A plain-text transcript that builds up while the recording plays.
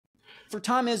For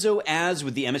Tom Izzo, as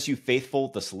with the MSU faithful,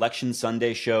 the Selection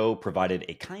Sunday show provided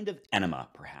a kind of enema,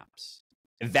 perhaps,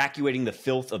 evacuating the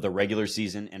filth of the regular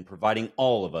season and providing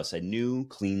all of us a new,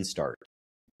 clean start.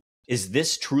 Is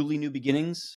this truly new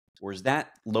beginnings, or is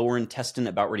that lower intestine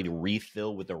about ready to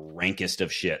refill with the rankest of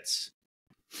shits?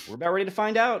 We're about ready to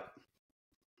find out.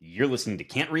 You're listening to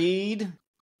Can't Read,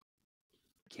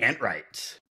 Can't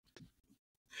Write.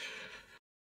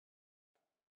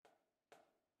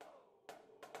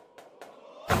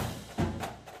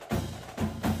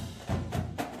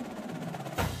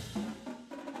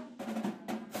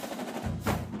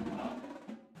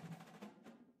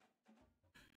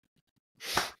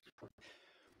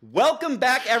 Welcome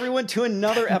back, everyone, to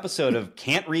another episode of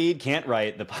Can't Read, Can't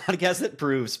Write, the podcast that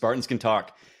proves Spartans can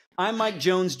talk. I'm Mike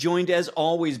Jones, joined as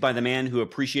always by the man who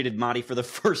appreciated Madi for the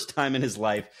first time in his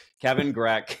life, Kevin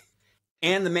Greck,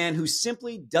 and the man who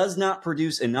simply does not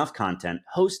produce enough content,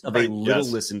 host of a little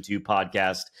listened to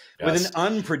podcast with an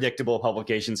unpredictable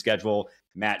publication schedule,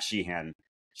 Matt Sheehan.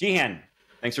 Sheehan,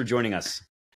 thanks for joining us.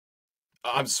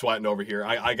 I'm sweating over here.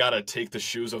 I got to take the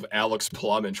shoes of Alex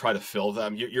Plum and try to fill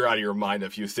them. You're out of your mind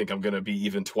if you think I'm going to be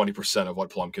even 20% of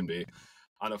what Plum can be.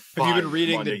 On a Have you been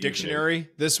reading Monday the dictionary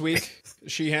evening. This week,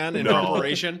 Sheehan, in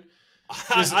preparation?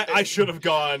 I should have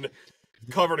gone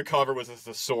cover to cover with a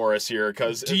thesaurus here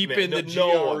because deep in the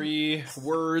GRE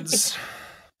words.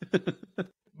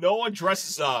 No one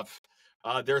dresses up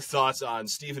their thoughts on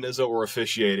Stephen Izzo or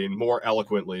officiating more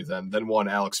eloquently than one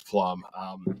Alex Plum.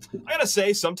 I gotta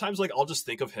say, sometimes I'll just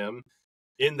think of him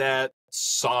in that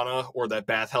sauna or that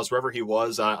bathhouse, wherever he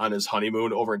was on his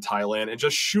honeymoon over in Thailand, and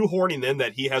just shoehorning in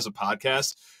that he has a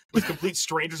podcast with complete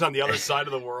strangers on the other side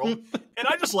of the world. And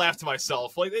I just laughed to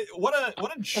myself, what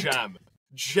a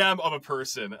gem of a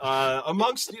person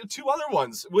amongst two other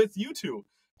ones with you two.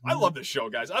 I love this show,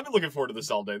 guys. I've been looking forward to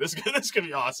this all day. This could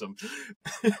be awesome.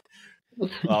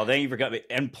 Well, thank you for coming.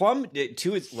 And Plum,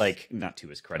 to his not to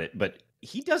his credit, but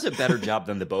he does a better job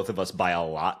than the both of us by a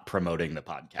lot promoting the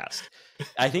podcast.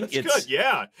 I think it's good.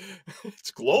 Yeah,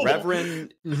 it's global.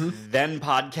 Reverend, then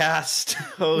podcast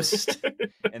host,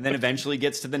 and then eventually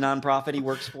gets to the nonprofit he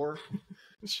works for.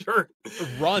 Sure,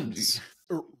 runs.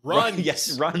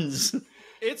 Yes, runs.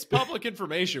 It's public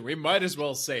information. We might as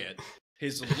well say it.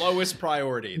 His lowest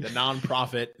priority, the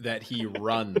nonprofit that he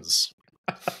runs.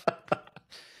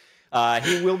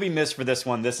 He will be missed for this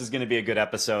one. This is going to be a good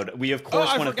episode. We, of course,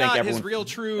 want to thank everyone. His real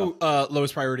true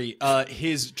lowest priority,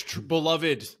 his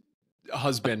beloved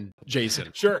husband,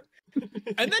 Jason. Sure.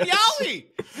 And then Yali.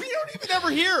 We don't even ever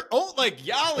hear.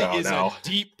 Yali is a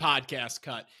deep podcast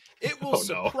cut. It will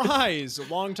surprise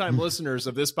longtime listeners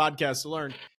of this podcast to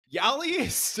learn Yali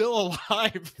is still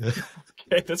alive.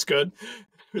 Okay, that's good.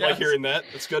 We like hearing that.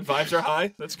 That's good. Vibes are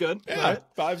high. That's good. Yeah,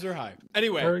 vibes are high.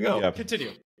 Anyway, there we go. Yeah.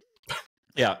 Continue.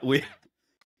 Yeah,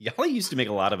 Yali used to make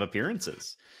a lot of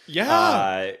appearances.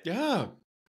 Yeah.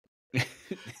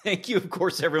 Thank you, of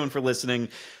course, everyone, for listening.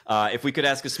 If we could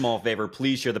ask a small favor,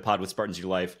 please share the pod with Spartans Your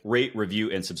Life. Rate,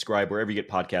 review, and subscribe wherever you get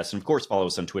podcasts. And, of course, follow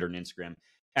us on Twitter and Instagram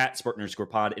at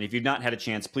Spartan_pod. And if you've not had a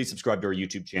chance, please subscribe to our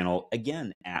YouTube channel,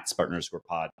 again, at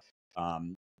Spartan_pod.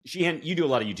 Sheehan, you do a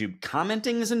lot of YouTube.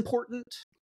 Commenting is important?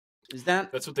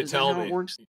 That's what they tell me. It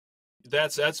works?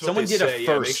 That's what someone they did say. a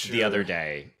first the other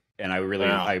day. And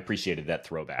I appreciated that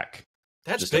throwback.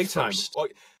 That's just big time. Well,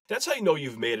 that's how you know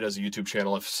you've made it as a YouTube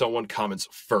channel if someone comments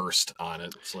first on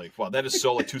it. It's like, wow, that is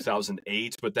so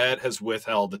 2008, but that has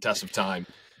withheld the test of time.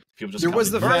 People just there was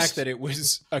the first. fact that it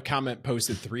was a comment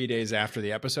posted 3 days after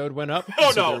the episode went up.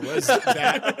 Oh, so no. There was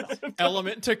that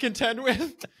element to contend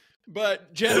with.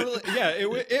 But generally, yeah,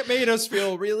 it made us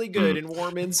feel really good and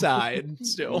warm inside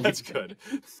still. That's good.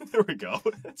 There we go.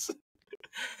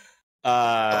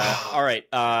 All right.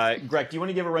 Greg, do you want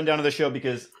to give a rundown of the show?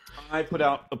 Because I put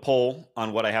out a poll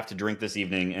on what I have to drink this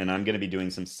evening, and I'm going to be doing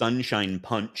some Sunshine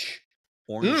Punch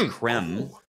orange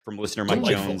creme from listener Mike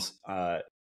Jones.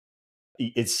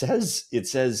 It says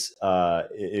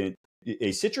a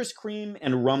citrus cream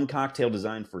and rum cocktail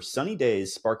designed for sunny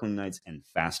days, sparkling nights, and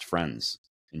fast friends.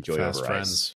 Enjoy Fast over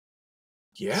friends.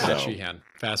 ice. Yeah. Sheehan.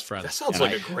 Fast friends. That sounds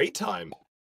like a great time.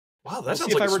 Wow, that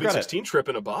sounds like a Sweet 16 trip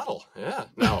in a bottle. Yeah.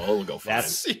 No, it'll go fine.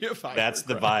 That's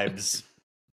the vibes.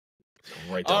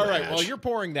 All right, well, you're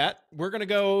pouring that. We're going to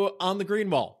go on the green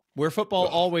wall, where football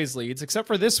always leads, except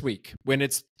for this week, when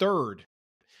it's third.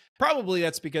 Probably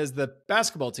that's because the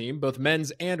basketball team, both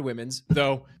men's and women's,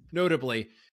 though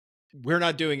notably, we're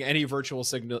not doing any virtue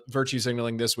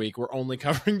signaling this week. We're only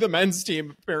covering the men's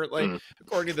team, apparently,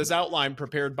 according to this outline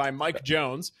prepared by Mike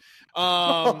Jones.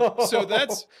 So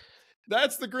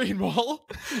that's the green wall.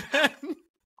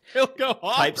 He'll go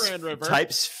off Grand River.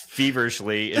 Types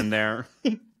feverishly in there.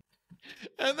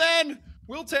 And then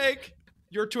we'll take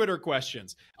your Twitter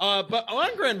questions. But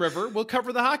on Grand River, we'll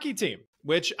cover the hockey team,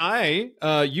 which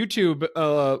YouTube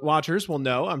watchers will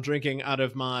know I'm drinking out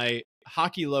of my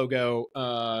hockey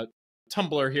logo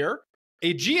tumbler here.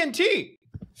 A G&T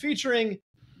featuring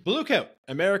Blue Coat,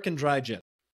 American Dry Gin.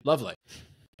 Lovely.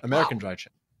 American Dry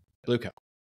Gin. Blue Coat.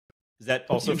 Is that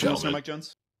also from listener Mike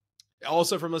Jones?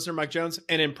 Also from listener Mike Jones.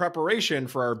 And in preparation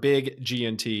for our big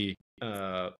G&T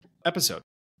episode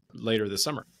later this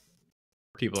summer.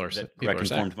 People are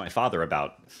informed my father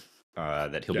about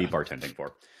that he'll be bartending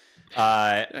for.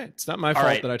 It's not my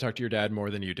fault that I talk to your dad more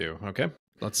than you do. Okay,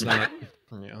 let's not.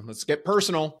 Let's get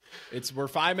personal. We're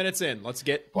 5 minutes in. Let's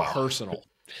get personal.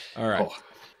 All right. Oh.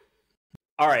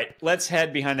 All right. Let's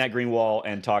head behind that green wall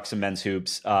and talk some men's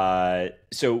hoops.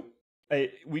 So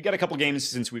we got a couple games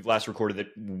since we've last recorded that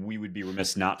we would be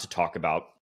remiss not to talk about.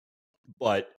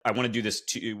 But I want to do this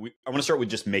I want to start with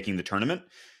just making the tournament.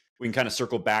 We can kind of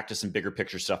circle back to some bigger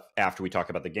picture stuff after we talk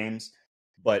about the games.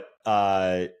 But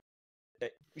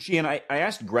Sheehan, I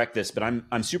asked Greg this, but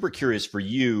I'm super curious for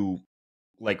you.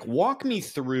 Like, walk me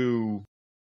through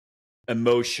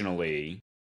emotionally.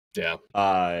 Yeah.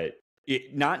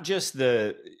 Not just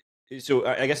so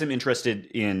I guess I'm interested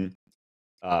in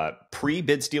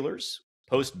pre-bid Steelers,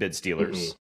 post-bid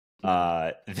Steelers,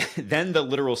 then the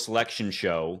literal selection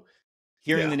show,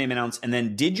 hearing the name announced, and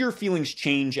then did your feelings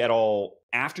change at all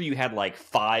after you had like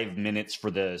 5 minutes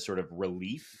for the sort of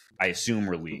relief, I assume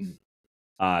relief,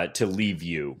 to leave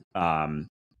you?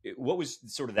 What was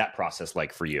sort of that process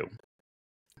like for you?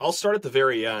 I'll start at the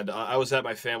very end. I was at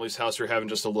my family's house. We were having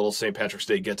just a little St. Patrick's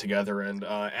Day get-together, and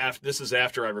this is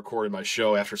after I recorded my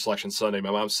show after Selection Sunday. My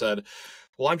mom said,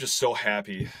 well, I'm just so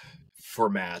happy for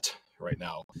Matt right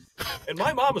now. And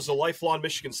my mom is a lifelong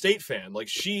Michigan State fan. Like,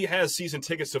 she has season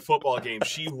tickets to football games.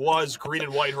 She was green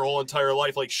and white her whole entire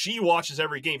life. Like, she watches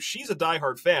every game. She's a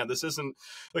diehard fan. This isn't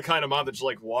the kind of mom that just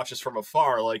like watches from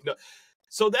afar. Like, no.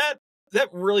 So that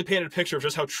really painted a picture of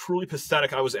just how truly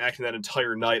pathetic I was acting that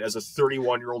entire night as a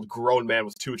 31-year-old grown man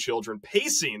with 2 children,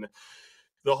 pacing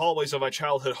the hallways of my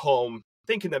childhood home,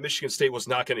 thinking that Michigan State was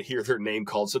not going to hear their name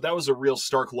called. So that was a real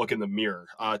stark look in the mirror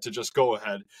to just go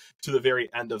ahead to the very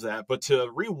end of that. But to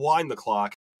rewind the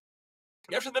clock,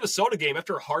 after the Minnesota game,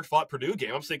 after a hard-fought Purdue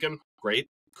game, I'm thinking, great,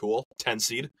 cool, 10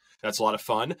 seed. That's a lot of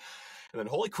fun. And then,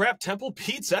 holy crap, Temple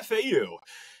beats FAU.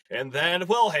 And then,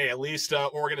 well, hey, at least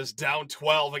Oregon is down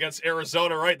 12 against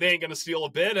Arizona, right? They ain't going to steal a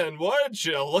bid. And what?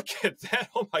 You look at that.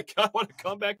 Oh, my God, what a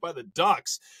comeback by the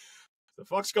Ducks. The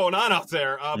fuck's going on out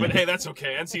there? But hey, that's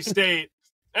okay. NC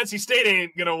State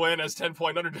ain't going to win as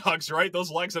 10-point underdogs, right?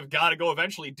 Those legs have got to go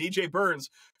eventually. DJ Burns,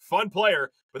 fun player,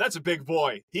 but that's a big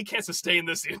boy. He can't sustain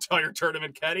this the entire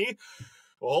tournament, can he?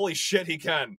 Well, holy shit, he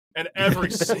can. And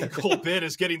every single bid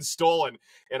is getting stolen.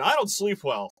 And I don't sleep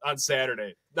well on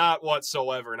Saturday. Not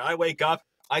whatsoever. And I wake up,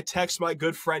 I text my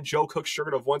good friend Joe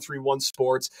Cook-Sugar of 131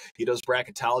 Sports. He does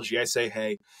bracketology. I say,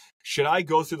 hey, should I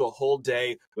go through the whole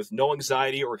day with no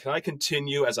anxiety, or can I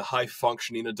continue as a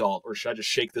high-functioning adult, or should I just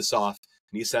shake this off?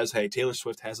 And he says, hey, Taylor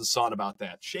Swift has a song about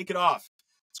that. Shake it off.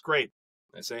 It's great.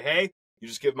 I say, hey, you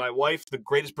just give my wife the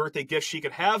greatest birthday gift she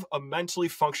could have, a mentally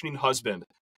functioning husband.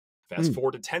 Fast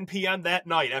forward to 10 p.m. that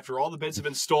night, after all the bids have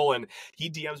been stolen, he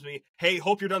DMs me, hey,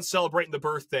 hope you're done celebrating the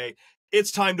birthday.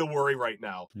 It's time to worry right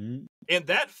now. And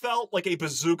that felt like a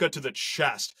bazooka to the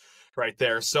chest right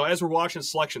there. So as we're watching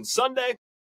Selection Sunday,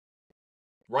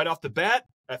 right off the bat,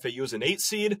 FAU is an 8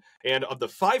 seed. And of the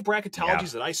 5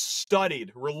 bracketologies that I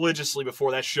studied religiously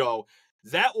before that show,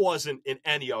 that wasn't in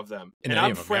any of them. And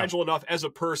I'm fragile enough as a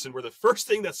person where the first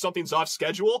thing that something's off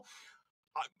schedule,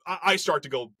 I start to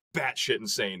go batshit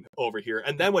insane over here.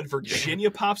 And then when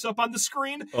Virginia pops up on the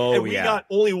screen, and we got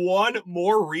only one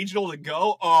more regional to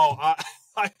go, I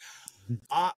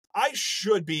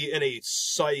should be in a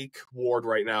psych ward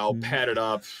right now, padded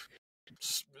up.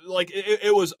 Like,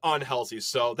 it was unhealthy.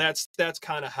 So that's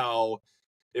kind of how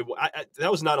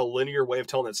that was not a linear way of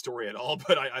telling that story at all,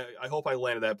 but I hope I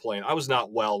landed that plane. I was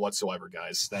not well whatsoever,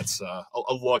 guys. That's a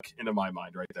look into my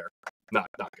mind right there. Not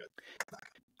good.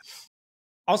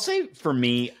 I'll say for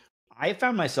me, I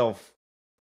found myself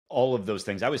all of those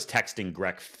things. I was texting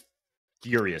Greg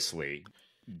furiously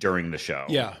during the show.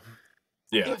 Yeah.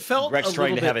 It felt Greg's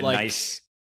trying to have a nice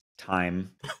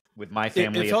time with my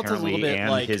family, it felt apparently, a little bit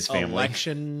and like his family.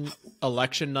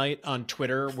 Election night on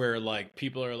Twitter, where like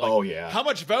people are like, "Oh yeah, how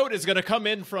much vote is going to come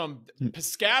in from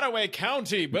Piscataway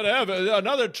County?" But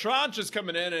another tranche is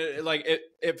coming in.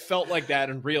 It felt like that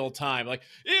in real time. Like,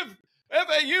 if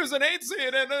FAU's an 8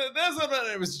 seed and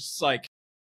it was just like,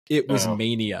 it was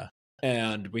mania,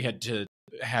 and we had to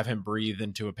have him breathe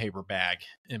into a paper bag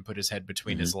and put his head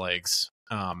between his legs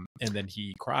and then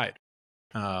he cried.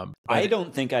 I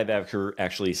don't think I've ever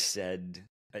actually said.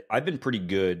 I've been pretty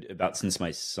good about, since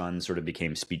my son sort of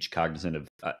became speech cognizant of.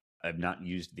 I've not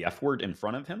used the F word in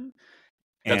front of him.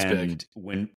 That's and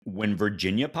big. When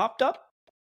Virginia popped up,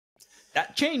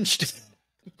 that changed.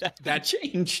 that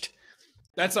changed.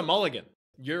 That's a mulligan.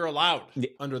 You're allowed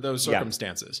under those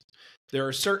circumstances. Yeah. There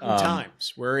are certain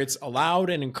times where it's allowed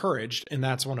and encouraged, and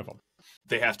that's one of them.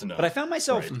 They have to know. But I found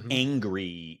myself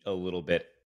angry a little bit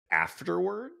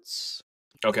afterwards.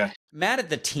 Okay. Mad at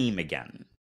the team again.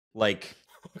 Like,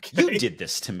 you did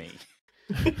this to me.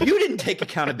 You didn't take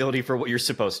accountability for what you're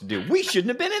supposed to do. We shouldn't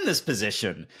have been in this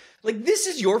position. Like, this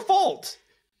is your fault.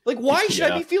 Like, why should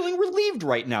I be feeling relieved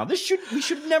right now? We should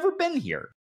have never been here.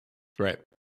 Right.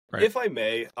 If I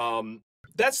may,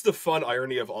 that's the fun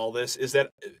irony of all this, is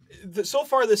that so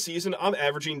far this season, I'm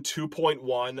averaging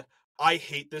 2.1 I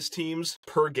hate this teams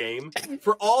per game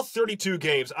for all 32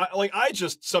 games. I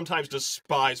just sometimes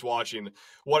despise watching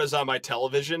what is on my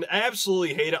television. I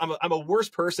absolutely hate it. I'm a worse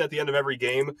person at the end of every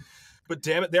game, but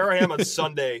damn it, there I am on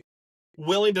Sunday,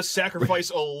 willing to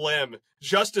sacrifice a limb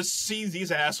just to see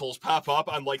these assholes pop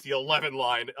up on like the 11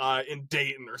 line in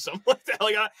Dayton or something like that.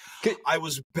 Like I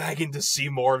was begging to see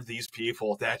more of these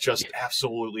people that just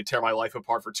absolutely tear my life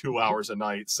apart for 2 hours a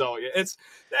night. So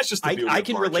that's just the beauty I of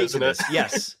can March, relate to this. it?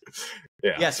 Yes.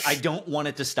 Yeah. Yes, I don't want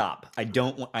it to stop. I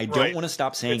don't want to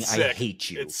stop saying I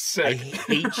hate you. It's sick. I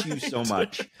hate you so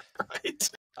much. Right.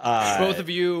 Both of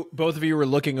you were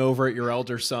looking over at your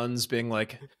elder sons being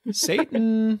like,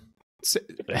 Satan,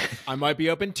 I might be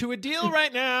open to a deal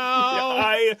right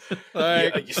now.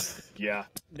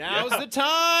 Now's the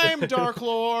time, Dark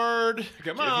Lord.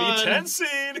 Come on. Give me 10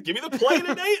 seed. Give me the plane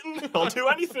in Dayton. I'll do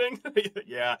anything.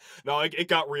 Yeah. No, it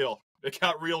got real. It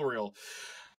got real.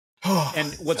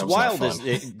 And what's wild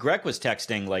is Greg was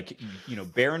texting, like,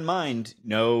 bear in mind,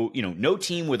 no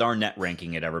team with our net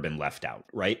ranking had ever been left out,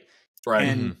 right? Right.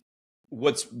 And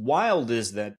what's wild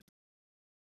is that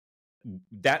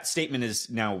statement is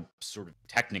now sort of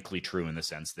technically true in the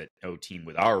sense that no team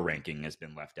with our ranking has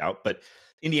been left out, but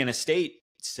Indiana State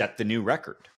set the new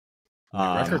record.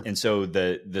 And so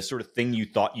the sort of thing you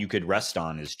thought you could rest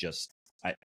on is just,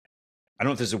 I don't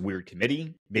know if this is a weird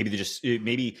committee. Maybe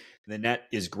maybe the net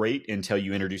is great until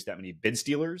you introduce that many bid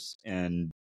stealers,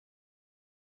 and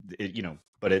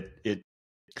but it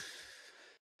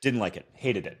didn't like it,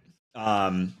 hated it.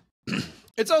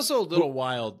 It's also a little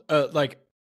wild, like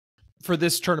for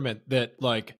this tournament that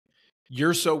like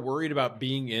you're so worried about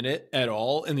being in it at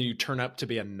all, and then you turn up to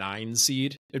be a 9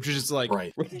 seed, which is like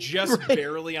just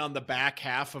barely on the back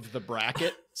half of the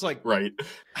bracket. It's like,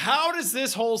 how does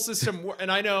this whole system work?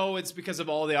 And I know it's because of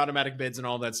all the automatic bids and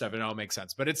all that stuff, and it all makes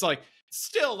sense. But it's like,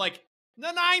 still, like,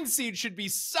 the 9 seed should be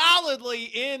solidly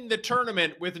in the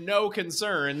tournament with no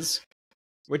concerns,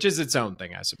 which is its own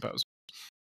thing, I suppose.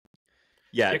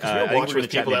 Yeah, because we're watching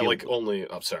with people that like only.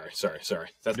 Oh, sorry.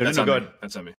 That's on me.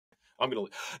 That's on me.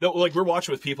 We're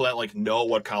watching with people that like know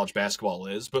what college basketball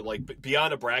is, but like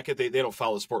beyond a bracket, they don't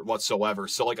follow the sport whatsoever.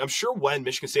 So like, I'm sure when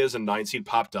Michigan State as a 9 seed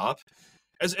popped up,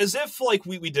 as if like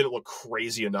we didn't look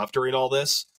crazy enough during all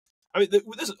this. I mean,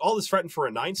 all this threatened for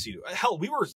a 9 seed. Hell, we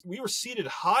were seated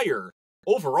higher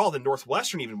overall than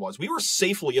Northwestern even was. We were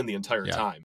safely in the entire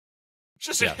time.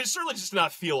 It certainly just did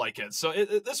not feel like it. So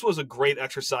this was a great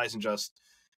exercise in just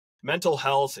mental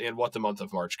health and what the month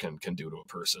of March can do to a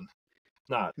person.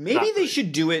 Maybe they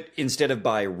should do it instead of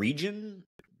by region,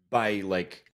 by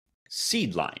like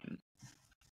seed line.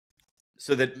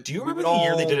 So that do you remember the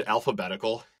year they did it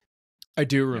alphabetical? I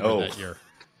do remember that year.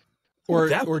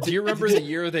 Or do you remember the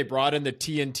year they brought in the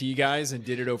TNT guys and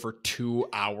did it over 2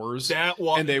 hours? That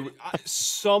one, and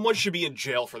someone should be in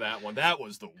jail for that one. That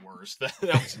was the worst. That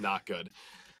was not good.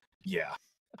 Yeah.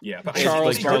 But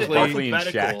Charles Barkley and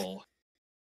Shaq.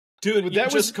 Dude,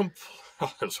 that was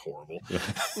that was horrible.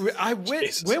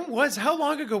 How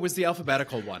long ago was the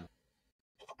alphabetical one?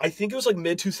 I think it was like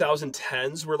mid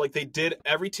 2010s where like they did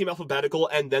every team alphabetical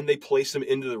and then they placed them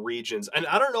into the regions. And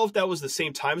I don't know if that was the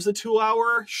same time as the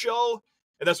 2-hour show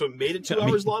and that's what made it 2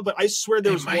 hours long, but I swear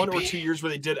there was 1 or 2 years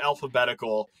where they did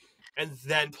alphabetical and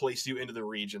then placed you into the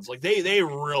regions. Like they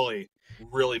really,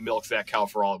 really milked that cow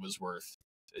for all it was worth.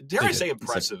 Dare I say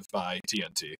impressive by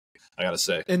TNT, I gotta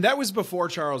say. And that was before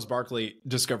Charles Barkley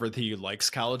discovered that he likes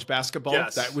college basketball.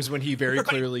 Yes. That was when he very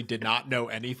clearly did not know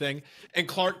anything. And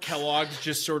Clark Kellogg's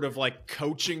just sort of like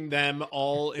coaching them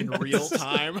all in real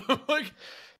time. Like,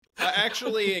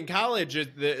 actually, in college,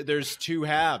 there's 2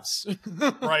 halves.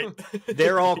 Right.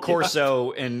 They're all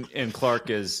Corso and Clark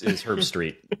is Herb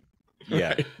Street.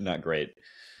 Yeah, not great.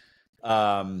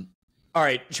 All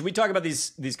right, should we talk about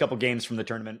these couple games from the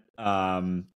tournament? We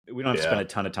don't have to spend a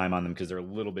ton of time on them because they're a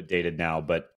little bit dated now,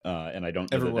 but and I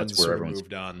don't know that that's where everyone's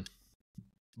moved on.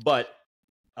 But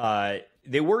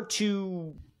they were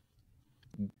two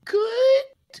good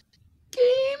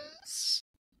games.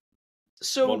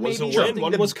 So one was a win,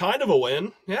 one was kind of a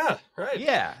win. Yeah, right.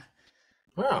 Yeah.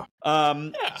 Wow.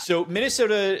 So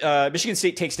Michigan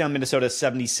State takes down Minnesota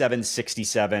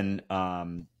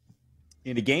 77-67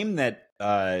 in a game that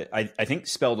I think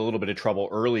spelled a little bit of trouble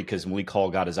early because Malik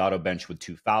Hall got his auto bench with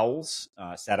 2 fouls,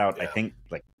 sat out, I think,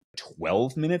 like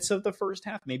 12 minutes of the first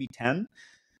half, maybe 10.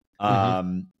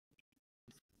 And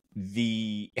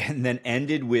then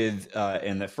ended with,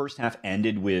 and the first half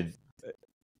ended with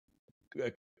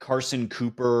Carson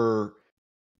Cooper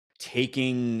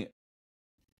taking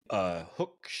a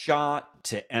hook shot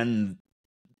to end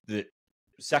the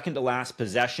second to last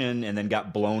possession and then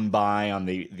got blown by on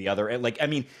the other end. Like, I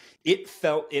mean,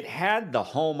 it had the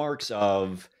hallmarks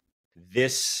of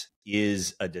this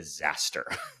is a disaster.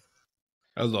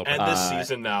 I love it. End this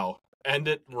season now. End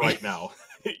it right now.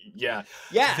 Yeah.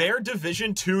 Their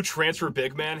Division II transfer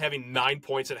big man having 9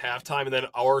 points at halftime, and then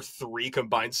our 3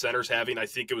 combined centers having, I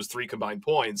think it was 3 combined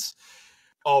points.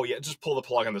 Oh yeah, just pull the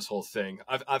plug on this whole thing.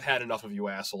 I've had enough of you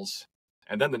assholes.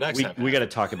 And then the next we got to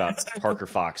talk about Parker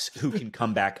Fox, who can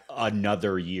come back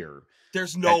another year.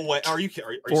 There's no way. Are you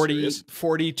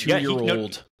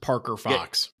 42-year-old Parker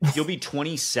Fox? Yeah, he'll be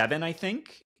 27, I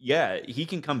think. Yeah, he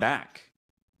can come back.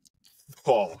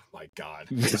 Oh my God!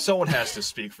 Someone has to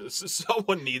speak for this.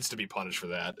 Someone needs to be punished for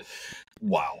that.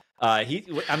 Wow.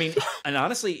 And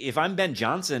honestly, if I'm Ben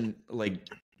Johnson, like,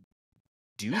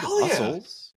 do the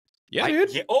hustles. Yeah,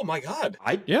 dude. Yeah, oh my God.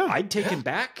 I'd take him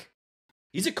back.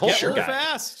 He's a culture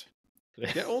guy.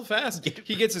 Get old fast.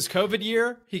 He gets his COVID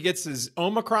year. He gets his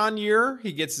Omicron year.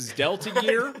 He gets his Delta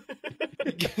year.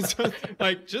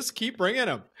 Just keep bringing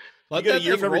him. Let that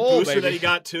year for every booster that he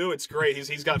got too. It's great.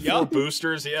 He's got 4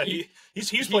 boosters. Yeah,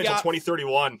 he's playing until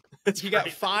 2031. He got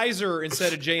Pfizer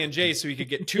instead of J&J, so he could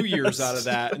get 2 years out of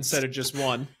that instead of just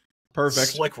 1. Perfect.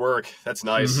 Slick work. That's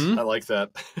nice. I like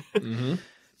that.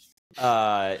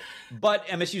 But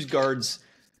MSU's guards,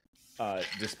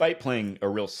 despite playing a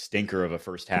real stinker of a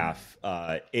first half,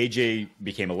 AJ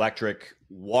became electric.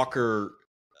 Walker,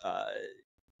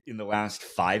 in the last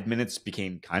 5 minutes,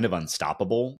 became kind of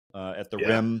unstoppable at the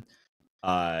rim.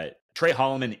 Trey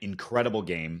Holloman, incredible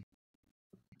game.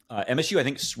 MSU, I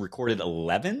think, recorded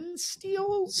 11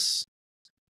 steals.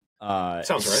 Sounds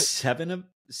right.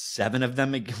 7 of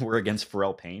them were against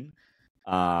Pharrell Payne,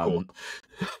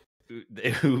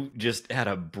 who just had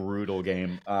a brutal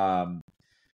game.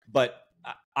 But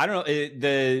I don't know.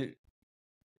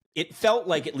 It felt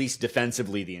like, at least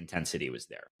defensively, the intensity was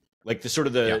there. Like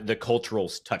the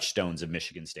cultural touchstones of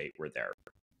Michigan State were there.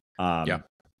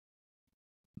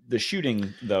 The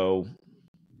shooting, though,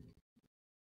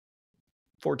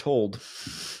 foretold.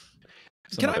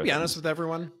 Can I be honest with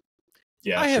everyone?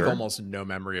 Yeah, I have almost no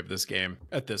memory of this game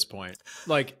at this point.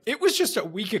 Like, it was just a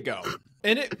week ago,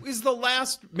 and it was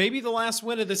maybe the last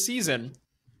win of the season,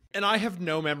 and I have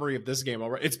no memory of this game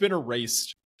already. It's been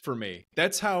erased for me.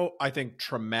 That's how I think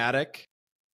traumatic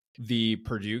the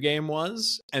Purdue game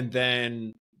was, and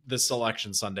then the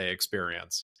Selection Sunday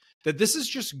experience. That this is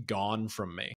just gone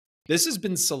from me. This has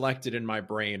been selected in my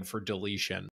brain for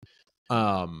deletion.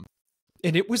 And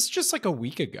it was just like a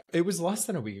week ago. It was less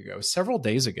than a week ago, several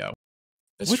days ago.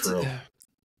 It's true.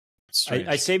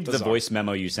 I saved the voice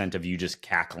memo you sent of you just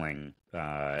cackling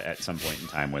at some point in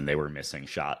time when they were missing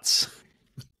shots.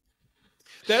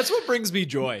 That's what brings me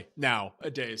joy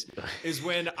nowadays, is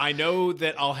when I know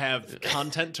that I'll have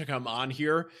content to come on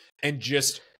here and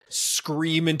just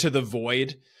scream into the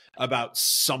void about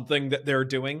something that they're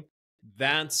doing.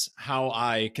 That's how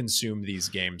I consume these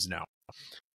games now.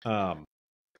 To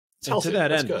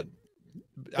that end, good.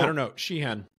 I don't know,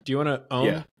 Sheehan, do you want to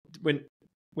own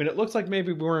when it looks like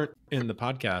maybe we weren't in the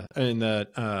podcast in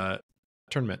the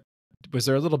tournament? Was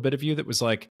there a little bit of you that was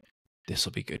like, "This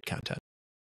will be good content"?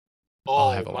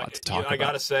 I'll have a lot to talk about. I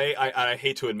gotta say, I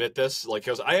hate to admit this, like,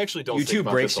 because I actually don't think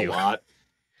about this a lot.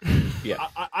 Yeah,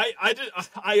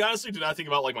 I honestly do not think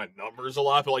about, like, my numbers a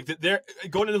lot, but, like, they're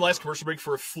going into the last commercial break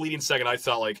for a fleeting second. I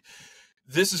thought, like,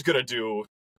 this is gonna do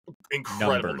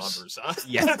incredible numbers.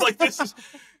 Yeah, like, this is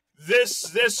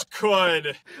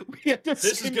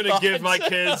gonna give my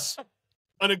kids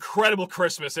an incredible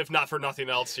Christmas, if not for nothing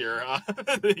else here.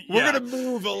 We're going to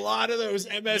move a lot of those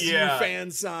MSU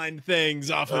fan sign things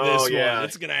off of this one.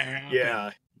 It's going to happen. Yeah.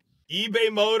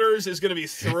 eBay Motors is going to be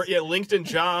LinkedIn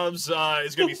Jobs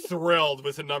is going to be thrilled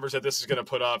with the numbers that this is going to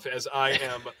put up, as I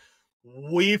am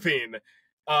weeping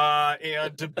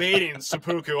and debating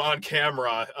seppuku on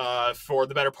camera for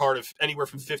the better part of anywhere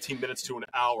from 15 minutes to an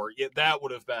hour. Yeah, that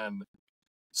would have been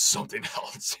something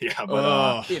else. Yeah,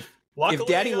 but if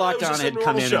Daddy Locked On had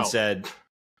come in and said,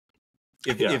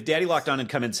 if Daddy Locked On had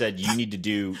come and said, you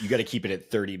got to keep it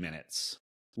at 30 minutes,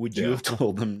 would you have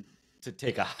told them to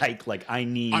take a hike? Like,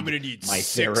 I'm going to need my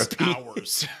 6 therapy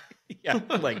hours. Yeah,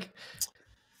 like,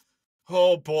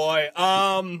 oh boy.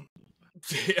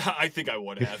 Yeah, I think I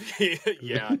would have.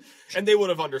 Yeah, and they would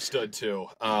have understood too.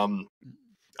 I'm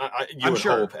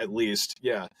sure. Hope at least.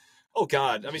 Yeah. Oh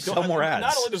God. I mean, more ads.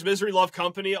 Not only does misery love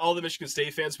company, all the Michigan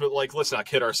State fans, but like, let's not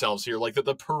kid ourselves here. Like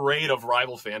the parade of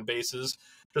rival fan bases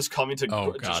just coming to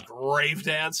just grave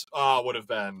dance would have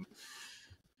been.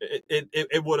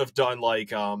 It would have done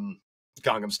like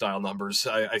Gangnam Style numbers,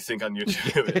 I think, on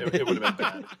YouTube. It would have been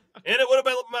bad. And it would have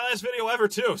been my last video ever,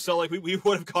 too. So, like, we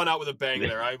would have gone out with a bang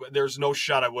there. There's no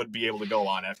shot I would be able to go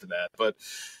on after that. But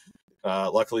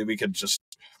luckily, we could just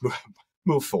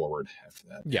move forward after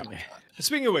that. Yeah.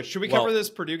 Speaking of which, should we cover this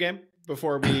Purdue game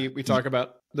before we talk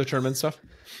about the tournament stuff?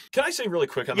 Can I say really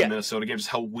quick on the Minnesota game just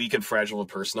how weak and fragile a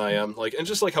person I am? Like, and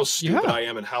just like how stupid I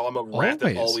am and how I'm a rat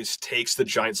that always takes the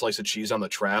giant slice of cheese on the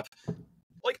trap.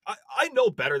 Like, I know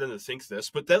better than to think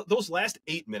this, but those last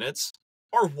 8 minutes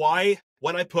are why,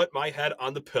 when I put my head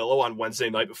on the pillow on Wednesday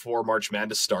night before March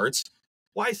Madness starts,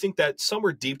 why I think that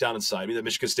somewhere deep down inside me that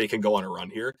Michigan State can go on a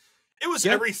run here. It was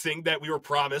everything that we were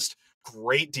promised.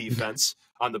 Great defense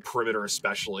on the perimeter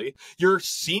especially. Your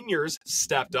seniors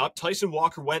stepped up. Tyson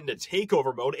Walker went into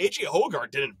takeover mode. A.J.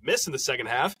 Hogarth didn't miss in the second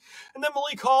half. And then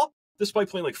Malik Hall, despite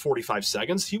playing like 45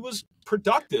 seconds, he was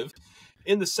productive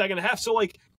in the second half. So,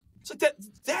 like, it's like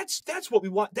that's what we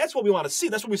want. That's what we want to see.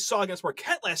 That's what we saw against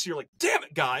Marquette last year. Like, damn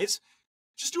it, guys.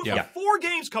 Just do it for 4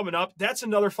 games coming up. That's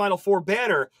another Final Four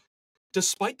banner.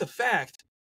 Despite the fact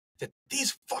that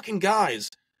these fucking guys,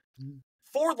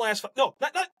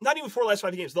 not even 4 last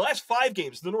 5 games. The last 5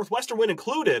 games, the Northwestern win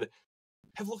included,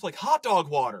 have looked like hot dog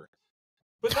water.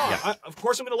 But no, of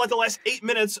course I'm going to let the last 8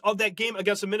 minutes of that game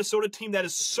against a Minnesota team that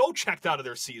is so checked out of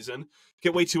their season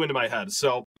get way too into my head.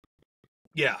 So,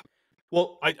 yeah.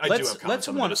 Well, I do have comments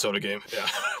on the Minnesota game. Yeah.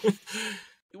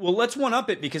 Well, let's one up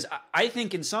it because I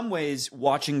think in some ways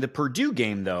watching the Purdue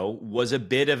game, though, was a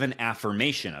bit of an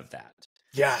affirmation of that.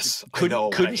 Yes.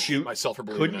 Couldn't shoot. Myself for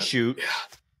couldn't shoot. Yeah.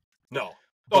 No.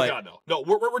 Oh, God, no. No,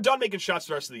 we're done making shots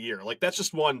the rest of the year. Like, that's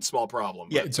just one small problem.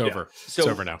 Yeah, it's over. So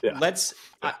it's over now. Yeah. Let's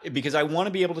because I want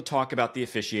to be able to talk about the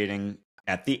officiating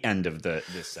at the end of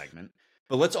this segment.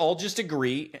 But let's all just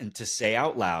agree and to say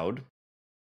out loud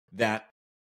that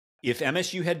if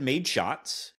MSU had made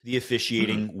shots, the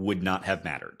officiating would not have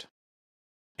mattered.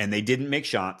 And they didn't make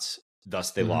shots, thus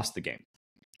they lost the game.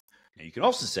 Now, you can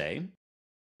also say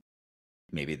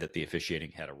maybe that the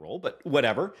officiating had a role, but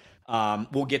whatever.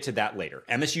 We'll get to that later.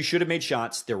 MSU should have made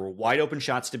shots. There were wide open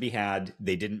shots to be had.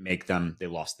 They didn't make them. They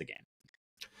lost the game.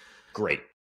 Great.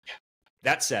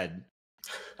 That said,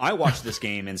 I watched this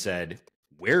game and said,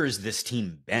 where has this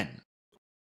team been?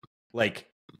 Like,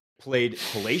 played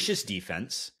hellacious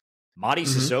defense. Madi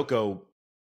Sissoko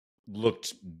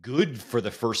looked good for the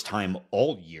first time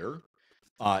all year.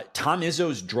 Tom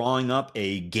Izzo's drawing up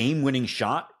a game-winning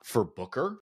shot for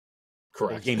Booker.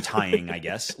 Correct. Or game-tying, I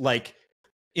guess. Like,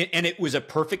 and it was a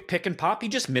perfect pick and pop. He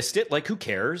just missed it. Like, who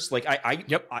cares? Like,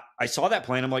 I saw that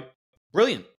play and I'm like,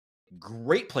 brilliant.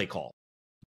 Great play call.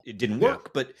 It didn't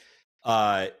work, but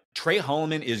Trey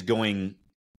Holloman is going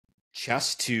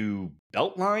chest to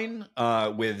belt line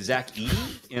with Zach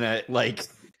Edey in a like.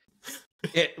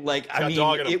 It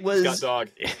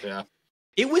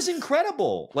was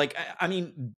incredible. Like, I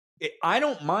mean, I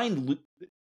don't mind.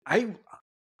 I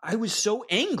was so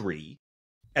angry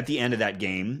at the end of that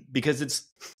game because it's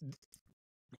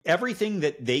everything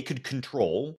that they could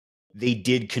control. They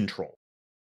did control.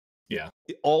 Yeah.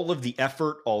 All of the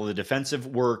effort, all of the defensive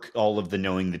work, all of the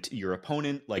knowing your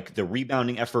opponent, like the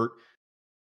rebounding effort.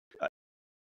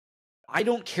 I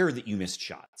don't care that you missed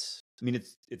shots. I mean,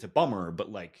 it's a bummer,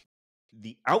 but like,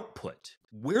 the output,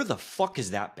 where the fuck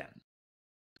has that been?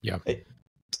 Yeah.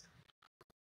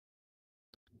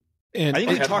 And I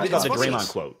think we talked about the Draymond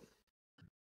quote.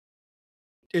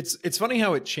 It's funny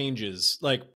how it changes.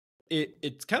 Like,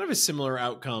 it's kind of a similar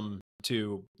outcome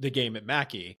to the game at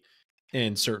Mackey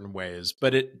in certain ways,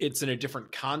 but it's in a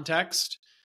different context,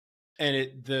 and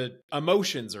the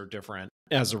emotions are different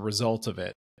as a result of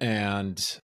it. And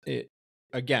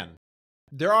again,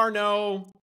 there are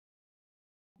no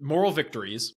moral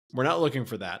victories. We're not looking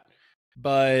for that.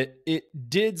 But it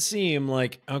did seem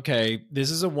like, okay,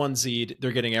 this is a 1 seed.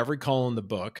 They're getting every call in the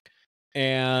book.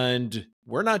 And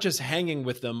we're not just hanging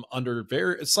with them under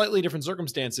very slightly different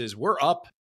circumstances. We're up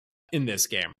in this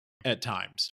game at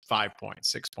times, 5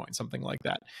 points, 6 points, something like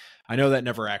that. I know that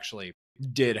never actually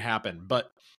did happen, but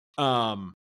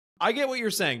I get what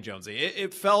you're saying, Jonesy.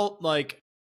 It felt like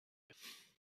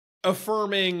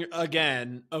affirming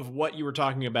again of what you were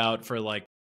talking about for like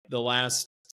the last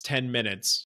 10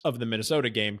 minutes of the Minnesota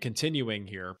game continuing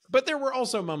here. But there were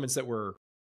also moments that were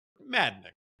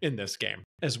maddening in this game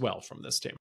as well from this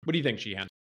team. What do you think, Sheehan?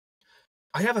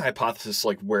 I have a hypothesis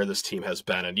like where this team has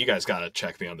been, and you guys got to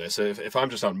check me on this. If I'm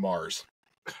just on Mars,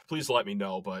 please let me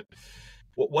know. But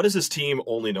what has this team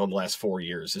only known the last 4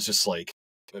 years? It's just like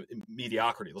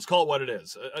mediocrity. Let's call it what it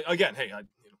is. Again, hey, I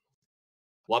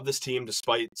love this team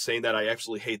despite saying that I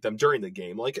absolutely hate them during the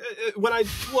game. Like when I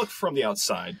look from the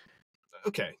outside,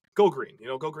 okay, go green.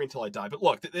 Go green till I die. But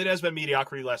look, it has been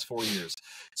mediocrity the last 4 years.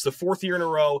 It's the fourth year in a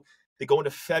row. They go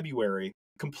into February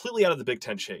completely out of the Big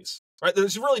Ten chase. Right?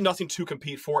 There's really nothing to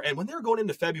compete for. And when they were going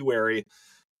into February,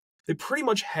 they pretty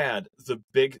much had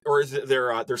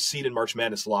their seed in March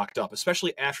Madness locked up,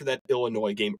 especially after that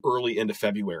Illinois game early into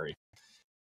February.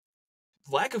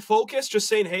 Lack of focus, just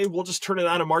saying, hey, we'll just turn it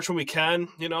on in March when we can.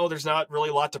 There's not really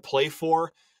a lot to play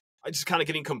for. I just kind of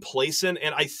getting complacent.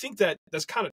 And I think that's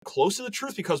kind of close to the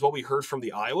truth because what we heard from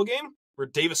the Iowa game, where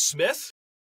Davis Smith,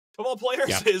 of all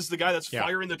players, is the guy that's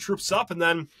firing the troops up. And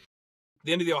then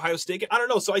the end of the Ohio State game, I don't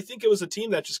know. So I think it was a team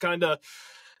that just kind of,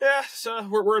 so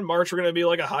we're in March. We're going to be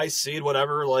like a high seed,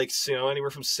 whatever, like,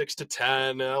 anywhere from 6 to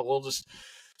 10. We'll just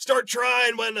start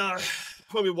trying when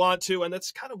we want to. And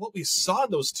that's kind of what we saw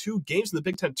in those 2 games in the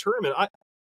Big Ten tournament. I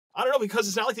don't know, because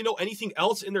it's not like they know anything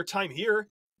else in their time here.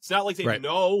 It's not like they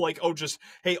know, like,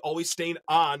 always staying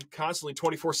on constantly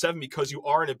 24/7 because you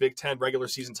are in a Big Ten regular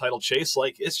season title chase.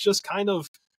 Like, it's just kind of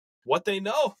what they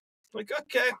know. Like,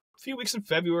 okay, a few weeks in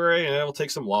February, and we'll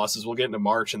take some losses. We'll get into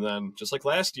March, and then, just like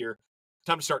last year,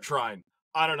 time to start trying.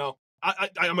 I don't know.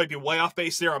 I might be way off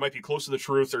base there. I might be close to the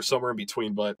truth or somewhere in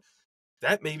between, but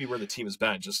that may be where the team has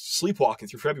been, just sleepwalking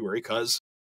through February because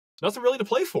nothing really to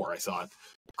play for, I thought.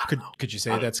 Could you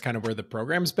say that's kind of where the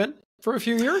program's been for a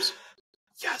few years?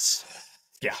 Yes.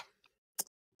 Yeah.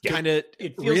 Kind of,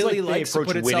 it feels really like likes to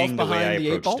put itself behind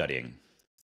the 8 ball. Studying.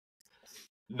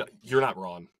 No, you're not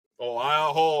wrong.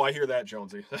 I hear that,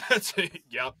 Jonesy. That's they hit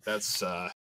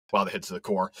to the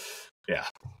core. Yeah.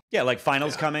 Yeah, like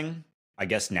finals coming. I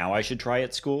guess now I should try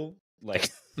at school.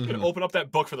 Like I'm gonna open up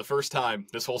that book for the first time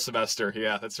this whole semester.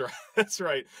 Yeah, that's right. That's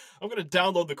right. I'm gonna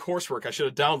download the coursework I should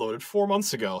have downloaded 4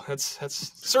 months ago. That's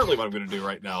certainly what I'm gonna do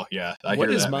right now. Yeah.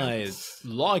 What is my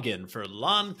login for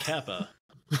Lon Kappa?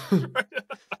 I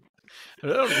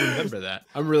don't remember that.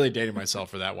 I'm really dating myself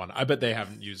for that one. I bet they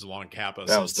haven't used Lon Kappa.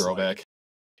 That was throwback.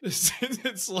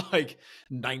 It's like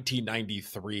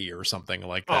 1993 or something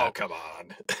like that. Oh, come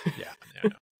on. Yeah.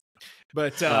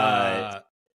 But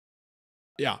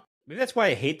yeah. Maybe that's why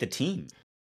I hate the team.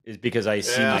 Is because I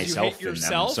see myself in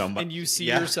them so much. And you see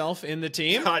yourself in the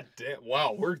team. God damn!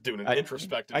 Wow, we're doing an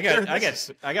introspective.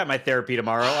 I got my therapy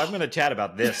tomorrow. I'm going to chat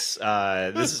about this. Can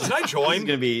I join?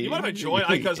 You mind if I join?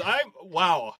 Because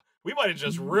we might have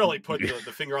just really put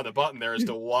the finger on the button there as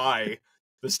to why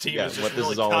this team is just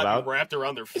really wrapped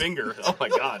around their finger. Oh my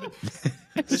god!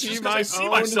 It's just I see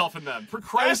myself in them.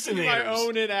 Procrastinators. I see my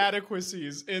own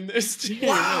inadequacies in this team.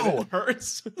 Wow, it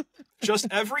hurts. Just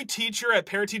every teacher at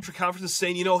parent-teacher conferences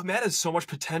saying, Matt has so much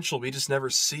potential, we just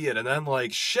never see it. And then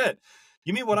like, shit,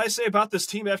 you mean what I say about this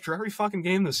team after every fucking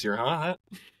game this year, huh?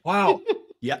 Wow.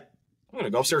 Yeah. I'm gonna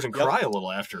go upstairs and cry a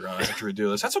little after we do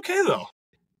this. That's okay though.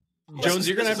 Jones,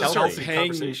 you're gonna have to start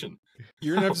paying.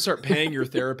 You're gonna have to start paying your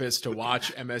therapist to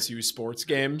watch MSU sports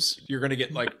games. You're gonna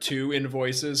get like 2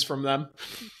 invoices from them.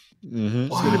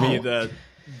 Mm-hmm. It's gonna be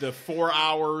the 4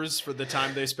 hours for the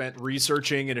time they spent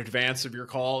researching in advance of your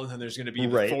call, and then there's gonna be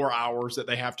the 4 hours that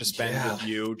they have to spend with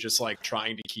you, just like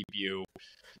trying to keep you,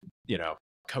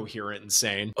 coherent and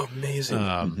sane. Amazing.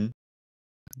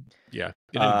 Yeah,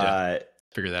 you need to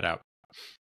figure that out.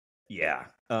 Yeah.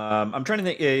 I'm trying to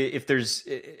think if there's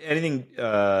anything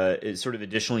sort of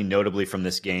additionally notably from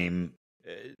this game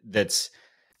that's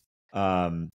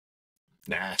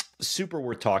super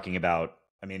worth talking about.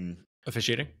 I mean,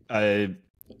 officiating.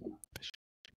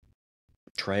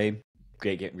 Trey,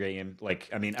 great game. Like,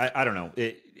 I mean, I don't know.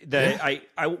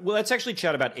 Let's actually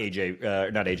chat about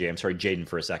Jaden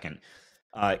for a second.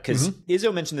 Because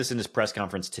Izzo mentioned this in his press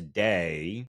conference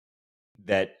today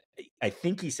that I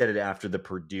think he said it after the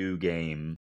Purdue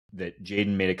game that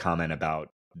Jaden made a comment about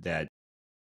that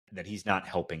he's not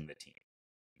helping the team.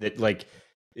 That like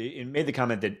it made the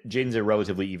comment that Jaden's a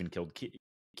relatively even-keeled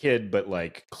kid, but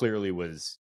like clearly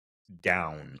was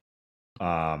down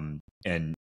And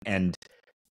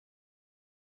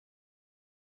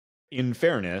in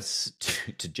fairness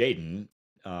to Jaden,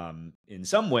 in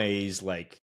some ways,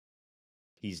 like,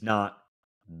 he's not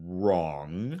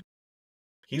wrong.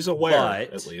 He's aware,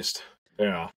 at least.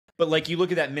 Yeah. But like, you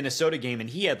look at that Minnesota game, and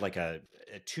he had like a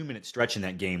 2-minute stretch in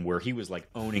that game where he was like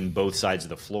owning both sides of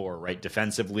the floor, right?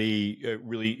 Defensively,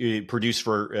 really produced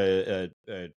for a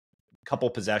couple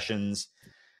possessions.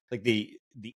 Like, the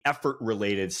effort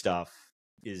related stuff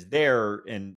is there,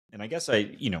 and I guess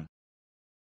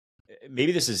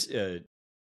maybe this is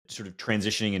sort of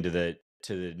transitioning into the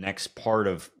next part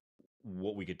of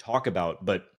what we could talk about.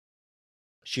 But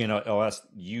Sheehan, I'll ask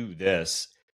you this: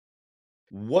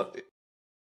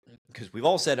 because we've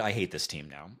all said I hate this team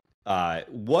now.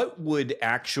 What would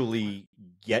actually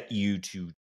get you to?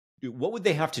 What would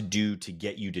they have to do to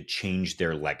get you to change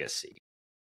their legacy?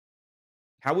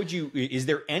 How would you? Is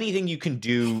there anything you can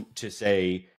do to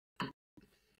say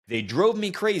they drove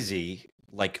me crazy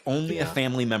like only a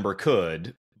family member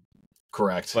could?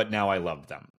 Correct. But now I love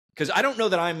them. Because I don't know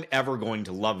that I'm ever going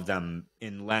to love them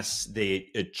unless they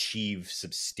achieve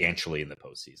substantially in the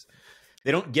postseason.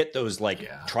 They don't get those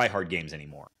try hard games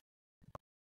anymore.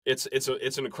 It's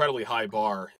an incredibly high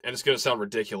bar, and it's going to sound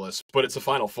ridiculous, but it's a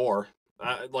Final Four.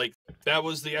 That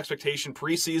was the expectation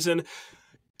preseason.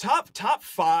 Top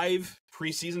 5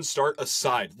 preseason start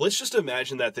aside, let's just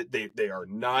imagine that they are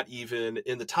not even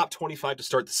in the top 25 to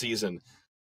start the season.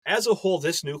 As a whole,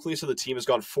 this nucleus of the team has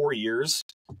gone 4 years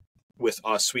with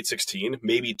a Sweet 16,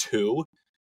 maybe 2,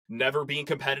 never being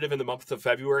competitive in the month of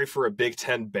February for a Big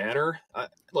Ten banner.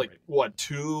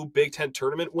 2 Big Ten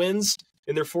tournament wins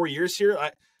in their 4 years here?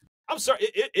 I'm sorry,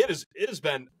 it has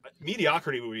been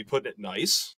mediocrity would be putting it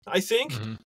nice, I think.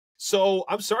 Mm-hmm. So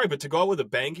I'm sorry, but to go out with a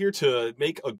bang here to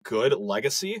make a good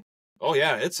legacy, oh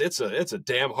yeah, it's a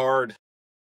damn hard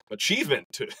achievement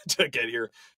to get here.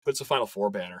 But it's a Final Four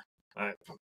banner. I'm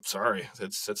sorry,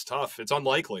 it's tough. It's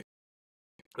unlikely.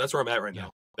 That's where I'm at right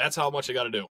now. That's how much I got to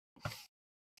do.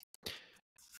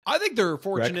 I think they're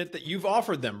fortunate that you've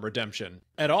offered them redemption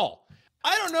at all.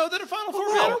 I don't know that a Final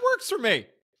Four banner works for me.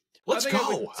 Let's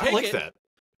go. I like that.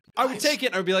 I would take it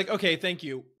and I would be like, okay, thank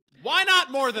you. Why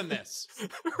not more than this?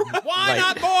 Why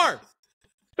not more?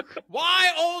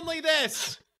 Why only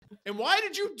this? And why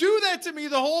did you do that to me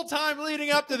the whole time leading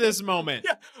up to this moment?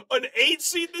 Yeah, an 8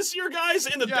 seed this year, guys,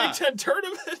 in the Big Ten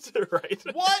tournament, right?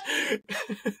 What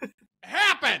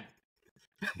happened?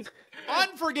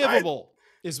 Unforgivable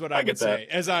is what I would say.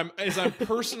 As I'm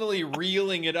personally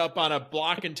reeling it up on a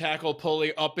block and tackle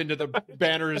pulley up into the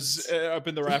banners, up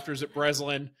in the rafters at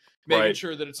Breslin, making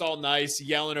sure that it's all nice,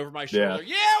 yelling over my shoulder.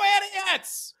 Yeah,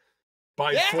 idiots!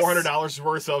 Buying $400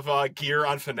 worth of gear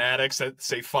on Fanatics that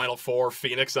say Final Four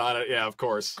Phoenix on it. Yeah, of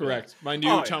course. Correct. My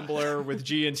new tumbler with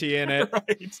G&T in it.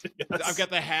 Right. Yes. I've got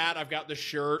the hat. I've got the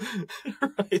shirt.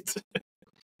 Right.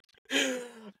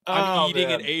 I'm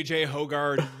eating an AJ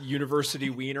Hogarth University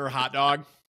Wiener hot dog.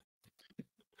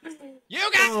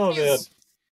 You guys!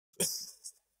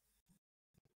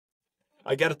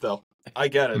 I get it, though. I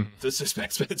get it.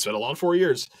 It's been a long 4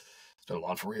 years. It's been a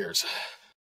long 4 years.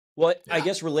 Well, I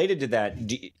guess related to that,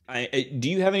 do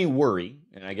you have any worry?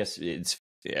 And I guess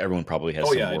everyone probably has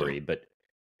some worry, but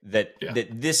that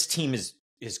this team is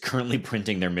currently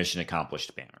printing their mission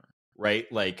accomplished banner, right?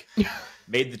 Like,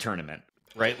 made the tournament,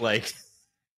 right? Like,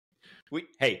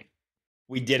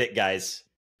 we did it, guys.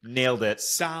 Nailed it.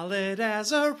 Solid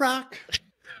as a rock.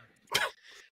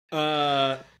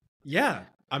 Yeah.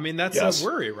 I mean, that's a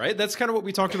worry, right? That's kind of what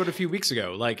we talked about a few weeks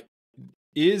ago. Like,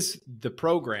 is the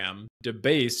program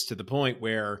debased to the point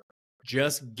where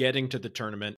just getting to the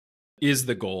tournament is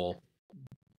the goal?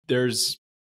 There's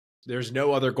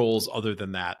no other goals other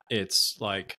than that. It's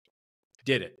like,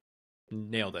 did it,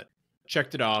 nailed it,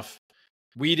 checked it off.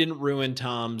 We didn't ruin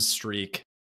Tom's streak.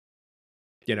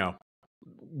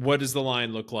 What does the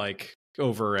line look like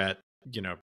over at,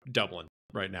 Dublin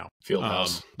right now?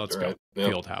 Fieldhouse. Let's go. Yep.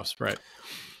 Fieldhouse, right.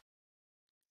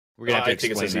 We're going to have to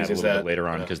explain that a little bit later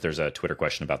on because there's a Twitter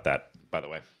question about that, by the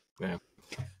way. Yeah.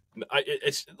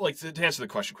 It's like, to answer the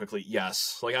question quickly,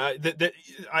 yes. Like,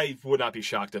 I would not be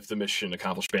shocked if the mission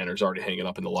accomplished banner is already hanging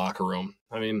up in the locker room.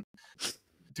 I mean,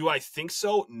 do I think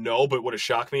so? No, but would it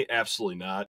shock me? Absolutely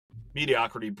not.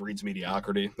 Mediocrity breeds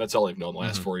mediocrity. That's all I've known the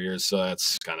last 4 years. So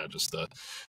that's kind of just the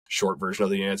short version of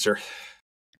the answer.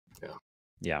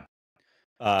 Yeah.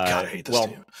 God, I hate this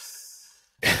team.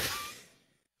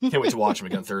 Can't wait to watch him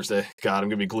again Thursday. God, I'm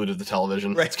going to be glued to the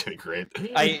television. Right. It's going to be great.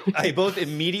 I both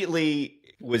immediately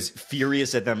was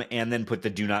furious at them and then put the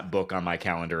do not book on my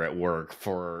calendar at work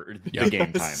for the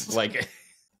game time. Like,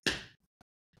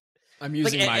 I'm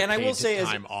using my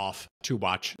time off to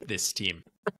watch this team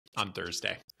on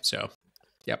Thursday. So,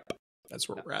 yep, that's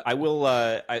where we're at. I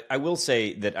will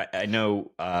say that I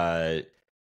know a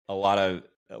lot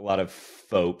of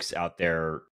folks out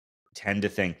there tend to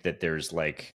think that there's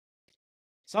like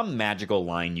some magical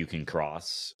line you can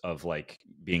cross of like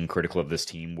being critical of this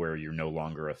team where you're no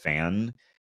longer a fan.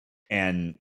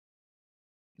 And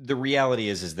the reality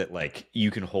is that like you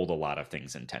can hold a lot of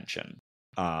things in tension.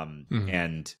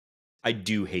 And I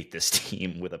do hate this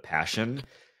team with a passion,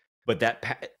 but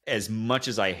as much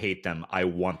as I hate them, I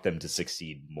want them to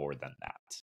succeed more than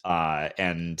that.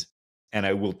 And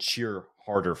I will cheer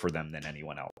harder for them than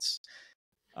anyone else.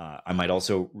 I might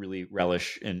also really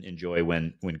relish and enjoy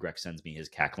when Greg sends me his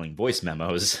cackling voice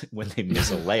memos when they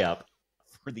miss a layup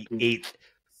for the 8th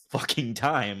fucking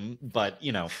time. But,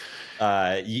 you know,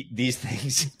 these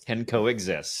things can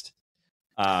coexist.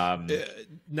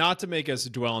 Not to make us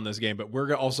dwell on this game, but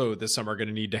we're also this summer going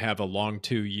to need to have a long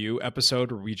 2U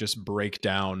episode where we just break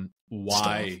down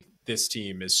why this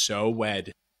team is so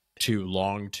wed to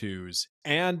long twos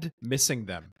and missing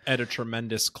them at a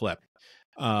tremendous clip.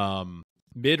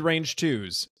 Mid-range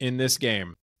twos in this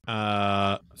game.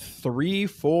 3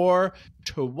 for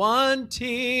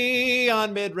 20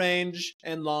 on mid-range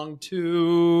and long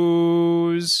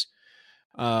twos.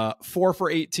 4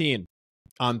 for 18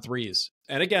 on threes.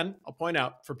 And again, I'll point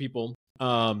out for people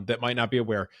that might not be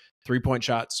aware, 3-point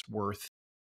shots worth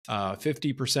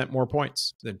 50% more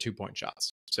points than 2-point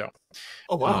shots. So,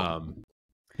 oh wow,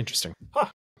 interesting.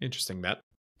 Interesting, Matt.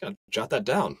 Gotta jot that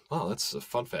down. Wow, that's a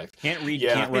fun fact. Can't read,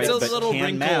 can't write, it's a but little can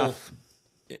wrinkle. math.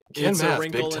 It's a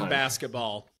wrinkle in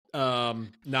basketball. Not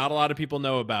a lot of people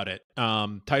know about it.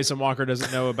 Tyson Walker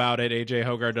doesn't know about it. AJ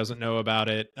Hogarth doesn't know about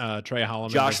it. Trey Holloman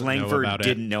Josh Langford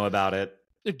didn't know about it.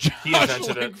 He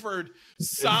invented Langford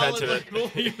solidly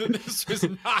believed that this was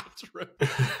not true.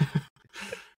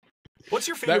 What's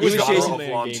your favorite genre of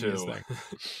lawn two?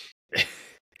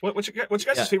 What's your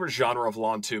guys' favorite genre of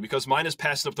lawn two? Because mine is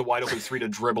passing up the wide open 3 to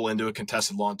dribble into a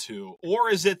contested lawn two. Or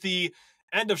is it the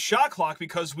end of shot clock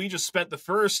because we just spent the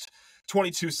first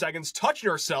 22 seconds touching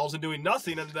ourselves and doing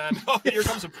nothing, and then here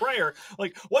comes a prayer?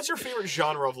 Like, what's your favorite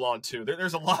genre of lawn two?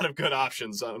 There's a lot of good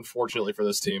options, unfortunately, for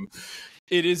this team.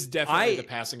 It is definitely the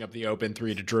passing up the open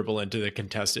 3 to dribble into the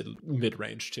contested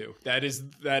mid-range two. That is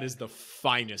the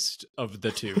finest of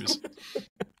the twos.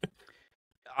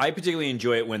 I particularly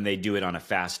enjoy it when they do it on a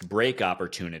fast break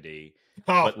opportunity.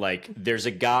 But like there's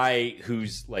a guy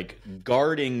who's like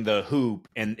guarding the hoop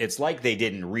and it's like they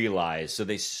didn't realize. So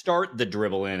they start the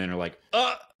dribble in and are like,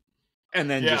 and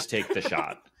then just take the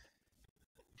shot.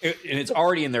 And it's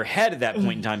already in their head at that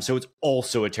point in time. So it's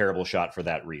also a terrible shot for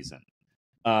that reason.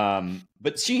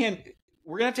 But Sheehan,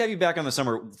 we're going to have you back on the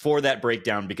summer for that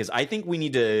breakdown, because I think we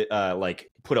need to like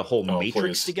put a whole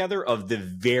matrix together of the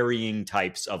varying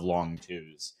types of long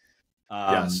twos.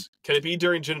 Yes. Can it be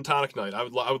during gin and tonic night? I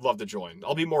would love to join.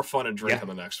 I'll be more fun and drink on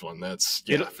the next one. That's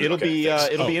it'll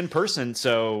be in person.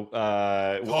 So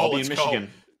I'll be in Michigan.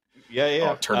 Go.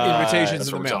 Yeah. Invitations that's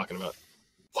in what the mail. We're talking about.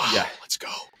 Wow. Yeah. Let's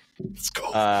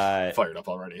go. Fired up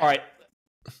already. All right.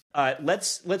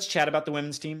 Let's chat about the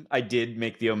women's team. I did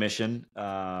make the omission,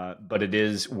 but it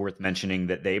is worth mentioning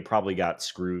that they probably got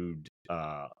screwed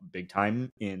big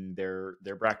time in their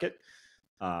bracket,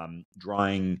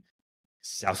 drawing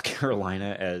South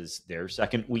Carolina as their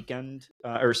second weekend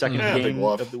or second game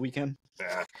of the weekend.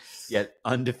 Yet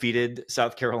undefeated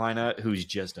South Carolina, who's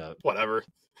just a whatever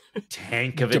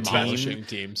tank of a demolishing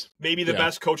teams. Maybe the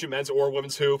best coach in men's or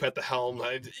women's hoop at the helm.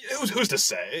 Who's to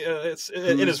say?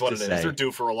 It is what it is. They're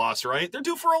due for a loss, right? They're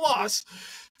due for a loss.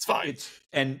 It's fine.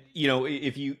 And you know,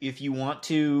 if you want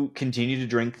to continue to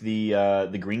drink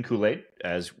the green Kool-Aid,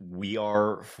 as we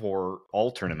are for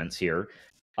all tournaments here,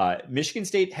 Michigan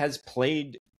State has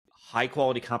played high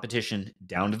quality competition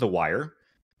down to the wire.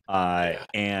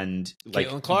 And like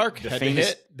Caitlin Clark had to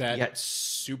hit that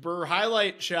super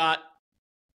highlight shot.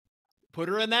 Put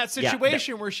her in that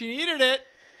situation where she needed it.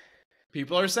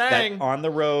 People are saying on the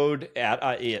road at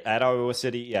Iowa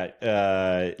City.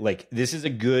 Like this is a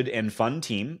good and fun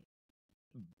team.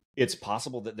 It's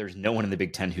possible that there's no one in the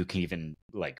Big Ten who can even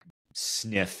like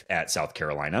sniff at South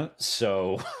Carolina.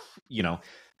 So, you know,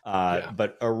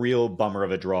 but a real bummer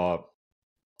of a draw.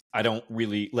 I don't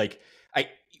really like.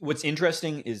 What's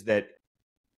interesting is that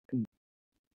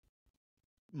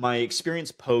my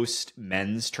experience post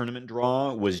men's tournament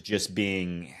draw was just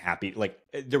being happy. Like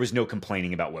there was no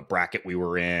complaining about what bracket we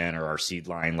were in or our seed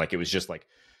line. Like it was just like,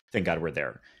 thank God we're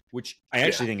there, which I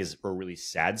actually think is a really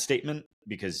sad statement,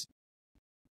 because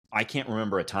I can't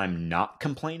remember a time not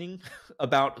complaining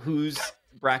about who's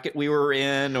bracket we were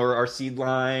in or our seed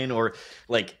line, or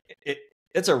like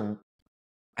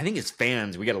I think as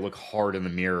fans, we got to look hard in the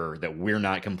mirror that we're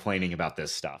not complaining about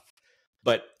this stuff.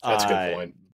 But that's a good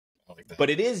point. I like that. But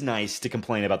it is nice to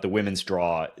complain about the women's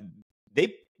draw.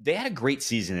 They had a great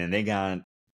season and they got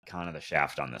kind of the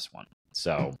shaft on this one.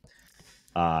 So,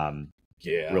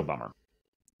 real bummer.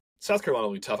 South Carolina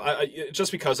will be tough.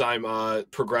 Just because I'm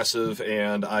progressive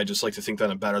and I just like to think that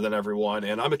I'm better than everyone,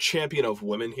 and I'm a champion of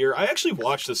women here. I actually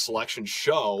watched the selection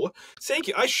show. Thank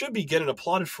you. I should be getting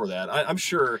applauded for that. I'm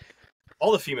sure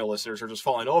all the female listeners are just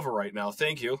falling over right now.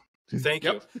 Thank you. Thank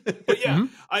you. But yeah,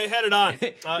 I had it on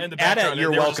in the background.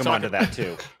 You're welcome onto that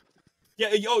too.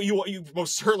 Yeah, you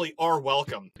most certainly are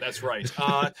welcome. That's right.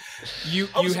 You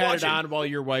had it on while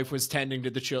your wife was tending to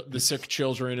the sick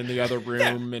children in the other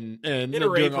room and in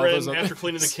her apron after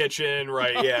cleaning the kitchen.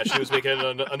 Right? Yeah, she was making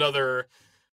another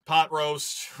pot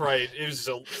roast. Right? It was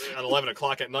at 11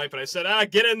 o'clock at night, but I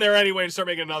said, get in there anyway and start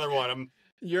making another one.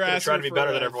 You're asking trying to be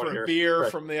better than everyone for here. Beer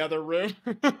from the other room.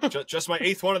 just my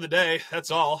 8th one of the day. That's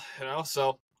all.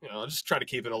 So. Just try to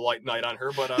keep it a light night on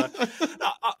her. But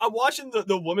I'm watching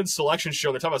the women's selection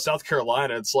show. They're talking about South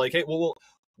Carolina. It's like, hey, well,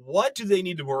 what do they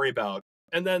need to worry about?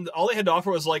 And then all they had to offer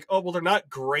was like, oh, well, they're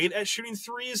not great at shooting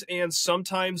threes, and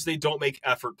sometimes they don't make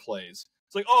effort plays.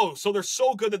 It's like, oh, so they're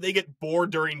so good that they get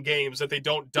bored during games that they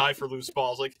don't die for loose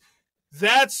balls. Like,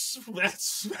 that's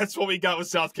what we got with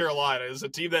South Carolina, is a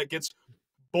team that gets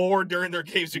bored during their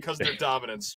games because of their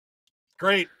dominance.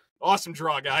 Great. Awesome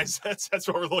draw, guys. That's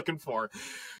what we're looking for.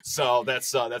 So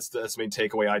that's the main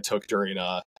takeaway I took during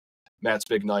Matt's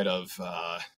big night of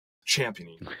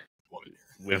championing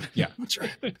women. Yeah, that's right.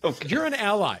 You're an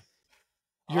ally.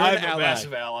 I'm a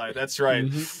massive ally. That's right.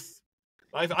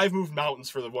 Mm-hmm. I've moved mountains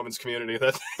for the women's community.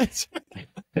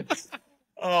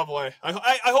 Oh boy.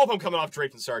 I hope I'm coming off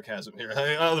draped in sarcasm here.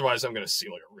 Otherwise, I'm going to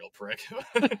seem like a real prick.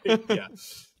 Yeah.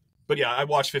 But yeah, I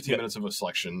watched 15 minutes of a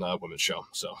selection women's show.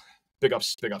 So. Big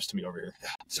ups to me over here. Yeah,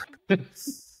 sorry.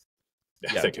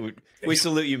 Thank you. We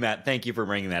salute you, Matt. Thank you for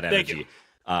bringing that energy.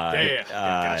 Thank you.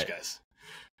 Gosh, guys.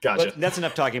 Gotcha. That's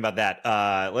enough talking about that.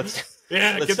 Let's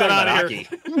get talk that about out of hockey.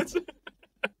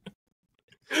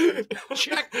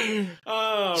 Check.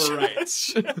 All right.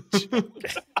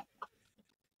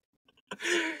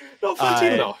 No,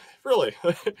 14 though. Really.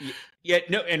 Yeah.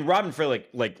 No. And Robin Frillick,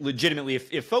 like legitimately,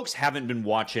 if folks haven't been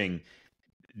watching,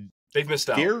 they've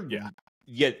missed out.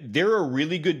 Yeah, they're a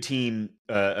really good team,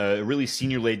 a really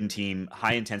senior-laden team,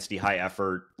 high intensity, high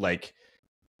effort. Like,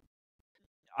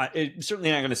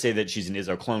 certainly not going to say that she's an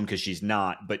Izzo clone because she's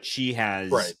not, but she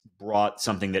has brought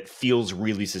something that feels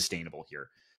really sustainable here.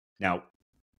 Now,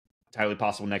 entirely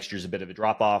possible next year's a bit of a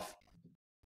drop-off,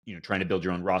 trying to build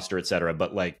your own roster, et cetera.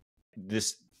 But like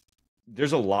this,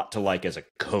 there's a lot to like as a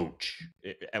coach,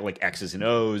 like X's and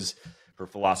O's, her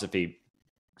philosophy.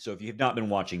 So if you have not been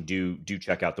watching, do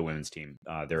check out the women's team.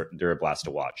 They're a blast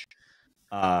to watch.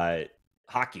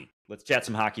 Hockey. Let's chat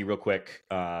some hockey real quick.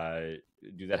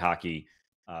 Do that hockey.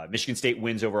 Michigan State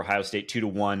wins over Ohio State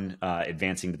 2-1,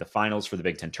 advancing to the finals for the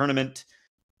Big Ten tournament,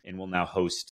 and will now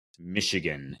host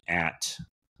Michigan at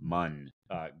Munn.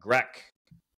 Greg,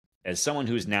 as someone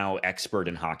who is now expert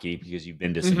in hockey because you've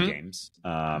been to some games,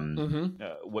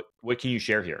 what can you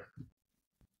share here?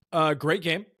 Great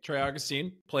game. Trey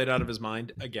Augustine played out of his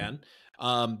mind again.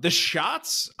 The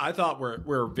shots I thought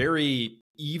were very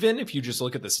even if you just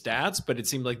look at the stats, but it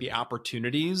seemed like the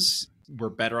opportunities were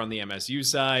better on the MSU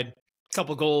side. A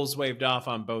couple goals waved off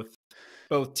on both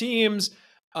teams.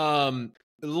 A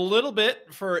little bit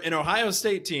for an Ohio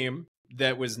State team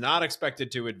that was not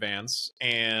expected to advance,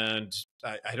 and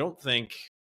I don't think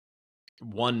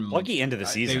one lucky end of the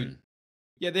season.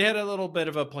 They had a little bit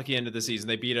of a plucky end of the season.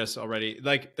 They beat us already.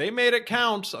 Like, they made it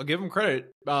count. I'll give them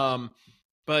credit.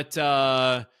 But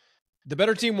the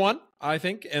better team won, I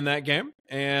think, in that game.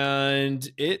 And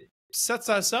it sets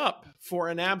us up for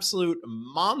an absolute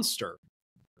monster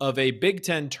of a Big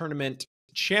Ten tournament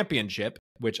championship,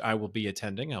 which I will be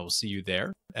attending. I will see you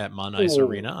there at Munn Ice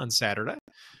Arena on Saturday.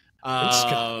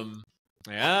 Yeah.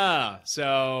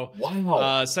 So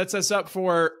sets us up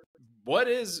for what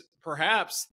is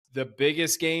perhaps the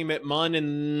biggest game at Munn in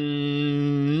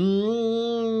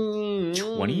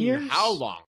 20 years? How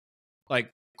long?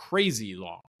 Like crazy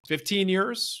long. 15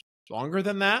 years? Longer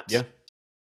than that? Yeah.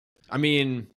 I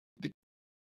mean,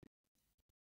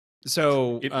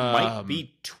 so it might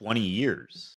be 20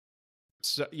 years.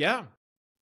 So yeah.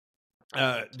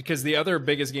 Because the other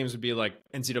biggest games would be like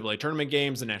NCAA tournament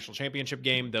games, the national championship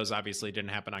game. Those obviously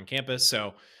didn't happen on campus.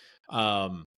 So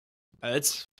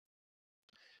it's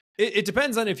It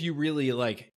depends on if you really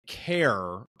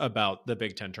care about the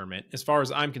Big Ten tournament. As far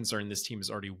as I'm concerned, this team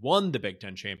has already won the Big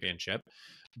Ten championship,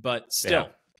 but still,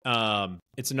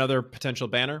 it's another potential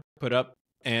banner put up,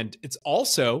 and it's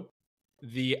also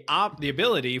the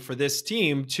ability for this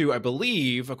team to, I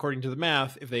believe, according to the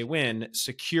math, if they win,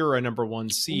 secure a number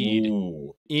 1 seed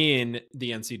in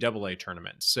the NCAA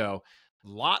tournament. So a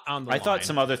lot on the line. I thought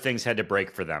some other things had to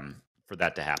break for them for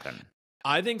that to happen.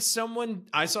 I think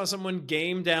I saw someone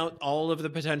gamed out all of the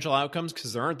potential outcomes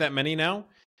because there aren't that many now.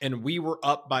 And we were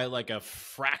up by a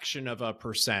fraction of a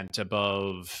percent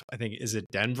above, I think, is it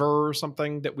Denver or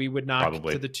something that we would knock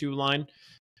Probably to the 2 line?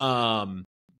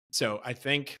 So I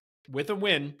think with a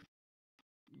win,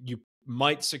 you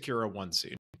might secure a 1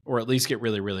 seed or at least get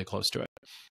really, really close to it.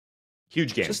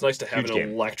 Huge game. It's just nice to have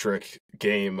electric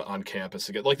game on campus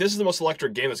again. This is the most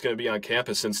electric game that's going to be on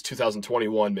campus since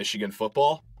 2021 Michigan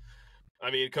football. I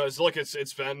mean, because look,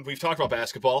 we've talked about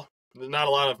basketball. Not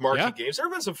a lot of marquee games. There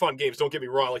have been some fun games. Don't get me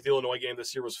wrong. The Illinois game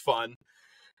this year was fun.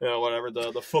 Whatever.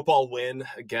 The football win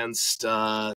against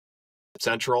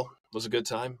Central was a good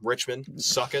time. Richmond,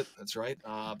 suck it. That's right.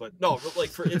 But no,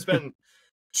 it's been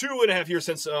 2.5 years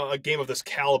since a game of this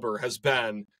caliber has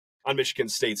been on Michigan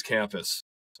State's campus.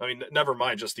 I mean, never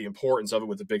mind just the importance of it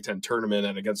with the Big Ten tournament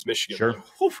and against Michigan. Sure.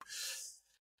 But,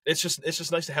 it's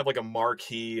just nice to have a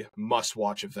marquee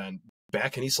must-watch event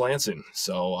back in East Lansing.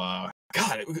 So,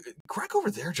 God, Greg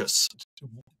over there just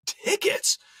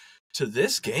tickets to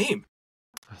this game.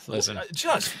 Listen,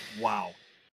 just wow.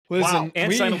 Listen, wow.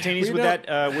 And simultaneous with that,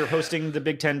 we're hosting the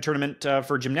Big Ten tournament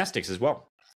for gymnastics as well.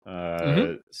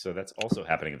 So that's also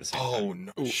happening at the same time. Oh,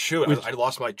 no. Shoot. I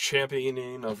lost my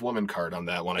championing of woman card on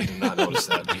that one. I did not notice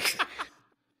that.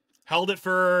 Held it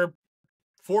for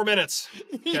 4 minutes.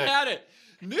 He had it.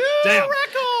 New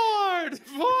record!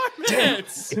 4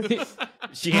 minutes!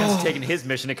 Sheehan's taking his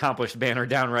mission accomplished banner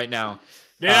down right now.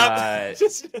 Yeah.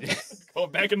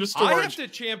 Going back into storage. I have to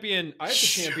champion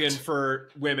for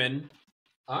women.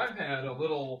 I've had a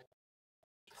little...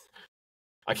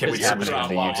 I can't wait to see what's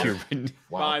happening on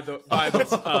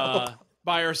YouTube.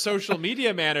 By our social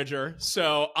media manager.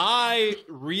 So I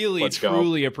really,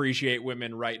 truly appreciate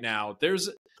women right now.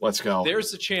 Let's go.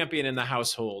 There's a champion in the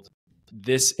household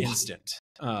this instant.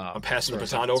 I'm passing the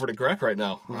baton over to Greg right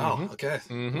now. Wow. Okay.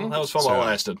 Well, that was fun while it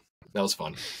lasted. That was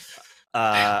fun.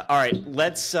 All right,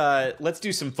 let's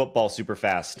do some football super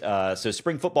fast. So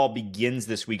spring football begins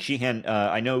this week. Sheehan,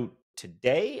 I know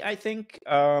today, I think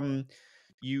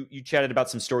you chatted about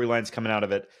some storylines coming out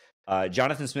of it.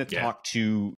 Jonathan Smith talked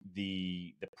to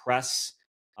the press.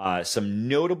 Some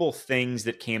notable things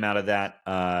that came out of that.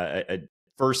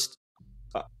 First,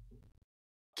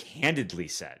 candidly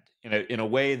said in a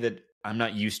way that I'm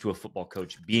not used to a football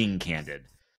coach being candid.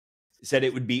 Said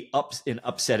it would be an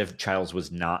upset if Childs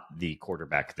was not the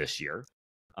quarterback this year.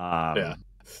 I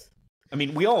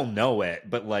mean, we all know it,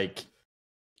 but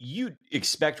you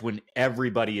expect when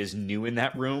everybody is new in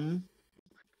that room.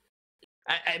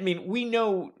 I mean, we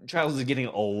know Childs is getting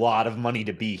a lot of money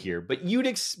to be here, but you'd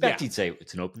expect he'd say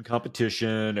it's an open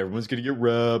competition. Everyone's going to get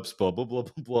reps, blah, blah, blah,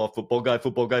 blah, blah. Football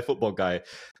guy.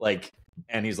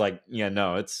 And he's like, yeah,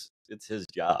 no, it's his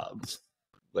job.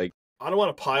 I don't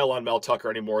want to pile on Mel Tucker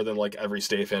any more than every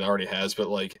State fan already has, but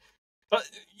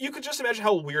you could just imagine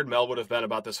how weird Mel would have been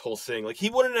about this whole thing. He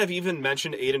wouldn't have even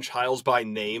mentioned Aiden Childs by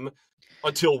name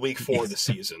until week 4 of the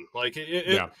season.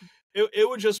 It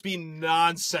would just be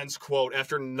nonsense quote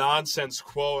after nonsense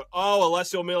quote. Oh,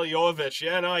 Alessio Miljovic.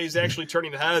 Yeah, no, he's actually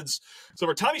turning heads. So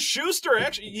for Tommy Schuster,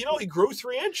 actually, he grew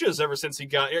 3 inches ever since he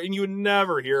got here, and you would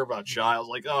never hear about Childs.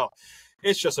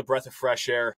 It's just a breath of fresh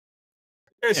air.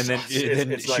 And then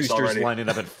Schuster's lining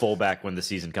up at fullback when the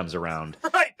season comes around.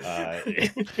 Right.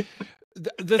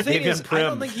 The thing is, I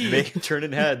don't think he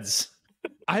turning heads.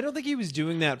 I don't think he was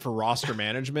doing that for roster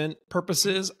management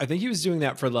purposes. I think he was doing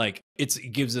that for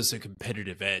it gives us a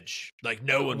competitive edge.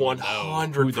 No one will know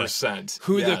 100%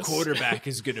 who the quarterback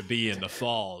is going to be in the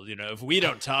fall. If we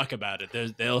don't talk about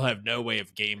it, they'll have no way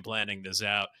of game planning this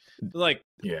out.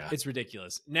 It's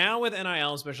ridiculous. Now with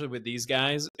NIL, especially with these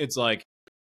guys, it's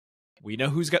we know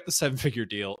who's got the 7-figure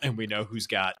deal, and we know who's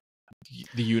got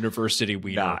the university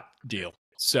deal.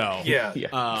 So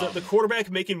the quarterback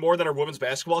making more than our women's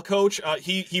basketball coach,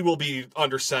 he will be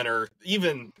under center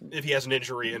even if he has an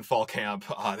injury in fall camp.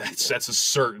 That's as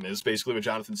certain is basically what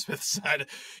Jonathan Smith said.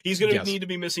 He's going to need to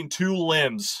be missing 2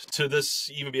 limbs to this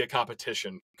even be a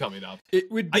competition coming up.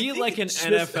 It would be like an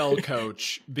NFL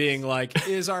coach being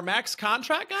is our max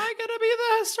contract guy going to be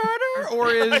the starter, or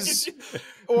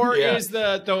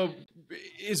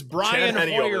is Brian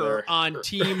Hoyer on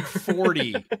team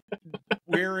 40?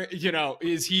 where,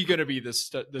 is he going to be the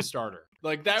starter?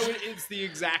 Like it's the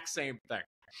exact same thing.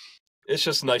 It's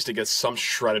just nice to get some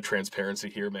shred of transparency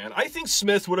here, man. I think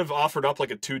Smith would have offered up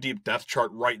like a 2-deep depth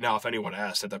chart right now if anyone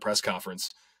asked at that press conference.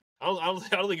 I don't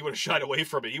think he would have shied away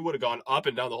from it. He would have gone up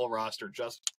and down the whole roster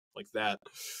just like that.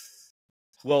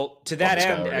 Well, to that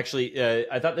end, actually,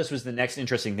 I thought this was the next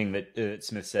interesting thing that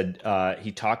Smith said.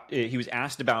 He was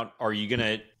asked about, are you going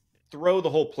to throw the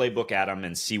whole playbook at him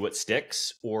and see what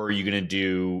sticks, or are you going to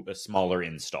do a smaller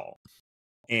install?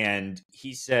 And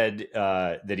he said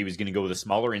that he was going to go with a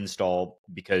smaller install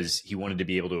because he wanted to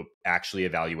be able to actually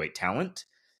evaluate talent.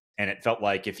 And it felt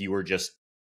like if you were just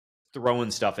throwing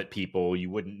stuff at people, you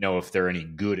wouldn't know if they're any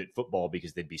good at football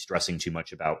because they'd be stressing too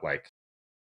much about like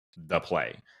the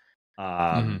play.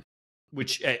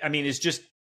 Which, I mean, is just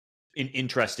an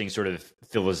interesting sort of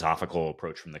philosophical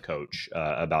approach from the coach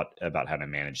about how to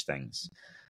manage things.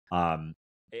 And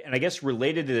I guess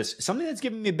related to this, something that's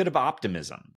given me a bit of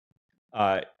optimism.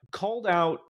 Called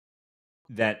out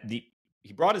that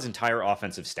he brought his entire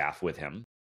offensive staff with him,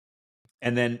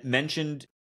 and then mentioned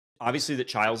obviously that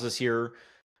Childs is here.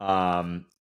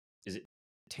 Is it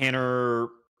Tanner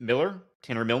Miller?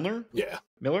 Tanner Milner? Yeah,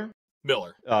 Miller.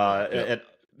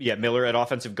 Yeah. Miller at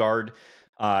offensive guard,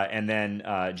 and then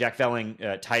Jack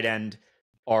Velling, tight end,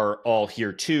 are all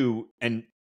here too. And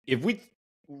if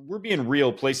we're being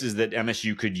real, places that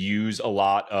MSU could use a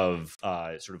lot of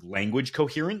sort of language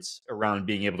coherence around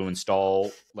being able to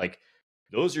install, like,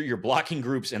 those are your blocking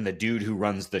groups and the dude who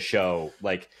runs the show.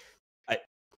 Like,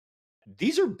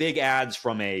 these are big ads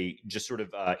from a just sort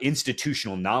of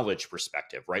institutional knowledge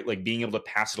perspective, right? Like being able to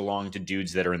pass it along to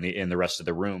dudes that are in the rest of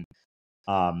the room.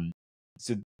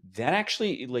 So that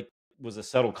actually like was a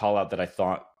subtle call out that I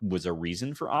thought was a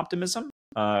reason for optimism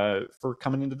for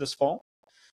coming into this fall.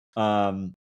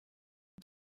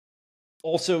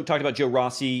 Also talked about Joe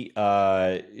Rossi,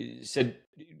 talked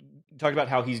about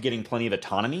how he's getting plenty of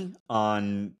autonomy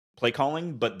on play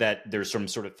calling, but that there's some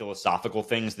sort of philosophical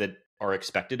things that are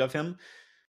expected of him,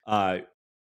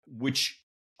 which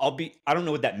I don't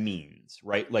know what that means,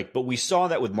 right? Like, but we saw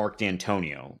that with Mark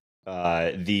D'Antonio.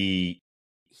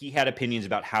 He had opinions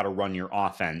about how to run your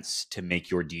offense to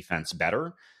make your defense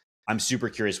better. I'm super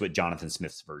curious what Jonathan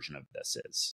Smith's version of this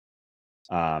is.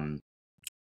 I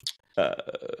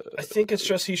think it's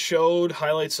just he showed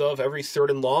highlights of every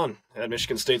third and long at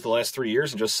Michigan State the last 3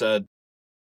 years and just said,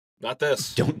 "Not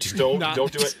this. Don't do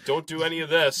it. Don't do any of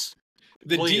this."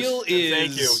 The Please. Deal is,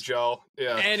 thank you, Joe.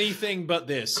 Yeah, anything but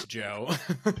this, Joe.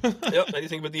 Yep,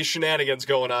 anything but these shenanigans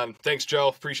going on. Thanks, Joe.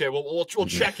 Appreciate it. We'll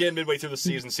check in midway through the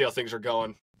season, see how things are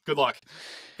going. Good luck.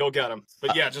 Go get them.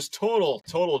 But yeah, just total,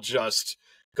 just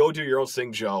go do your own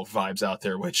thing, Joe. Vibes out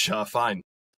there. Which fine.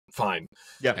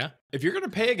 Yeah. If you're gonna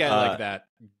pay a guy like that,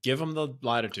 give him the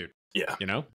latitude. Yeah.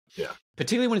 Yeah.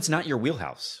 Particularly when it's not your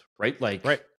wheelhouse, right? Like,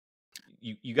 right.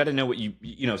 You got to know what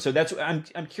you know. So that's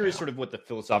I'm curious sort of what the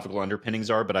philosophical underpinnings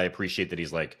are, but I appreciate that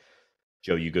he's like,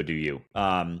 Joe, you go do you.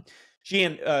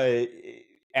 Sheehan,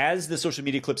 as the social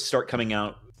media clips start coming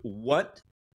out, what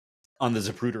on the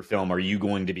Zapruder film are you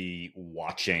going to be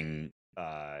watching?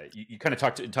 You kind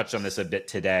of touched on this a bit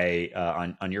today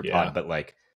on your pod, but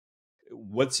like,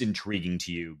 what's intriguing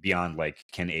to you beyond like,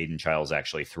 can Aiden Childs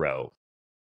actually throw?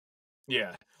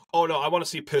 Yeah. Oh, no, I want to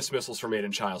see piss missiles from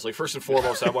Aiden Childs. Like, first and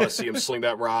foremost, I want to see him sling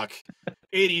that rock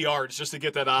 80 yards just to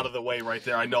get that out of the way right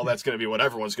there. I know that's going to be what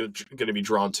everyone's going to be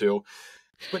drawn to.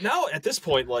 But now, at this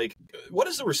point, like, what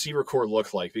does the receiver core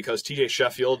look like? Because TJ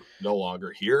Sheffield, no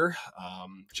longer here.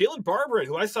 Jalen Barberin,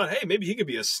 who I thought, hey, maybe he could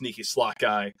be a sneaky slot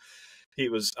guy. He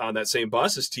was on that same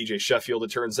bus as TJ Sheffield,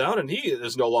 it turns out, and he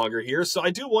is no longer here. So I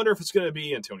do wonder if it's going to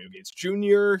be Antonio Gates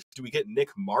Jr. Do we get Nick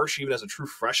Marsh even as a true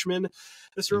freshman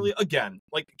this early? Again,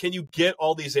 like, can you get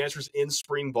all these answers in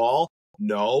spring ball?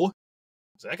 No.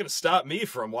 Is that going to stop me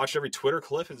from watching every Twitter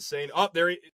clip and saying,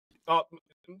 Marsh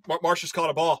just caught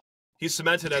a ball. He's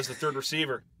cemented as the third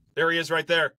receiver. There he is right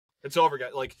there. It's over,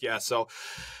 guys. Like, yeah, so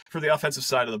for the offensive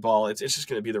side of the ball, it's just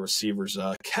going to be the receivers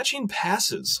catching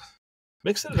passes.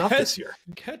 Mixing it up this year.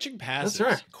 Catching passes.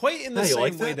 That's right. Quite in the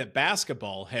same way that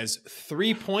basketball has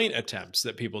 3-point attempts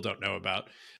that people don't know about.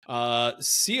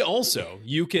 See also,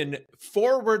 you can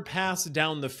forward pass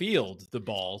down the field the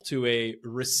ball to a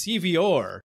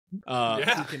receiver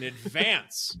who can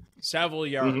advance several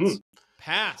yards.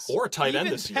 Pass. Or a tight end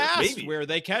this year. Maybe. Where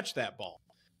they catch that ball.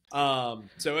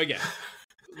 So again,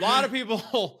 a lot of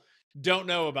people don't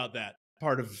know about that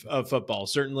part of football.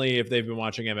 Certainly if they've been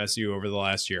watching MSU over the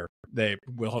last year, they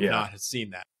will have not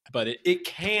seen that. But it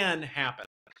can happen.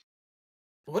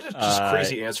 What a just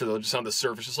crazy answer, though, just on the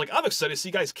surface. Just like, I'm excited to see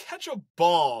guys catch a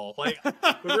ball. Like,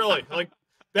 really? Like,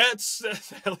 That's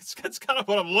kind of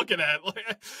what I'm looking at.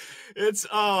 Like, it's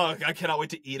I cannot wait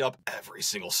to eat up every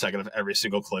single second of every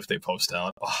single clip they post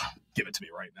out. Oh, give it to me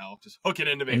right now. Just hook it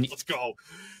into me. And let's go.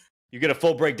 You get a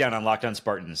full breakdown on Locked On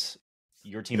Spartans.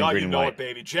 Your team in green and white. It,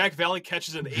 baby. Jack Valley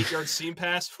catches an 8-yard seam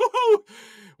pass. Woo-hoo!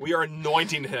 We are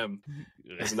anointing him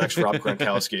as the next Rob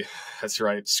Gronkowski. That's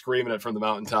right. Screaming it from the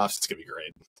mountaintops. It's gonna be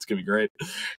great. It's gonna be great.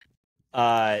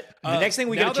 The next thing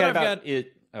we got to chat about is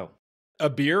a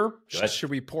beer. Should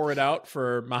we pour it out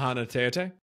for Mahana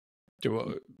Teate?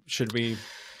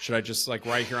 Should I just like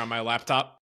right here on my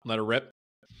laptop let it rip?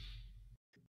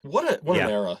 What an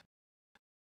era!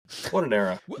 What an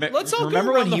era! Let's all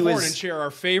go around the horn and share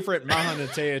our favorite Mahana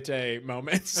Teate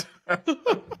moments.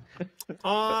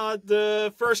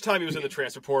 The first time he was in the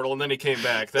transfer portal and then he came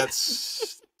back.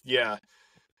 That's got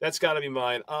to be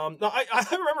mine. No, I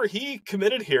remember he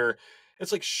committed here.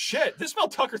 It's like, shit, this Mel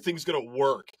Tucker thing's going to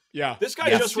work. Yeah. This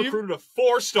guy just recruited a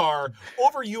 4-star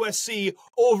over USC,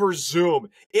 over Zoom.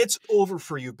 It's over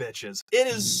for you bitches. It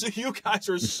is, you guys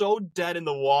are so dead in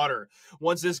the water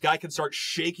once this guy can start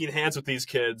shaking hands with these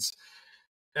kids.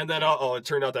 And then, it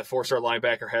turned out that 4-star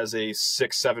linebacker has a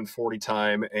 6.7 40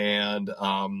 time, and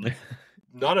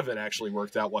none of it actually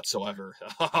worked out whatsoever.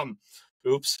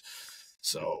 Oops.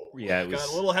 So yeah, got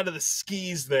a little ahead of the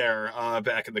skis there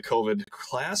back in the COVID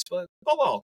class, but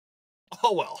oh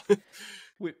well.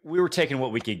 we were taking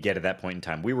what we could get at that point in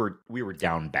time. We were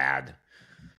down bad,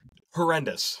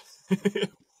 horrendous.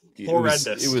 It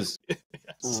was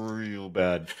yes. Real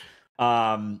bad.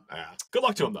 Good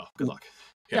luck to him though. Good luck.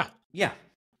 Yeah.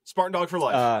 Spartan dog for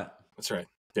life. That's right.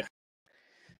 Yeah.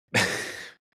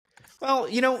 Well,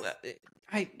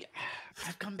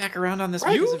 I've come back around on this.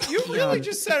 Right. You really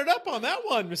just set it up on that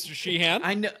one, Mr. Sheehan.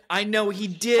 I know he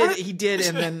did,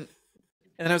 and then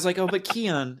I was like, oh,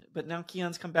 but now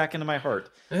Keon's come back into my heart.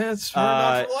 It's for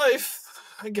life,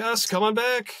 I guess. Come on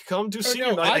back. Come do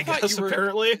senior night, I guess,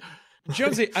 apparently.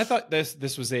 Jonesy, I thought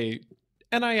this was a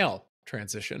NIL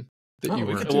transition that you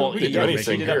were. We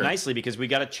did it up nicely because we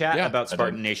got a chat about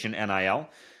Spartan Nation NIL,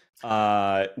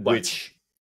 which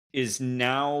is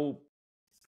now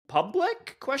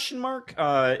public ?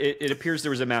 It appears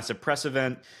there was a massive press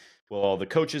event. Well, all the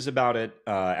coaches about it.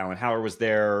 Alan Hauer was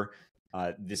there.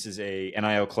 This is a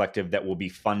NIL collective that will be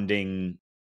funding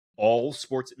all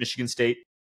sports at Michigan State.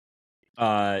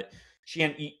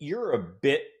 Sheehan, you're a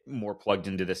bit more plugged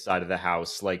into this side of the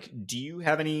house. Like, do you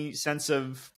have any sense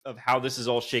of how this is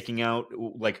all shaking out?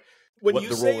 Like, what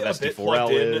the role of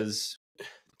SD4L is?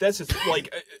 That's just,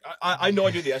 like, I know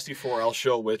I do the SD4L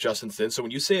show with Justin Thin, so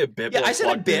when you say a bit, I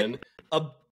said a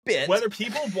bit. Whether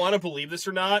people want to believe this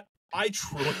or not, I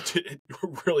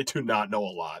really do not know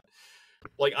a lot.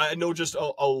 Like, I know just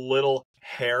a little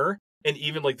hair, and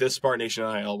even like this Spartan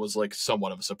Nation NIL was like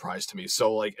somewhat of a surprise to me.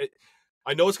 So like,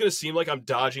 I know it's going to seem like I'm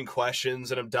dodging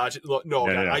questions and I'm dodging. No,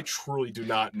 I truly do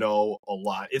not know a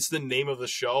lot. It's the name of the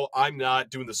show. I'm not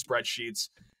doing the spreadsheets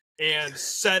and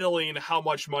settling how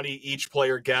much money each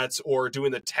player gets or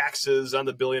doing the taxes on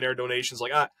the billionaire donations.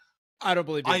 Like, I don't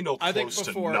believe you. I know close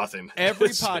to nothing. Every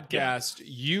podcast,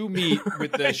 you meet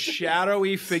with the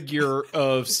shadowy figure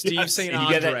of Steve St.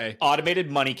 Andre. You get that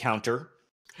automated money counter.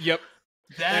 Yep.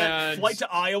 That flight to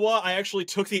Iowa, I actually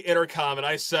took the intercom and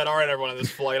I said, all right, everyone on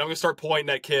this flight, I'm going to start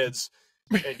pointing at kids.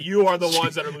 And you are the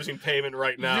ones that are losing payment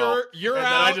right now. You're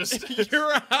out.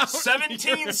 You're out.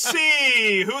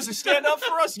 17C. Who's stand up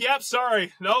for us? Yep.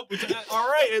 Sorry. Nope. All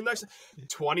right. And next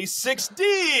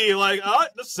 26D. Like,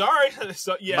 sorry.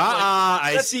 So yeah.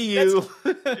 I see you.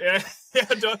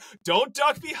 Don't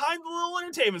duck behind the little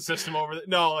entertainment system over there.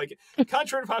 No, like,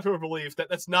 contrary to popular belief,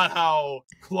 that's not how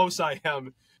close I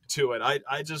am to it.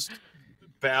 I just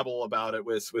babble about it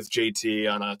with JT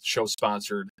on a show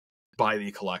sponsored by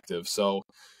the collective. So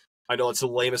I know it's the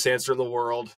lamest answer in the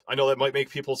world. I know that might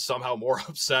make people somehow more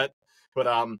upset, but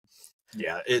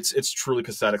yeah, it's truly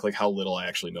pathetic, like how little I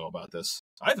actually know about this.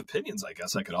 I have opinions, I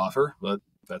guess I could offer, but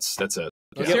that's it.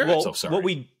 Yeah, well, so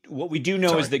sorry. What we do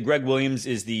know is that Greg Williams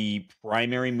is the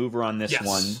primary mover on this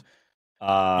one.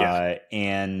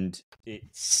 And it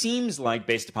seems like,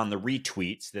 based upon the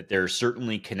retweets, that they're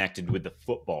certainly connected with the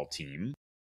football team.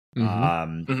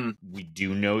 We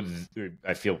do know,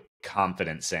 I feel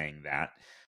confident saying that.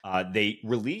 They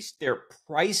released their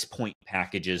price point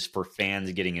packages for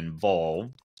fans getting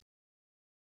involved.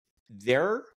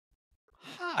 They're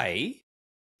high.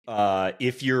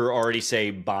 If you're already,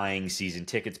 say, buying season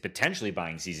tickets, potentially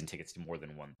buying season tickets to more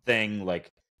than one thing,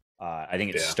 like I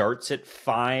think it starts at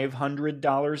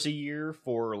 $500 a year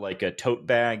for like a tote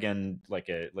bag and like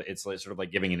it's like sort of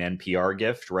like giving an NPR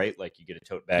gift, right? Like you get a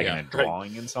tote bag and a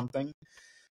drawing and something.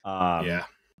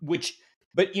 Which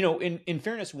But, in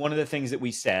fairness, one of the things that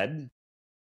we said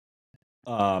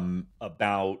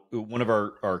about one of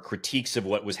our critiques of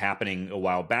what was happening a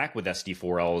while back with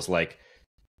SD4L is like,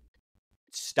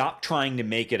 stop trying to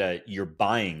make it you're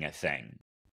buying a thing,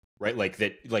 right? Like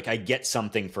that, like I get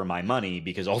something for my money,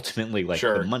 because ultimately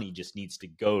the money just needs to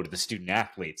go to the student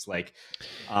athletes. And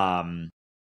on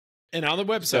the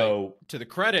website, to the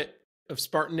credit of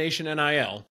Spartan Nation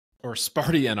NIL, or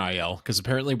Sparty NIL, because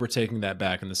apparently we're taking that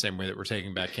back in the same way that we're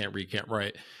taking back Can't Read, Can't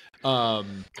Write.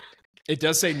 It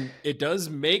does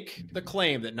make the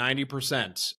claim that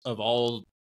 90% of all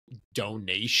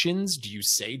donations, do you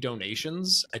say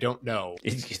donations? I don't know.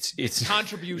 It's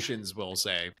contributions, we'll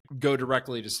say, go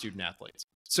directly to student athletes.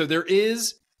 So that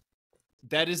is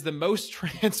the most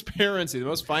transparency, the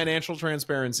most financial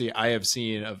transparency I have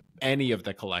seen of any of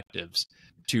the collectives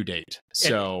to date.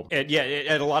 So at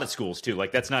a lot of schools too.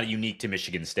 Like, that's not unique to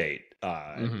Michigan State.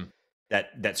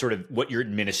 That sort of what your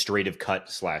administrative cut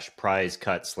 / prize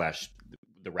cut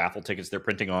 / the raffle tickets they're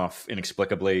printing off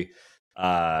inexplicably.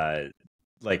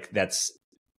 Like that's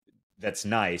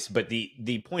nice, but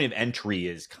the point of entry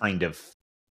is kind of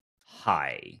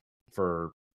high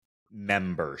for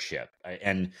membership,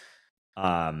 and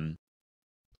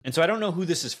so I don't know who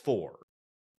this is for,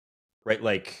 right?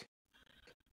 Like,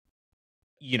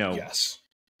 yes,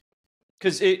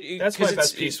 because that's my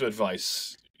best piece of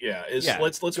advice. Yeah,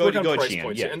 let's work on price Sheehan,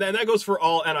 points, and that goes for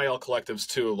all NIL collectives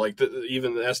too. Like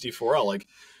even the SD4L, like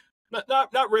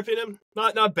not ripping him,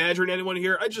 not badgering anyone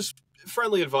here. I just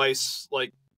friendly advice.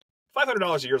 Like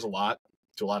 $500 a year is a lot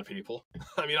to a lot of people.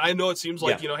 I mean, I know it seems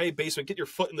like hey, basement, get your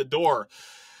foot in the door.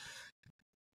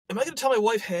 Am I going to tell my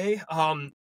wife, hey,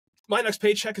 my next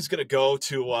paycheck is going to go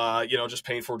to just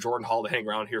paying for Jordan Hall to hang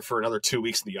around here for another 2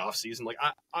 weeks in the off season? Like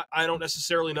I don't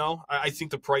necessarily know. I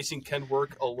think the pricing can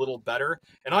work a little better,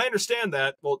 and I understand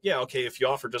that. Well, yeah, okay, if you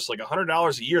offer just like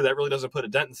 $100 a year, that really doesn't put a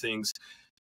dent in things.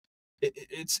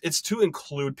 It's to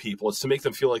include people. It's to make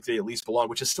them feel like they at least belong,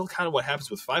 which is still kind of what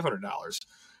happens with $500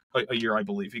 a year, I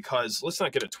believe, because let's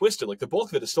not get it twisted. Like, the bulk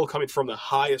of it is still coming from the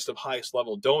highest of highest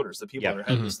level donors, the people that are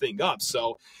heading this thing up.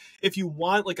 So if you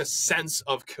want like a sense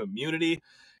of community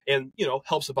and,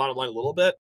 helps the bottom line a little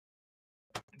bit,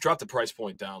 drop the price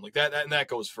point down like that. And that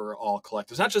goes for all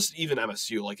collectives, not just even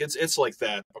MSU. Like it's like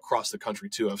that across the country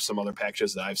too, of some other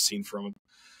packages that I've seen from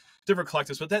different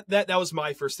collectives. But that was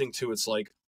my first thing too. It's like,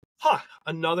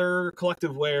 another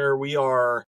collective where we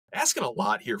are asking a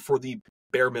lot here for the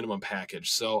bare minimum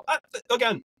package. So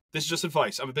again, this is just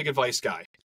advice. I'm a big advice guy.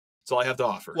 That's all I have to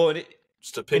offer. Well,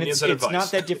 just opinions and advice. It's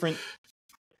not that different.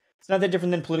 It's not that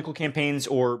different than political campaigns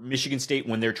or Michigan State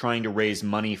when they're trying to raise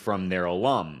money from their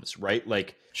alums, right?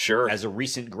 Like, sure, as a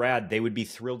recent grad, they would be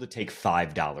thrilled to take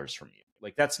 $5 from you.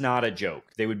 Like, that's not a joke.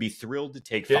 They would be thrilled to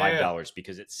take $5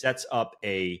 because it sets up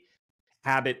a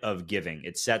habit of giving.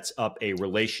 It sets up a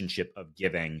relationship of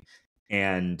giving.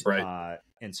 And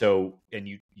and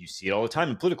you see it all the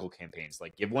time in political campaigns,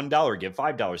 like give $1, give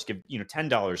 $5, give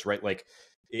 $10, right? Like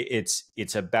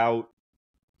it's about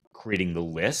creating the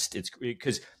list. It's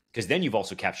because then you've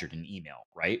also captured an email,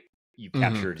 right? You've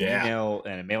captured an email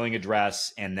and a mailing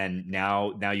address, and then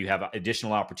now you have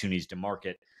additional opportunities to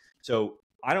market. So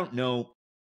I don't know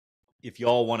if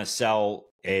y'all want to sell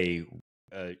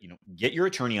get your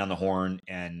attorney on the horn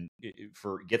and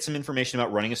get some information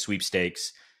about running a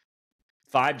sweepstakes,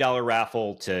 $5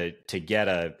 raffle to get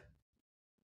a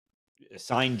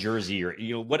signed jersey, or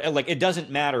what, like, it doesn't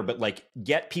matter, but like,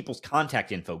 get people's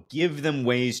contact info, give them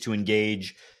ways to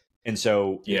engage. And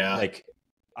so to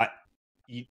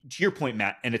your point,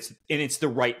 Matt, and it's the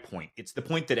right point. It's the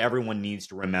point that everyone needs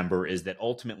to remember, is that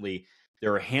ultimately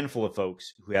there are a handful of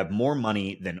folks who have more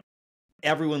money than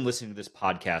everyone listening to this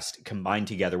podcast combined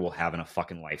together will have in a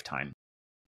fucking lifetime.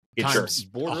 It's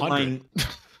borderline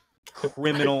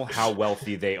criminal how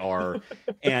wealthy they are.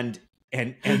 And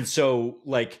so,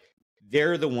 like,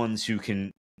 they're the ones who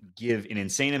can give an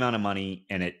insane amount of money,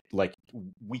 and it, like,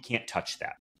 we can't touch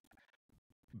that.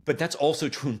 But that's also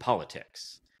true in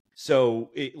politics.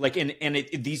 So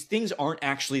these things aren't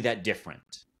actually that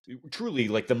different. Truly,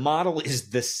 like, the model is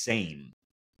the same.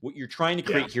 What you're trying to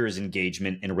create here is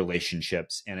engagement and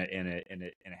relationships and a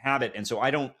habit. And so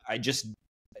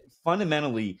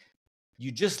fundamentally,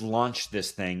 you just launched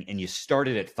this thing and you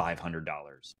started at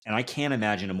 $500. And I can't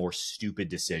imagine a more stupid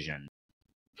decision.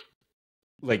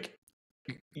 Like,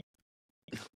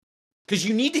 because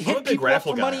you need to hit people up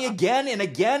for money again and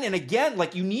again and again.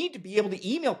 Like, you need to be able to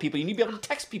email people. You need to be able to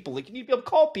text people. Like, you need to be able to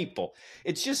call people.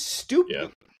 It's just stupid. Yeah.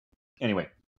 Anyway.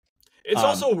 It's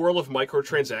also a world of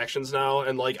microtransactions now,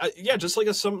 and just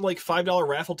like some $5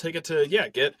 raffle ticket to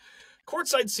get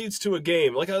courtside seats to a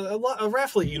game, like a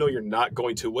raffle, you're not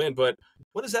going to win, but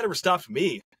when has that ever stopped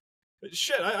me?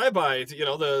 Shit, I buy,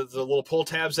 the little pull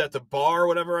tabs at the bar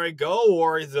whenever I go,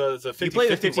 or the 50-50 you play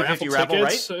the 50-50 raffle,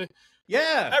 right?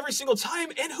 Yeah. Every single time,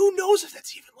 and who knows if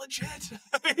that's even legit.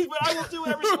 But I will do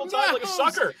it every single time like a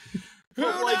sucker. Who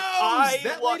knows?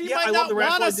 That lady might not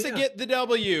want us to get the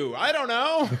W. I don't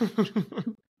know.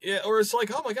 Yeah, or it's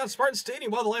like, oh my God, Spartan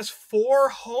Stadium, wow, the last 4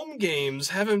 home games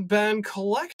haven't been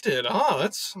collected. Oh,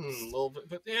 that's a little bit,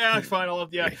 but yeah, fine,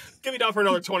 give me down for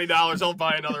another $20, I'll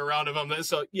buy another round of them.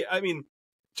 So, yeah, I mean,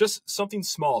 just something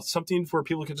small, something where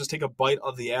people can just take a bite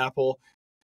of the apple,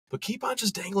 but keep on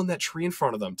just dangling that tree in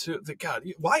front of them, too. God,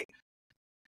 why?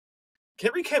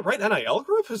 Can't we write NIL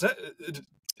group?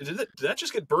 Did that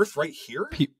just get birthed right here?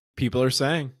 People are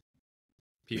saying.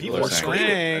 People are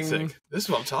screaming. This is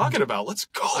what I'm talking about. Let's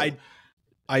go.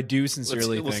 I do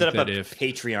sincerely think set up that a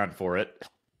Patreon for it.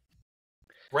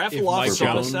 Raffle off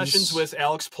sauna sessions with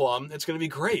Alex Plum. It's going to be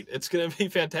great. It's going to be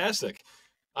fantastic.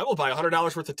 I will buy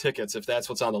 $100 worth of tickets if that's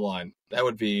what's on the line. That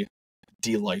would be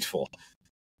delightful.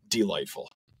 Delightful.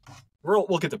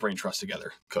 We'll get the brain trust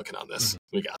together cooking on this.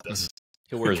 We got this.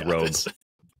 He'll wear his robe.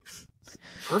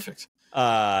 Perfect.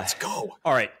 Let's go.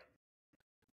 All right.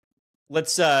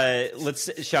 Let's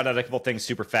shout out a couple things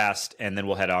super fast, and then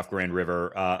we'll head off Grand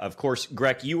River. Of course,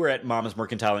 Greg, you were at Mama's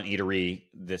Mercantile and Eatery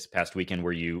this past weekend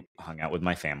where you hung out with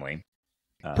my family.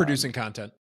 Producing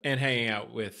content and hanging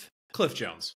out with Cliff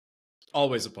Jones.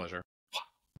 Always a pleasure.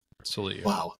 Salute you.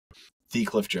 Wow. The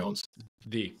Cliff Jones.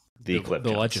 The Cliff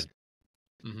Jones. Legend.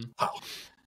 Mm-hmm.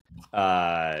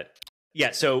 Wow.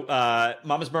 Yeah, so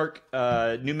Mama's Merc,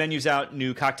 new menus out,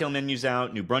 new cocktail menus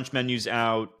out, new brunch menus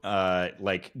out.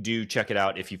 Do check it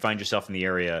out. If you find yourself in the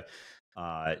area,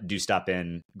 do stop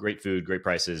in. Great food, great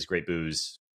prices, great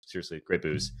booze. Seriously, great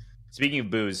booze. Speaking of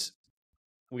booze,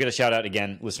 we got a shout out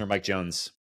again, listener Mike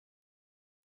Jones.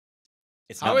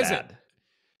 It's not bad. How is it?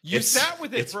 You sat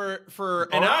with it for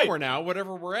an hour now,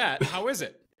 whatever we're at. How is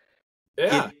it?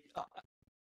 Yeah.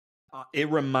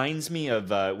 It reminds me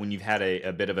of when you've had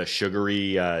a bit of a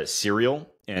sugary cereal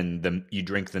and you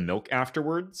drink the milk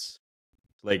afterwards.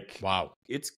 Like, wow,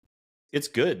 it's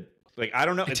good. Like, I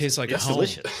don't know, it tastes like it's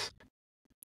delicious.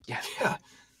 Yeah.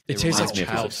 It tastes like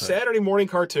childhood. Saturday morning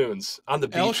cartoons on the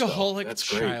beach. Alcoholic That's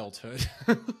childhood.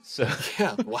 So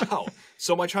yeah, wow.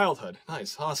 So my childhood.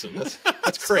 Nice, awesome.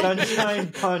 That's great.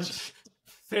 Sunshine punch.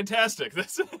 Fantastic.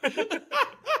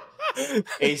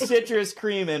 A citrus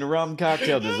cream and rum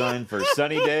cocktail designed for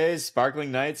sunny days,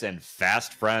 sparkling nights, and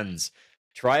fast friends.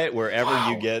 Try it wherever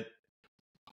you get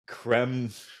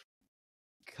creme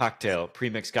cocktail,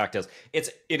 pre-mixed cocktails.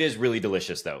 It is really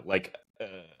delicious, though. Like,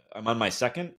 I'm on my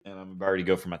second, and I'm about to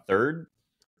go for my third.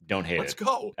 Don't hate Let's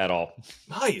go. At all.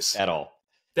 Nice. At all.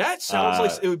 That sounds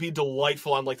like it would be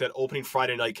delightful on like that opening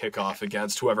Friday night kickoff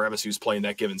against whoever MSU's playing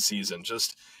that given season.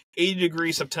 Just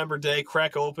 80-degree September day,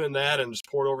 crack open that and just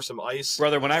pour it over some ice.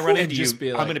 Brother, when I run into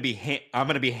you, I'm gonna be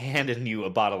handing you a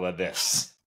bottle of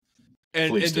this.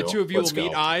 And the two of you will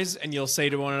meet eyes, and you'll say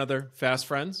to one another, "Fast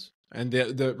friends," and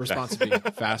the response will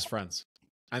be "Fast friends,"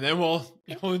 and then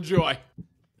you'll enjoy.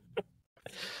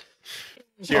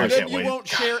 Cheers. And then you won't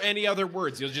share any other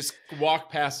words. You'll just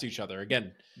walk past each other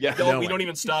again. Yeah, we don't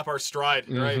even stop our stride.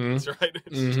 Right, that's right.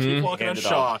 Just keep walking on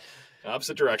Shaw,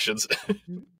 opposite directions.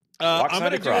 I'm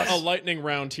going to do a lightning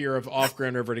round here of off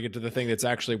Grand River to get to the thing that's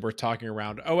actually worth talking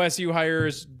around. OSU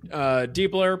hires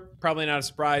Diebler, probably not a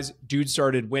surprise. Dude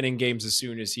started winning games as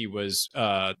soon as he was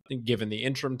given the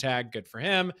interim tag. Good for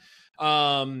him.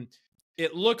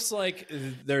 It looks like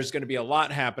there's going to be a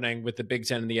lot happening with the Big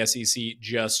Ten and the SEC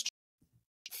just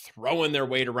throwing their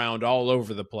weight around all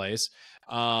over the place.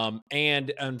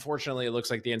 And unfortunately, it looks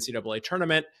like the NCAA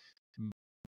tournament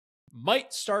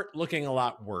might start looking a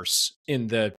lot worse in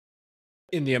the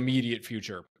immediate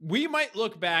future. We might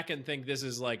look back and think this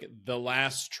is like the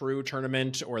last true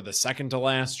tournament or the second to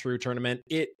last true tournament.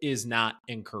 It is not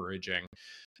encouraging,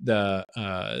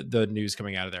 the news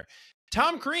coming out of there.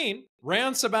 Tom Crean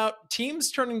rants about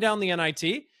teams turning down the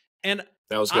NIT, and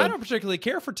that was good. I don't particularly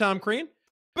care for Tom Crean,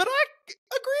 but I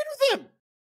agreed with him.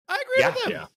 I agree with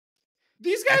him. Yeah.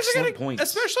 These guys Excellent are getting, points.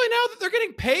 especially now that they're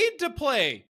getting paid to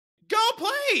play. Go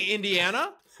play,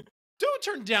 Indiana. Don't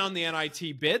turn down the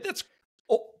NIT bid. That's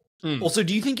Also,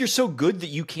 do you think you're so good that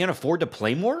you can't afford to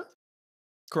play more?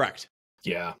 Correct.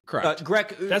 Yeah. Correct.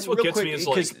 Greg, that's what gets me is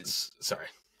like, sorry.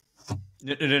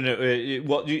 No.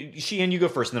 Well, Sheehan, you go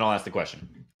first, and then I'll ask the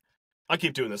question. I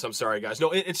keep doing this. I'm sorry, guys.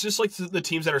 No, it's just like the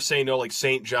teams that are saying no, like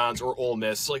St. John's or Ole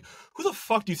Miss. Like, who the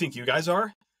fuck do you think you guys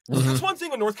are? Mm-hmm. That's one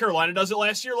thing when North Carolina does it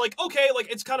last year. Like, okay,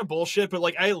 like it's kind of bullshit, but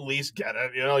like I at least get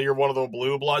it. You know, you're one of the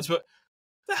blue bloods, but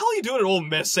the hell are you doing at Ole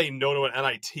Miss saying no to an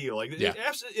NIT? Like,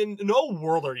 in no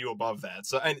world are you above that.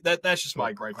 So that's just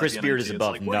my gripe. Chris Beard is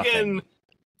above nothing.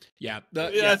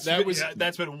 That's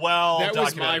been well. That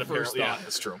was my first thought. Yeah,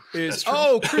 that's true. Chris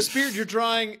Beard, you're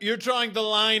drawing the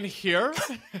line here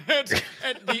at the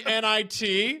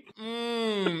NIT.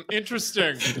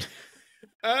 Interesting.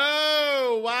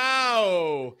 Oh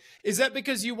wow! Is that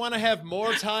because you want to have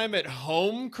more time at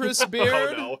home, Chris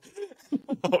Beard? Oh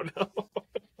no!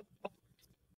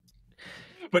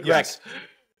 But yes.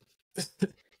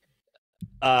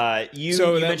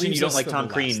 You mentioned you don't like Tom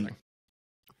Crean.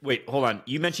 Wait, hold on.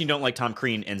 You mentioned you don't like Tom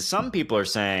Crean, and some people are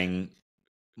saying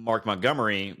Mark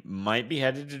Montgomery might be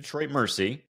headed to Detroit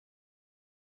Mercy,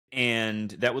 and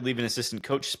that would leave an assistant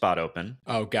coach spot open.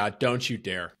 Oh, God, don't you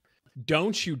dare.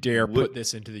 Don't you dare put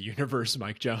this into the universe,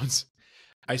 Mike Jones.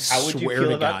 How would you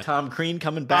feel about Tom Crean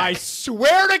coming back? I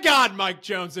swear to God, Mike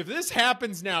Jones, if this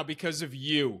happens now because of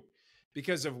you,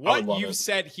 because of what you've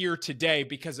said here today,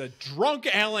 because a drunk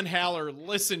Alan Haller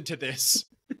listened to this,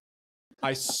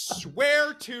 I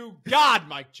swear to God,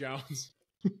 Mike Jones.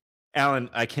 Alan,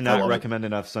 I cannot recommend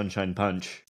enough Sunshine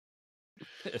Punch.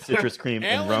 Citrus cream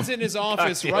and rum. Alan's in his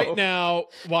office right now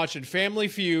watching Family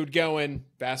Feud going,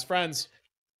 Fast Friends.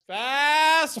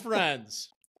 Fast Friends.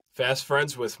 Fast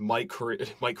Friends with Mike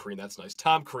Crean, that's nice.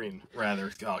 Tom Crean,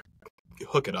 rather.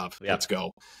 Hook it up. Let's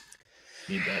go.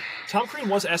 Need that. Tom Crean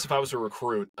once asked if I was a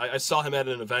recruit. I saw him at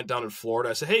an event down in Florida.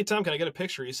 I said, "Hey, Tom, can I get a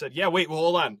picture?" He said, "Yeah, wait, well,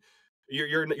 hold on.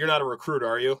 You're not a recruit,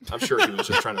 are you?" I'm sure he was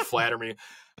just trying to flatter me.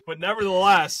 But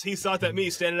nevertheless, he thought that me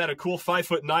standing at a cool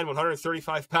 5'9",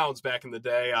 135 pounds back in the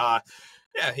day.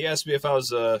 He asked me if I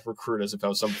was a recruit as if I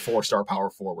was some 4-star power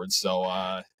forward. So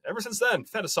ever since then,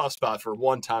 I've had a soft spot for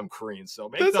one Tom Crean. So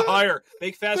make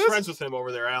make fast friends with him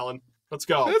over there, Alan. Let's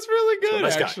go. That's really good,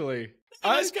 actually.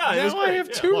 Nice guy. Now I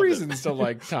have two reasons to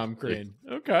like Tom Crean.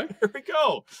 Okay. Here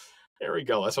we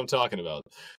go. That's what I'm talking about.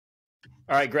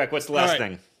 All right, Greg, what's the last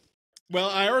thing? Well,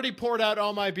 I already poured out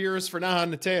all my beers for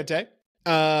Nahan Teate.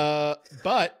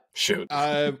 But shoot,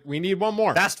 we need one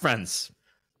more. Fast Friends.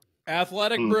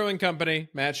 Athletic Brewing Company.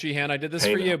 Matt Sheehan, I did this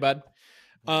for you, bud.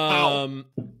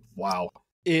 Wow.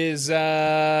 Is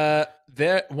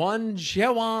that one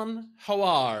Jewan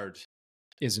Howard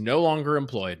is no longer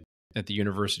employed at the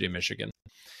University of Michigan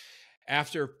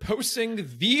after posting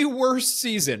the worst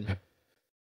season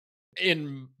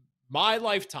in my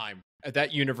lifetime at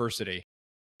that university.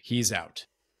 He's out.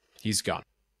 He's gone.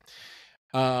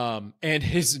 And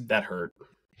that hurt.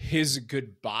 His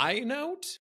goodbye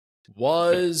note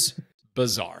was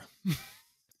bizarre.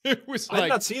 It was I did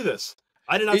not see this.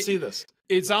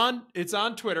 It's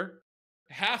on Twitter.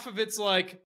 Half of it's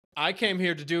like, I came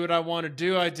here to do what I want to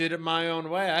do. I did it my own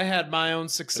way. I had my own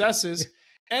successes.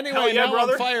 Anyway, now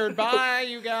brother. I'm fired. Bye,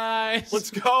 you guys.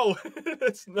 Let's go.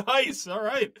 That's nice. All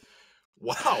right.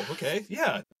 Wow. Okay.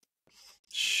 Yeah.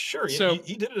 Sure. So,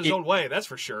 he did it his own way. That's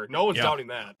for sure. No one's doubting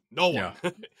that. No one.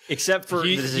 Except for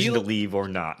the decision to leave or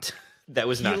not. That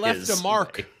was not his. He left a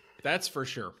mark. That's for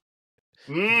sure.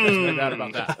 There's no doubt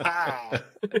about that.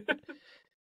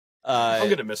 I'm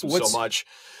going to miss him so much.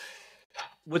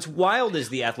 What's wild is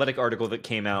the Athletic article that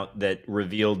came out that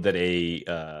revealed that a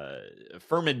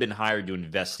firm had been hired to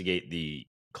investigate the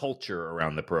culture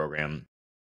around the program,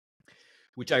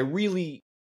 which I really,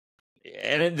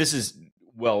 and this is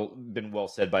been well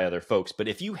said by other folks, but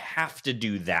if you have to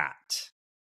do that,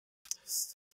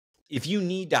 if you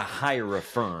need to hire a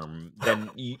firm, then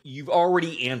you've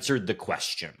already answered the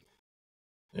question.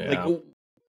 Yeah.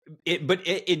 But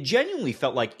it genuinely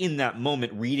felt like in that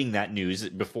moment, reading that news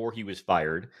before he was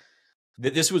fired,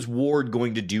 that this was Ward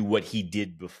going to do what he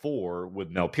did before with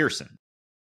Mel Pearson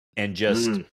and just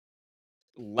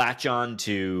latch on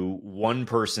to one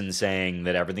person saying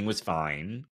that everything was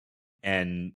fine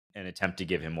and attempt to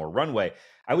give him more runway.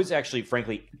 I was actually,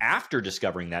 frankly, after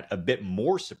discovering that, a bit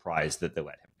more surprised that they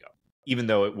let him go, even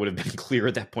though it would have been clear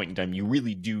at that point in time, you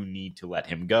really do need to let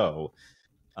him go.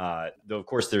 Though, of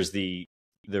course, there's the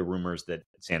rumors that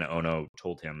Santa Ono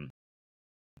told him,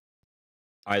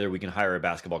 either we can hire a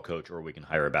basketball coach or we can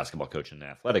hire a basketball coach and an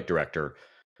athletic director,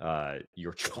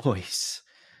 your choice.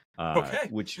 Okay.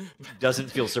 Which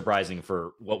doesn't feel surprising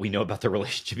for what we know about the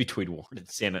relationship between Ward and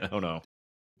Santa Ono.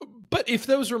 But if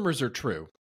those rumors are true,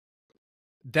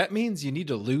 that means you need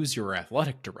to lose your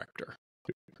athletic director.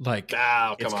 Like,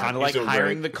 it's kind of like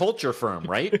hiring the culture firm,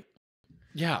 right?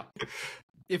 Yeah.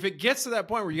 If it gets to that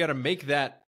point where you got to make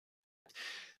that,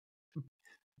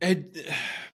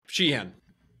 Sheehan,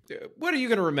 what are you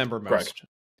going to remember most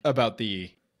about the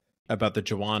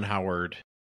Juwan Howard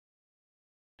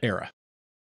era?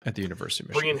 at the University of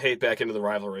Michigan. Bringing hate back into the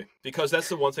rivalry, because that's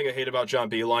the one thing I hate about John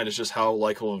Beilein is just how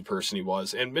likable of a person he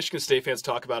was. And Michigan State fans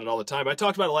talk about it all the time. I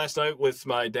talked about it last night with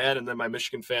my dad and then my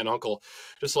Michigan fan uncle,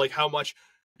 just like how much,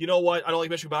 you know what, I don't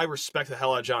like Michigan, but I respect the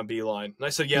hell out of John Beilein. And I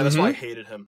said, yeah, that's why I hated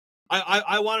him.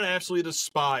 I wanted to absolutely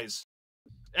despise,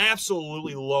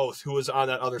 absolutely loathe who was on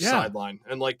that other sideline.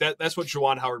 And like that's what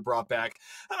Juwan Howard brought back.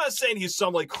 I'm not saying he's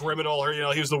some like criminal or,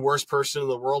 he was the worst person in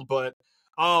the world, but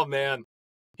oh man,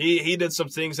 he did some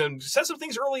things and said some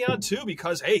things early on too,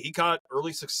 because hey, he got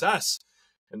early success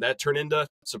and that turned into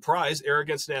surprise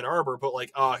arrogance in Ann Arbor. But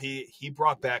like, he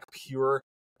brought back pure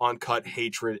uncut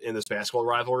hatred in this basketball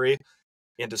rivalry,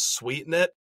 and to sweeten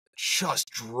it, just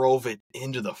drove it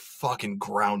into the fucking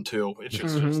ground too. It's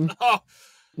just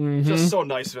just so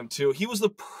nice of him too. He was the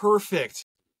perfect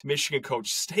Michigan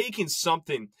coach, taking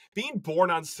something, being born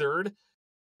on third,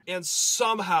 and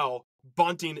somehow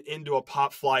bunting into a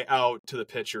pop fly out to the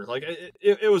pitcher. Like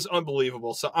it was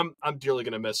unbelievable. So I'm dearly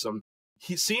gonna miss him.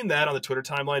 Seeing that on the Twitter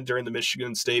timeline during the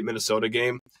Michigan State Minnesota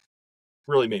game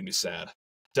really made me sad,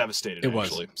 devastated.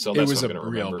 Actually, so that's it was what a I'm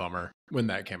real remember. bummer when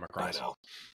that came across. I know.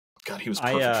 God, he was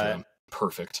perfect for them.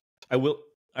 Perfect. I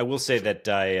will say that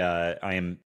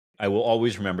I will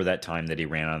always remember that time that he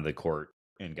ran onto the court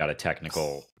and got a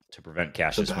technical to prevent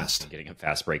Cassius Winston getting a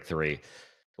fast break three.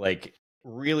 Like,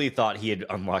 really thought he had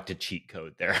unlocked a cheat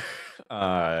code there.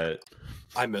 I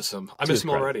miss him. I miss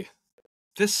him already.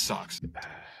 This sucks.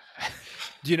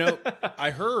 Do you know,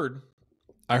 I heard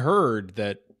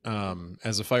that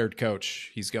as a fired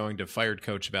coach, he's going to fired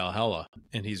coach Valhalla,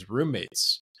 and he's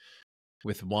roommates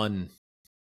with one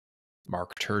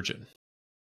Mark Turgeon,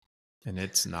 and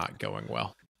it's not going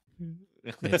well.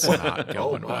 It's not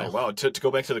going well. Wow. To go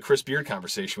back to the Chris Beard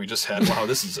conversation we just had, wow,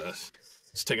 this is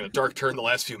it's taking a dark turn the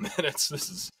last few minutes. This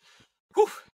is, whew.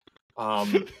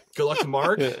 Good luck to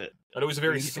Mark. I know he's a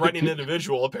very threatening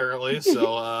individual, apparently.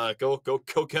 So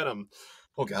go get him.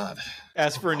 Oh God.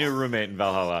 Ask for a new roommate in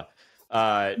Valhalla.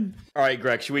 All right,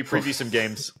 Greg, should we preview some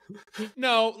games?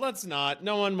 No, let's not.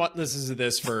 No one listens to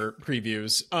this for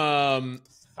previews.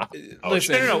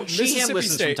 Listen, no. Sheehan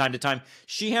listens from time to time.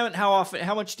 Sheehan,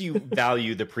 how much do you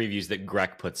value the previews that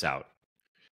Greg puts out?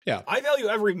 Yeah, I value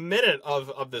every minute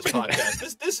of this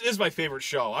podcast. This is my favorite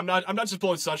show. I'm not just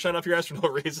blowing sunshine off your ass for no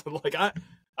reason. Like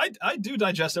I do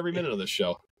digest every minute of this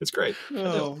show. It's great.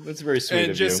 Oh, that's very sweet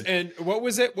of you. And what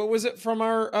was it? What was it from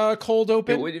our cold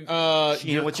open?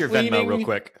 Sheehan, what's your Venmo real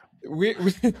quick?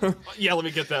 Yeah, let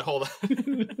me get that. Hold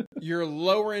on. Your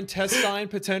lower intestine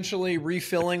potentially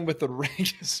refilling with the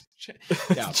rages.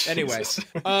 Yeah.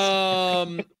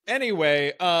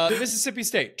 Anyway, Mississippi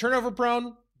State turnover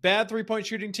prone, bad 3-point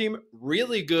shooting team,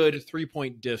 really good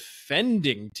 3-point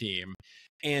defending team,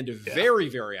 and very,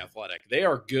 very athletic. They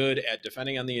are good at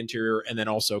defending on the interior and then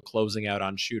also closing out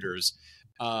on shooters.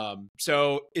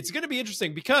 So it's going to be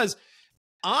interesting because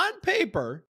on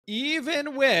paper,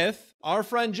 even with our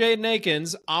friend Jaden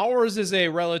Akins, ours is a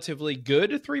relatively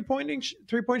good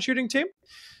 3-point shooting team.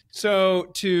 So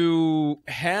to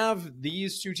have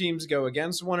these two teams go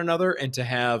against one another and to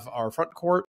have our front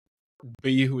court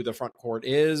be who the front court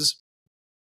is,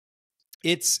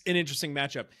 it's an interesting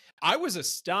matchup. I was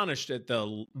astonished at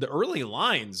the early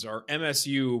lines are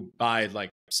MSU by like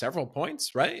several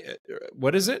points, right?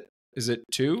 What is it? Is it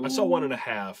 2? I saw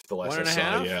 1.5 the last I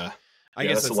saw. Yeah. I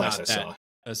guess that's the last I saw.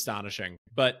 Astonishing,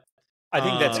 but I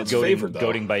think that's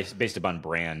goading based upon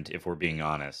brand, if we're being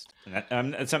honest.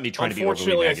 And that's something you're trying to be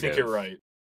overly negative. I think you're right.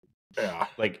 Yeah,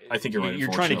 like I think you're right.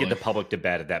 You're trying to get the public to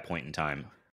bed at that point in time.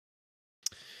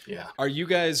 Yeah. Are you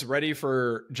guys ready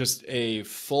for just a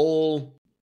full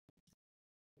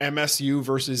MSU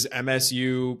versus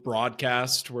MSU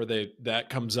broadcast where that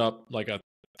comes up like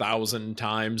 1,000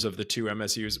 times of the two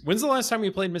MSUs? When's the last time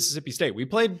we played Mississippi State? We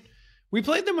played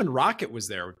them when Rocket was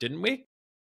there, didn't we?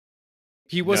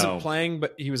 He wasn't playing,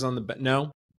 but he was on the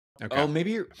no. Okay. Oh,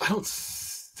 maybe I don't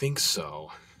think so.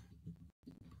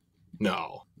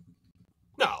 No.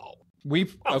 I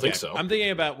don't think so. I'm thinking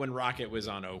about when Rocket was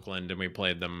on Oakland and we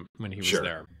played them when he was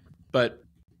there. But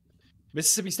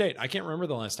Mississippi State, I can't remember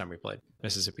the last time we played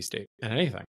Mississippi State at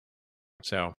anything.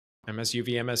 So MSU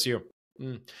v MSU.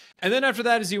 And then after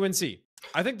that is UNC.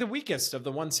 I think the weakest of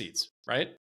the 1 seeds, right?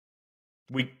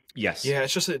 Yes. Yeah,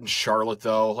 it's just in Charlotte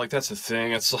though. Like that's the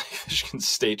thing. It's like Michigan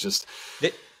State just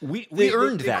we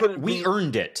earned that. We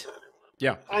earned it.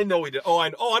 Yeah, I know we did.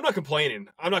 I'm not complaining.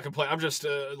 I'm just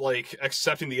like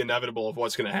accepting the inevitable of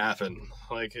what's going to happen.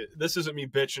 Like this isn't me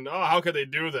bitching. Oh, how could they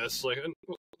do this? Like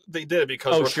they did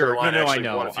because North Carolina I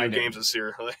know. Won a few games this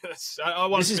year. This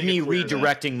is me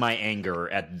redirecting my anger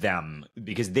at them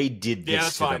because they did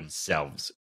this to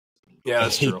themselves. Yeah, I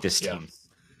hate this team.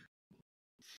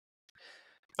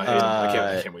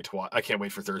 I can't wait to watch. I can't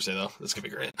wait for Thursday though. This is gonna be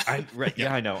great.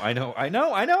 I know.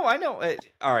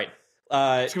 All right.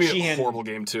 It's gonna be Sheehan, a horrible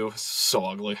game too. It's so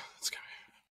ugly. It's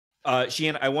gonna be.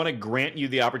 Sheehan, I want to grant you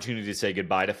the opportunity to say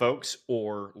goodbye to folks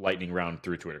or lightning round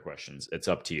through Twitter questions. It's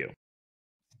up to you.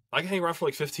 I can hang around for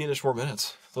like 15-ish more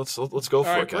minutes. Let's go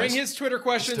for it, guys. Bring his Twitter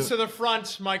questions to the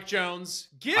front, Mike Jones.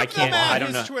 Give the man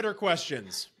his Twitter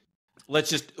questions. We're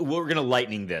going to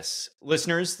lightning this.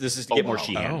 Listeners, this is to get more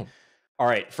Sheehan. Oh. All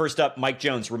right, first up, Mike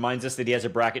Jones reminds us that he has a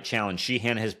bracket challenge.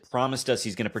 Sheehan has promised us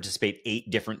he's going to participate 8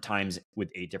 different times with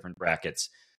 8 different brackets.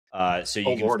 So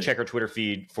you can check our Twitter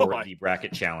feed for the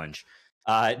bracket challenge.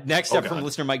 Next up from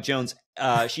listener Mike Jones,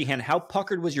 Sheehan, how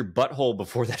puckered was your butthole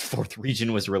before that 4th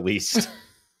region was released?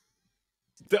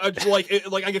 Like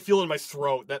I could feel it in my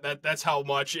throat. That's how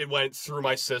much it went through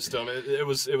my system. It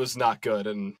was not good,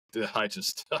 and God,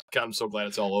 I'm so glad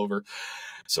it's all over.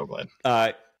 So glad.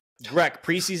 Greg,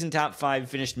 preseason top 5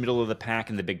 finished middle of the pack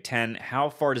in the Big Ten. How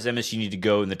far does MSU need to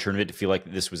go in the tournament to feel like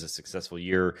this was a successful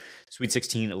year? Sweet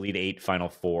 16, Elite 8, Final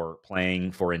 4,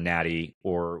 playing for a natty,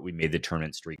 or we made the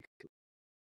tournament streak.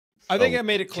 I think I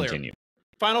made it clear. Continue.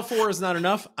 Final 4 is not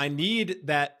enough. I need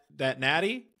that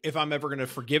natty if I'm ever going to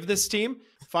forgive this team.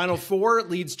 Final 4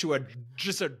 leads to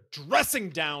just a dressing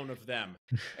down of them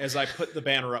as I put the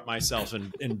banner up myself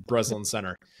in Breslin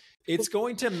Center. It's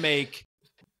going to make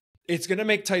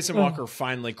Tyson Walker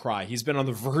finally cry. He's been on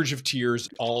the verge of tears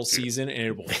all season, and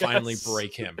it will finally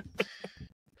break him.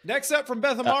 Next up from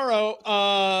Beth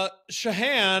Amaro,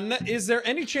 Sheehan, is there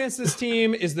any chance this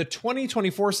team is the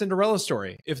 2024 Cinderella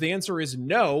story? If the answer is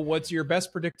no, what's your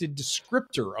best predicted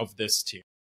descriptor of this team?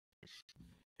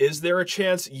 Is there a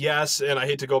chance? Yes, and I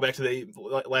hate to go back to the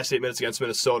last 8 minutes against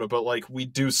Minnesota, but like we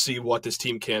do see what this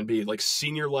team can be. Like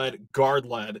senior-led,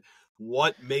 guard-led.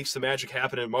 What makes the magic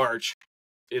happen in March?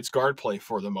 It's guard play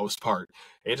for the most part.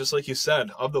 And just like you said,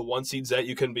 of the 1 seeds that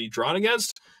you can be drawn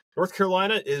against, North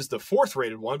Carolina is the 4th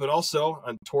rated one, but also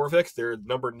on Torvik, they're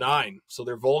number 9, so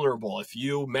they're vulnerable. If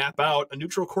you map out a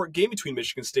neutral court game between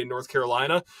Michigan State and North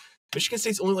Carolina, Michigan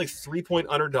State's only like 3-point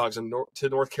underdogs to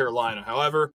North Carolina.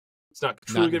 However, it's not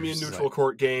truly going to be a neutral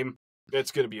court game.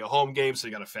 It's going to be a home game, so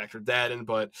you got to factor that in.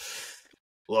 But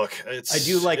look, I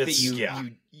do like that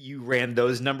you ran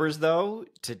those numbers though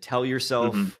to tell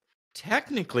yourself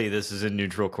technically this is a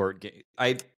neutral court game.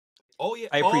 I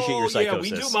appreciate your psychosis. Yeah, we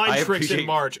do mind tricks in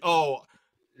March. Oh,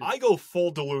 I go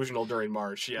full delusional during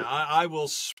March. Yeah, I will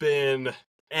spin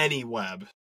any web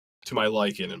to my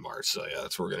liking in March. So yeah,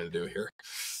 that's what we're going to do here.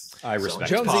 I respect.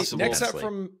 Jonesy, next up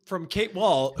from Kate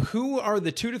Wall, who are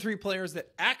the 2 to 3 players that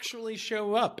actually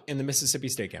show up in the Mississippi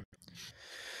State game?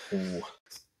 Ooh.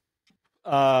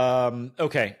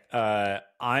 Okay.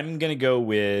 I'm gonna go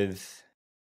with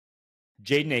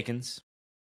Jaden Akins,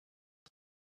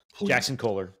 Jackson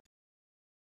Kohler.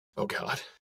 Oh God.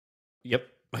 Yep.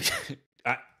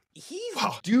 He's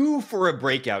due for a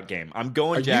breakout game. I'm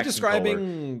going. Are you describing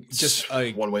Kohler. Just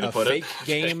a fake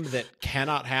game that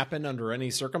cannot happen under any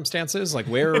circumstances? Like,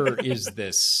 where is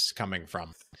this coming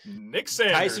from? Nick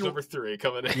Sanders, number 3,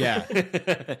 coming in.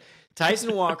 Yeah.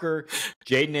 Tyson Walker,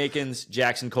 Jaden Akins,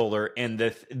 Jackson Kohler, and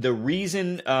the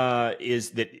reason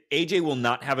is that AJ will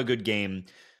not have a good game.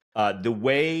 The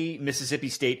way Mississippi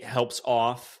State helps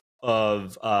off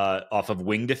of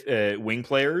wing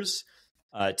players.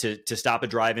 To stop a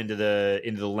drive into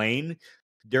the lane,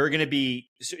 there are going to be.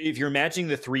 So if you're imagining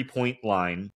the 3-point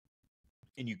line,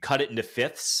 and you cut it into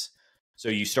fifths, so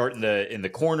you start in the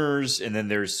corners, and then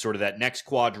there's sort of that next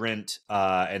quadrant,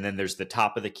 and then there's the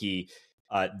top of the key.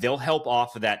 They'll help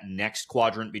off of that next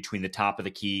quadrant between the top of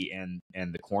the key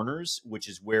and the corners, which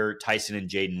is where Tyson and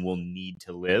Jaden will need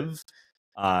to live.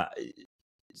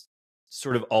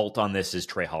 Sort of alt on this is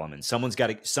Trey Holloman. Someone's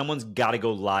got to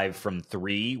go live from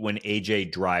 3 when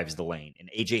AJ drives the lane, and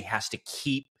AJ has to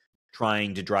keep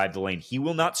trying to drive the lane. He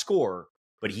will not score,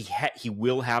 but he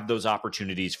will have those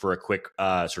opportunities for a quick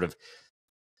sort of.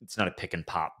 It's not a pick and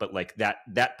pop, but like that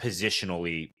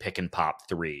positionally pick and pop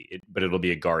 3. But it'll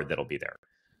be a guard that'll be there.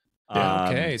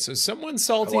 Okay, so someone's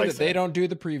salty that they don't do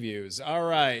the previews. All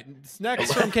right,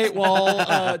 next from Kate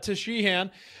Wall to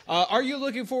Sheehan. Are you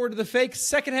looking forward to the fake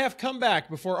second half comeback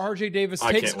before RJ Davis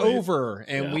takes over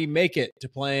and we make it to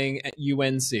playing at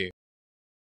UNC? It's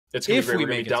going to be great. We're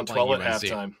going to be down 12 at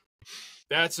halftime.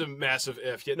 That's a massive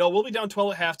if. Yeah, no, we'll be down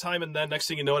 12 at halftime, and then next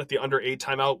thing you know, at the under 8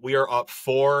 timeout, we are up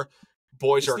 4.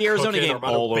 Boys are the Arizona game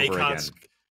all over again.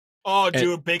 Oh,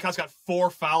 dude, Bacon's got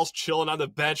 4 fouls chilling on the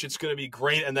bench. It's going to be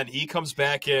great. And then he comes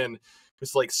back in.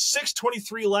 It's like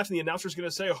 6:23 left, and the announcer's going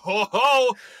to say,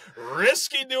 ho,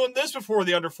 risky doing this before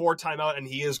the under 4 timeout, and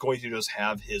he is going to just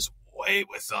have his way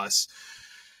with us.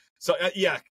 So,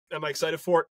 Am I excited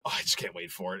for it? Oh, I just can't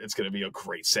wait for it. It's going to be a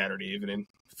great Saturday evening.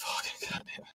 Fucking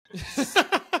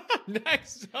goddamn.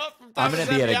 Next up, I'm going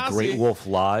to be at a Great Wolf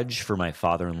Lodge for my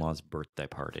father-in-law's birthday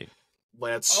party.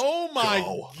 Let's Oh my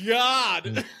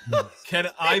God. Can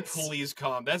I please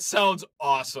come? That sounds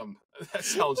awesome. That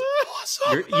sounds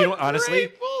awesome. You know,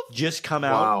 honestly, just come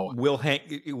out. Wow.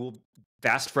 We'll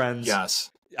fast friends. Yes.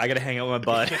 I got to hang out with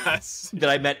my bud that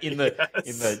I met in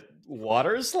the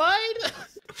water slide.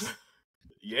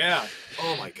 Yeah.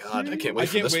 Oh my God. I can't wait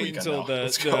for this weekend. Until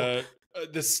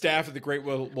the staff of the Great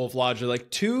Wolf Lodge are like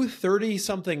 2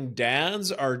 30-something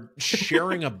dads are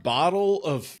sharing a bottle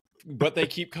of what they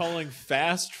keep calling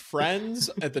fast friends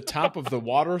at the top of the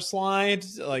water slide.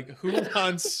 Like, who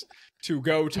wants to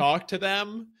go talk to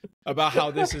them about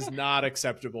how this is not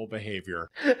acceptable behavior?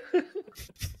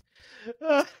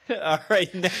 All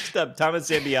right, next up, Thomas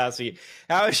Zambiasi.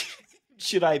 How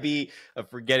should I be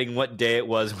forgetting what day it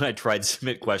was when I tried to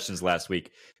submit questions last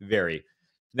week? Very.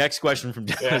 Next question from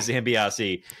Thomas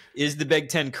Zambiasi. Is the Big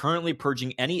Ten currently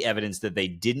purging any evidence that they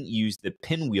didn't use the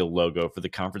pinwheel logo for the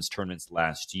conference tournaments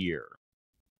last year?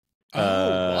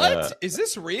 What? Is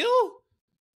this real?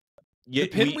 The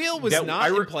pinwheel was not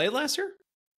in play last year?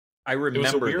 I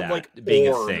remember weird, that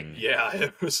being a thing. Yeah,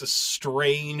 it was a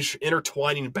strange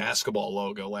intertwining basketball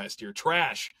logo last year.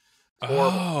 Trash.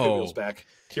 Pinwheel's back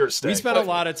here to stay. We spent a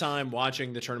lot of time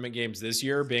watching the tournament games this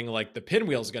year being like, the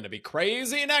pinwheel's going to be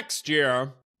crazy next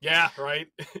year. Yeah, right.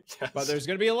 Yes. But there's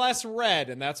going to be less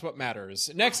red, and that's what matters.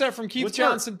 Next up from Keith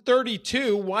Johnson,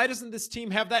 32. Why doesn't this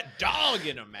team have that dog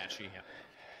in them, Matt Sheehan?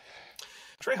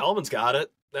 Trey Hellman's got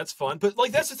it. That's fun. But,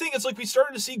 like, that's the thing. It's like we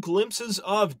started to see glimpses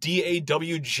of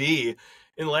DAWG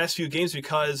in the last few games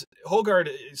because Hogard,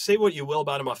 say what you will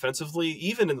about him offensively,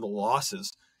 even in the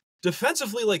losses,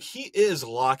 defensively, like, he is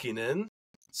locking in.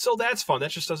 So that's fun.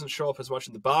 That just doesn't show up as much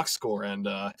in the box score. And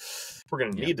we're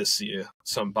going to need to see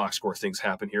some box score things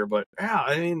happen here. But, yeah,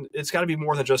 I mean, it's got to be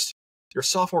more than just your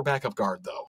sophomore backup guard,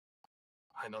 though.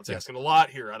 I know it's asking a lot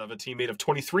here out of a teammate of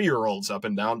 23-year-olds up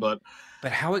and down, but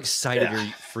how excited are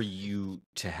you for you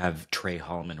to have Trey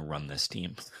Hallman run this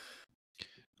team?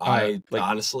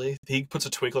 Honestly, he puts a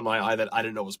twinkle in my eye that I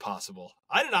didn't know was possible.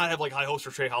 I did not have like high hopes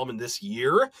for Trey Hallman this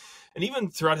year, and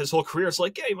even throughout his whole career, it's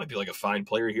like, yeah, he might be like a fine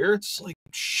player here. It's like,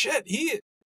 shit,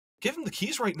 give him the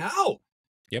keys right now.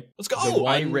 Yep, let's go.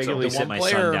 I regularly sit my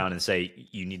son down and say,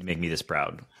 "You need to make me this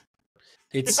proud."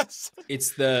 It's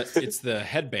the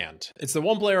headband. It's the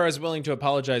one player I was willing to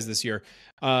apologize this year,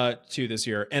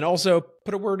 and also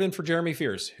put a word in for Jeremy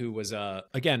Fears, who was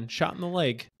again shot in the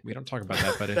leg. We don't talk about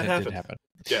that, but it did happen.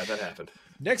 Yeah, that happened.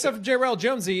 Next up, J-Rel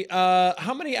Jonesy.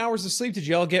 How many hours of sleep did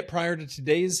y'all get prior to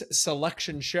today's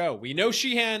selection show? We know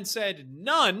Sheehan said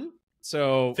none,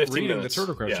 so reading minutes. The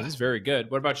turtle questions is very good.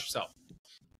 What about yourself?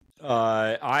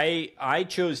 I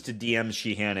chose to DM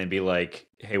Sheehan and be like,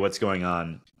 "Hey, what's going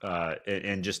on?"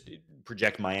 And just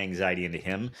project my anxiety into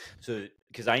him. So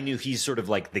because I knew he's sort of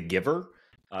like the giver,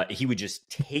 he would just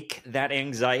take that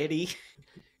anxiety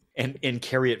and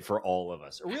carry it for all of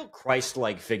us. A real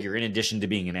Christ-like figure, in addition to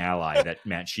being an ally. That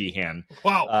Matt Sheehan.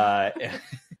 Wow. And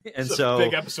this so is a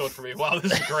big episode for me. Wow,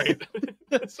 this is great.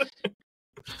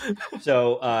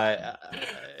 So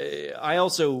I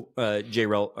also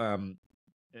J-Rel.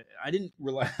 I didn't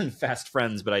rely on fast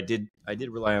friends, but I did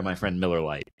rely on my friend Miller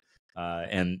Lite,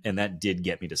 and that did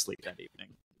get me to sleep that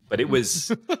evening. But it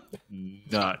was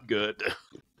not good.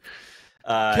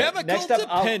 Chemical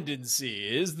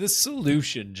dependency is the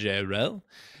solution, J-Rel.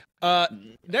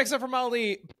 Next up from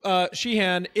Ali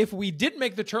Sheehan, if we did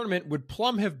make the tournament, would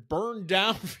Plum have burned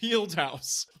down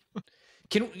Fieldhouse?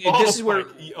 Can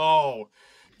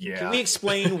we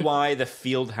explain why the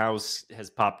Fieldhouse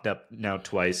has popped up now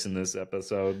twice in this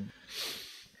episode?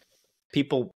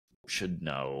 People should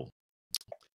know.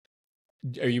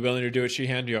 Are you willing to do it,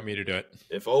 Sheehan? Do you want me to do it?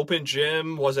 If Open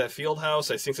Gym was at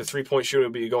Fieldhouse, I think the 3-point shooting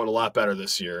would be going a lot better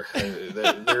this year.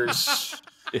 There's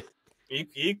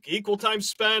equal time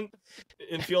spent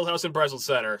in Fieldhouse and Breslin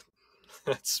Center.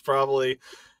 That's probably,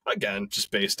 again,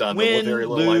 just based on the very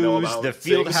little I know about the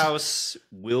Fieldhouse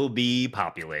will be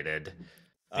populated.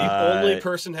 The only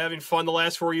person having fun the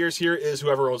last 4 years here is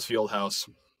whoever owns Fieldhouse.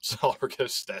 So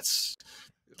that's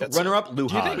runner-up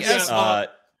Luhas.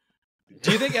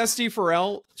 Do you think SD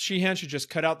Farrell Sheehan should just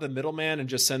cut out the middleman and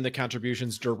just send the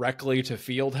contributions directly to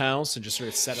Fieldhouse and just sort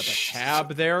of set up a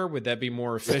tab there? Would that be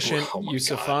more efficient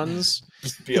use of funds?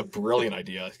 It'd be a brilliant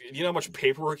idea. You know how much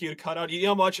paperwork you'd cut out? You know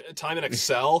how much time in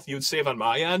Excel you would save on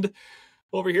my end?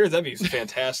 Over here, that'd be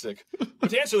fantastic.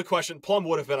 But to answer the question, Plum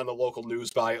would have been on the local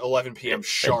news by 11 p.m.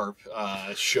 sharp.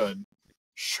 Should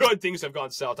things have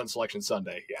gone south on Selection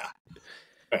Sunday?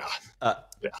 Yeah.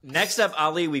 Next up,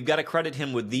 Ali, we've got to credit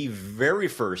him with the very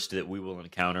first that we will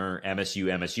encounter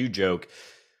MSU joke.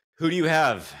 Who do you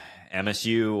have,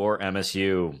 MSU or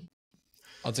MSU?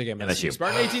 I'll take MSU.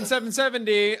 Spartan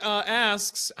 18770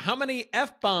 asks, how many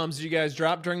F-bombs do you guys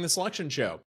drop during the selection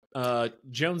show?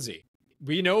 Jonesy.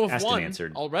 We know of one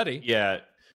answered already. Yeah,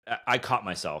 I caught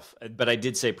myself, but I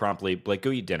did say promptly, Blake,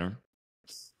 go eat dinner.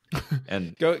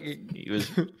 And he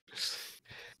was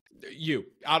you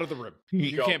out of the room.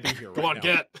 You can't be here. Come on,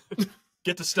 get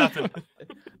to stepping.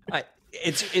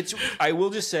 I will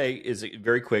just say is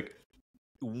very quick.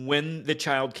 When the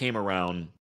child came around,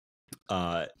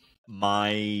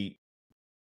 my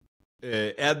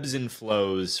ebbs and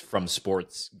flows from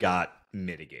sports got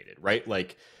mitigated, right?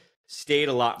 Like stayed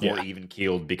a lot more even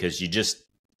keeled because you just,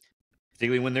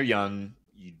 particularly when they're young,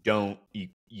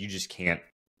 you just can't.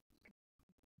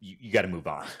 You got to move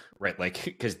on, right? Like,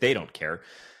 because they don't care.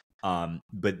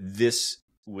 But this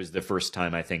was the first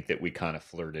time I think that we kind of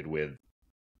flirted with,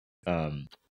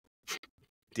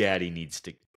 Daddy needs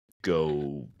to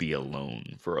go be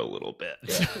alone for a little bit.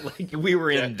 Yeah. Like we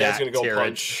were in that. Dad's gonna go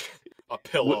punch a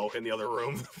pillow in the other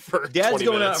room for Dad's 20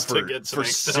 going out minutes for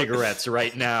cigarettes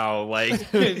right now. Like,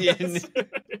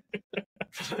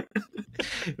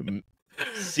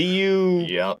 see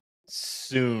you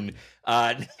soon.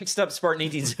 Next up, Spartan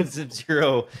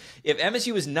 18770. If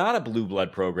MSU is not a blue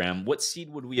blood program, what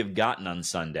seed would we have gotten on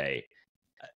Sunday?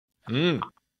 I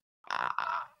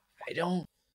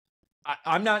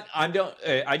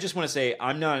just want to say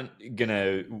I'm not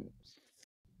gonna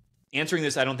answering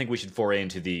this. I don't think we should foray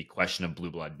into the question of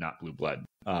blue blood, not blue blood.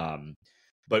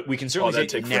 But we can certainly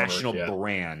say national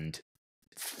brand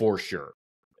for sure.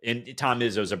 And Tom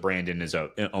Izzo's a brand in his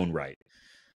own right.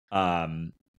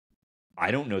 I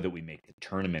don't know that we make the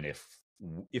tournament.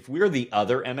 If we're the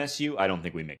other MSU, I don't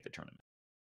think we make the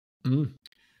tournament.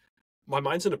 My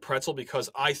mind's in a pretzel because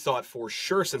I thought for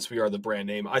sure, since we are the brand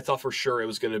name, I thought for sure it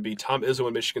was going to be Tom Izzo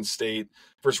in Michigan State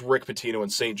versus Rick Pitino in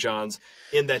St. John's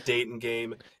in that Dayton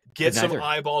game. Get some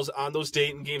eyeballs on those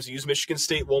Dayton games. Use Michigan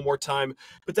State one more time.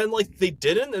 But then, like, they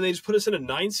didn't, and they just put us in a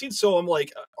 9 seed. So I'm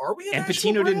like, are we? And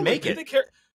Pitino didn't make it. They care?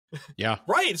 Yeah,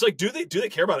 right. It's like, do they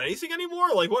care about anything anymore?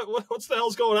 Like, what's the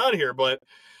hell's going on here? But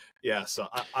yeah, so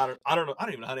I don't know. I don't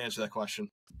even know how to answer that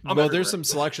question. Well, there's some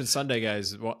Selection Sunday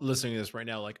guys listening to this right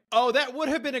now. Like, oh, that would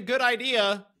have been a good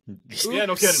idea. Oops. Yeah,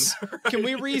 no kidding. Right? Can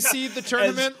we reseed the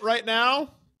tournament right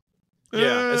now?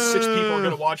 Yeah, as 6 people are going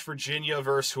to watch Virginia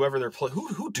versus whoever they're playing.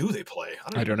 Who do they play?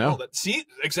 I don't know. See,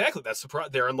 exactly. That's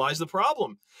therein lies the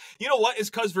problem. You know what? It's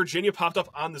because Virginia popped up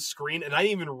on the screen, and I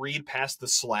didn't even read past the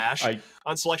slash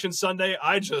on Selection Sunday.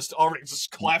 I just already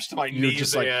collapsed to my knees.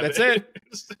 Just like, that's it.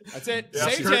 That's it. Yeah,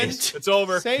 Satan. It's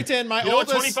over. Satan, my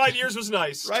oldest. 25 years was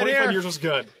nice. Right 25 here. years was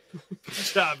good. Good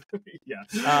job.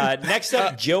 Yeah. Next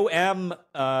up, Joe M.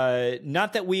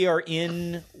 Not that we are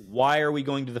in. Why are we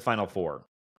going to the Final Four?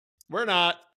 We're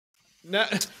not. No.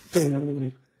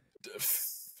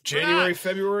 January,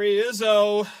 February,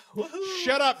 Izzo. Woohoo.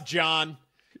 Shut up, John.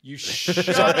 You shut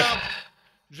up,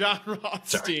 John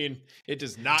Rothstein. Sorry. It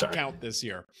does not count this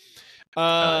year.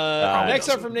 Next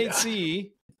up from Nate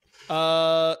C.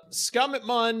 Scum at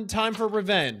Mun, time for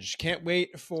revenge. Can't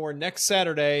wait for next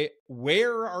Saturday.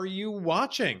 Where are you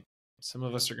watching? Some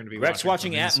of us are going to be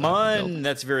watching at Mun.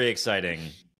 That's very exciting.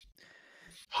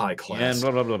 High class. And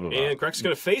blah, blah, blah, blah. And Greg's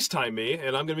going to FaceTime me,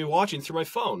 and I'm going to be watching through my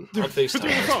phone on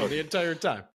FaceTime. The entire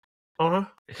time. Uh-huh.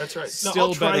 That's right. Still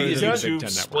I'll try better the than YouTube Big Ten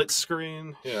split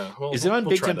screen. Yeah. Well, is it on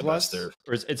Big Ten Plus? Or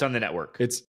it's on the network?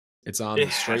 It's on the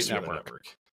straight network.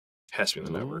 Has to be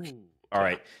on the network. All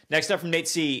right. Next up from Nate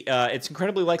C. It's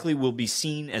incredibly likely we'll be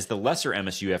seen as the lesser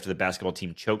MSU after the basketball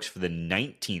team chokes for the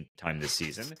 19th time this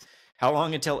season. How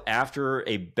long until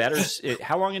a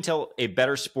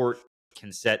better sport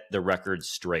can set the record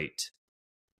straight?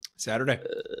 Saturday.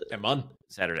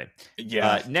 Saturday.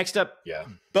 Yeah. Next up,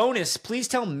 bonus. Please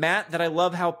tell Matt that I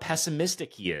love how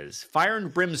pessimistic he is. Fire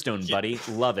and brimstone, buddy.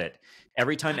 Love it.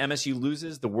 Every time MSU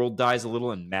loses, the world dies a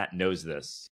little, and Matt knows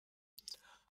this.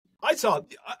 I saw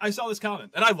this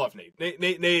comment, and I love Nate.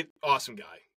 Nate, awesome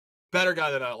guy. Better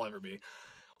guy than I'll ever be.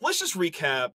 Let's just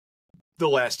recap the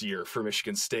last year for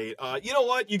Michigan State. You know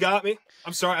what? You got me.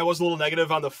 I'm sorry. I was a little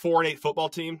negative on the 4-8 football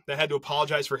team that had to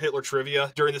apologize for Hitler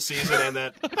trivia during the season and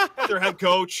that their head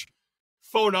coach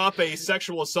phoned up a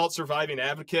sexual assault surviving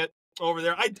advocate over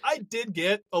there. I did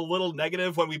get a little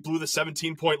negative when we blew the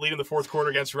 17-point lead in the fourth quarter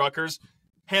against Rutgers.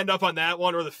 Hand up on that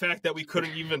one, or the fact that we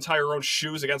couldn't even tie our own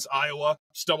shoes against Iowa,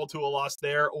 stumbled to a loss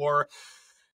there, or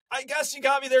I guess you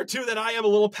got me there too, that I am a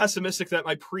little pessimistic that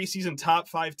my preseason top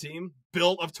 5 team,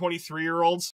 built of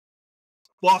 23-year-olds,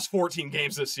 lost 14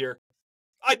 games this year.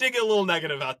 I did get a little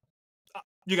negative out.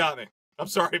 You got me. I'm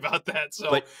sorry about that.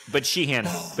 So, but Sheehan,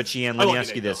 let me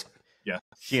ask you this. Yeah,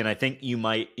 Sheehan, I think we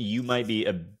might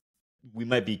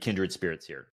be kindred spirits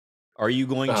here. Are you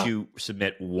going to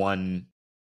submit one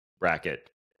bracket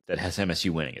that has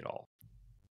MSU winning it all?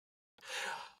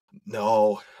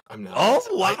 No, I'm not. Oh,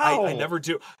 wow. I never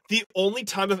do. The only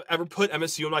time I've ever put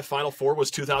MSU in my Final Four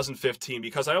was 2015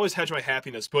 because I always hedge my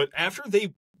happiness. But after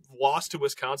they lost to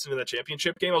Wisconsin in that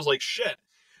championship game, I was like, shit,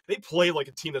 they play like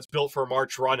a team that's built for a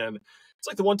March run. And it's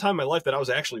like the one time in my life that I was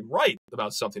actually right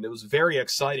about something. It was very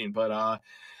exciting. But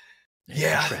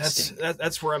yeah,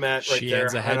 that's where I'm at right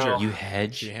Sheehan's there. A hedger. You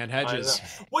hedge? Sheehan hedges.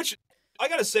 Which I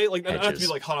got to say, like, hedges. not to be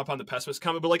like hung up on the pessimist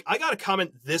comment, but like I got a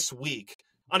comment this week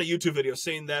on a YouTube video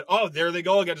saying that, there they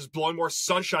go again, just blowing more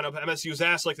sunshine up MSU's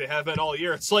ass like they have been all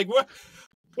year. It's like, what?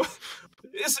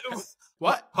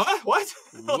 What? Huh? What?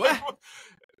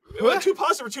 Like, too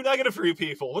positive or too negative for you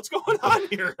people? What's going on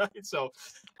here? Right? So,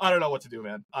 I don't know what to do,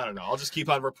 man. I don't know. I'll just keep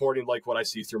on reporting like what I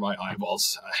see through my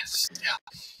eyeballs.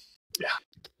 Yeah.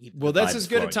 Well, that's as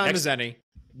good a time as any.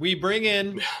 We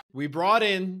brought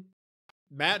in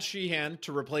Matt Sheehan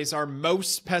to replace our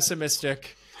most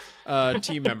pessimistic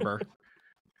team member.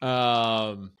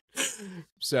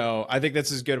 So I think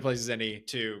that's as good a place as any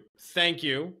to thank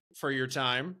you for your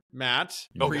time, Matt.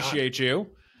 Appreciate you.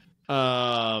 You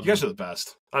guys are the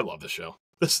best. I love this show.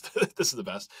 This is the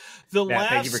best. The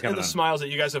laughs and the smiles that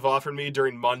you guys have offered me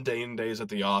during mundane days at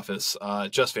the office,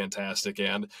 just fantastic.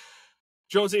 And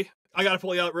Jonesy, I got to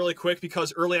pull you out really quick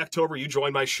because early October you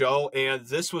joined my show, and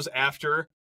this was after a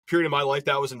period of my life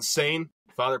that was insane.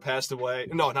 Father passed away.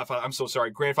 No, not father. I'm so sorry.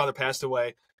 Grandfather passed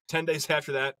away. 10 days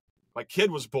after that, my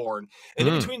kid was born. And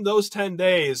in between those 10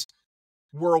 days,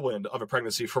 whirlwind of a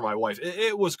pregnancy for my wife.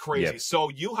 It was crazy. Yep. So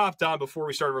you hopped on before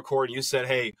we started recording. You said,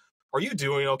 hey, are you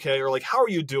doing okay? Or like, how are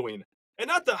you doing? And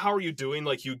not the how are you doing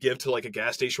like you give to like a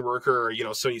gas station worker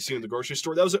or, someone you see in the grocery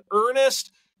store. That was an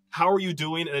earnest, how are you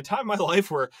doing? At a time in my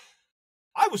life where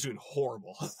I was doing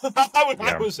horrible.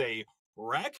 I was a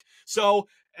wreck. So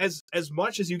as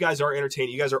much as you guys are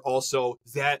entertaining, you guys are also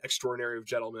that extraordinary of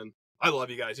gentlemen. I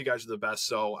love you guys. You guys are the best.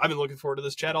 So I've been looking forward to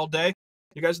this chat all day.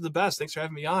 You guys are the best. Thanks for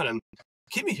having me on. And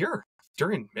keep me here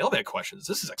during mailbag questions.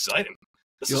 This is exciting.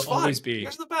 You'll always be you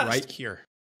guys are the best.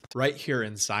 right here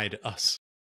inside us.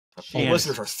 Well,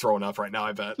 listeners are throwing up right now,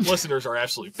 I bet. Listeners are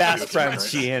absolutely fast friends,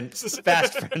 Sheehan.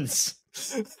 Fast friends.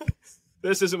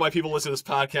 This isn't why people listen to this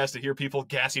podcast, to hear people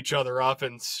gas each other up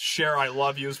and share I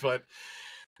love yous, but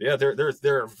yeah,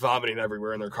 they're vomiting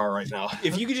everywhere in their car right now.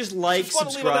 If you could just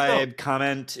subscribe,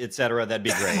 comment, etc., that'd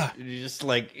be great. Just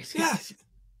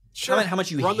sure. Comment how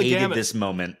much you hated this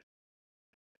moment.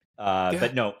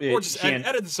 But no, or just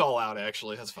edit this all out.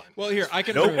 Actually, that's fine. Well, here I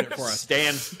can ruin it for us.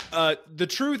 Dan. The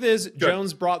truth is,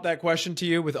 Jones brought that question to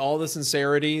you with all the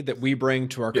sincerity that we bring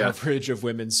to our coverage of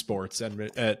women's sports and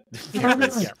right.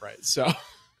 So,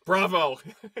 bravo.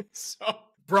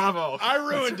 Bravo. I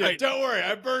ruined it. Don't worry.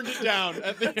 I burned it down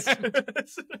at the end.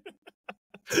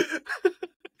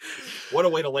 What a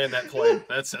way to land that plane.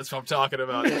 That's what I'm talking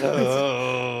about.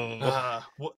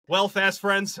 Well, fast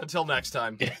friends, until next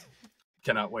time.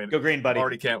 Cannot wait. Go green, buddy.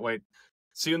 Already can't wait.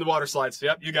 See you in the water slides.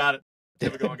 Yep, you got it. Here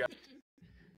we go, guys.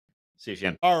 See you,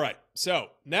 Shan. All right. So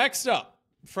next up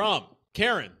from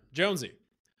Karen Jonesy.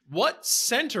 What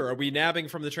center are we nabbing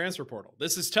from the transfer portal?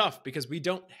 This is tough because we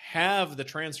don't have the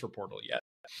transfer portal yet.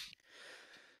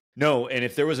 No, and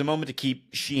if there was a moment to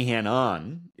keep Sheehan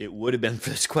on, it would have been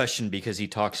for this question because he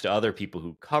talks to other people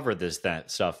who cover that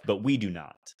stuff, but we do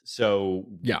not. So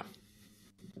yeah.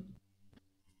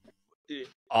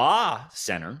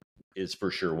 Center is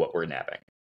for sure what we're nabbing.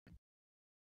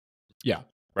 Yeah.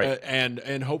 Right.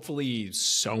 And hopefully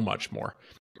so much more.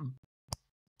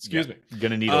 Excuse me. You're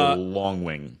going to need a long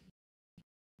wing.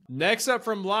 Next up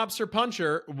from Lobster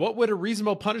Puncher, what would a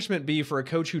reasonable punishment be for a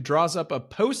coach who draws up a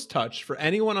post touch for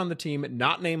anyone on the team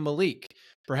not named Malik?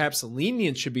 Perhaps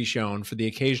lenience should be shown for the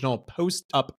occasional post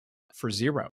up for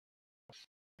 0.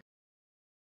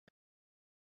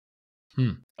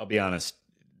 I'll be honest.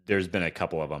 There's been a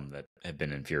couple of them that have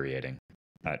been infuriating.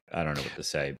 I don't know what to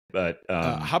say, but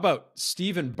how about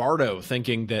Stephen Bardo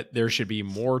thinking that there should be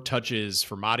more touches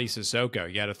for Madi Sissoko?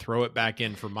 You got to throw it back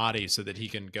in for Madi so that he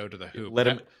can go to the hoop. Let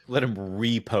him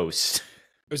repost. It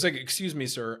was like, excuse me,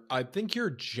 sir. I think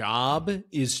your job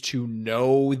is to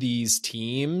know these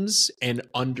teams and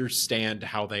understand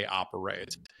how they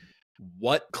operate.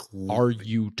 What are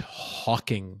you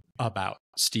talking about,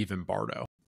 Stephen Bardo?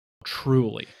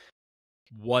 Truly,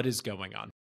 what is going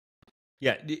on?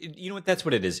 Yeah, you know what? That's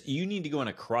what it is. You need to go on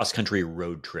a cross-country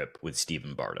road trip with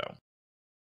Stephen Bardo.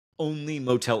 Only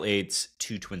Motel 8s,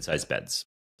 2 twin-size beds.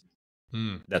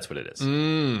 That's what it is.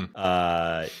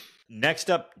 Next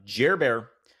up, Jer Bear.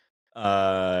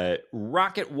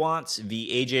 Rocket Watts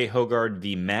v. AJ Hogard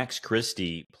v. Max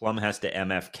Christie. Plum has to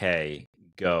MFK.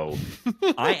 Go.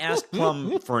 I asked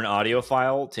Plum for an audio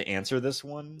file to answer this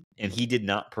one, and he did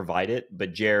not provide it.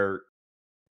 But Jer,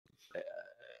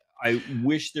 I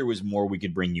wish there was more we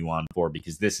could bring you on for,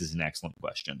 because this is an excellent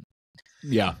question.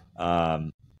 Yeah.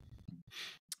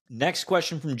 Next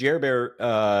question from Jer Bear.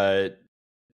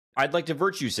 I'd like to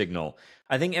virtue signal.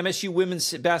 I think MSU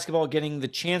women's basketball getting the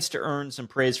chance to earn some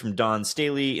praise from Dawn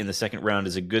Staley in the second round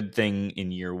is a good thing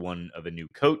in year one of a new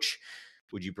coach.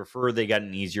 Would you prefer they got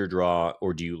an easier draw,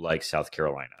 or do you like South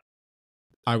Carolina?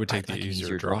 I would take the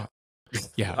easier draw.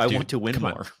 Yeah, I want to win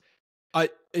more.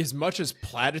 As much as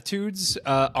platitudes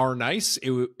are nice,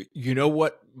 you know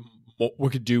what we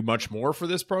could do much more for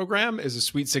this program is a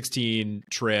Sweet 16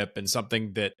 trip, and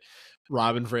something that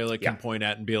Robin Fralick can point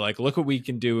at and be like, look what we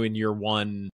can do in year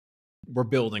one. We're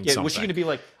building something. Was she going to be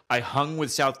like, I hung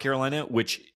with South Carolina,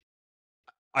 which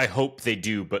I hope they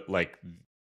do, but like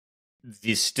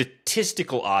the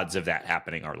statistical odds of that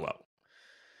happening are low.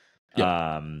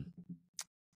 Yep.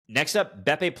 Next up,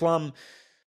 Beppe Plum.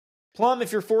 Plum,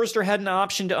 if your Forrester had an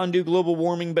option to undo global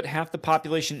warming, but half the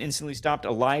population instantly stopped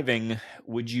aliving,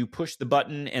 would you push the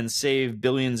button and save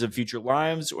billions of future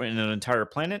lives or in an entire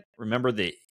planet? Remember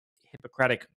the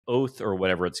Hippocratic Oath, or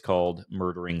whatever it's called,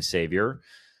 murdering savior.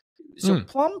 So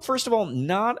Plum, first of all,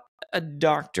 not a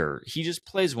doctor. He just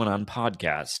plays one on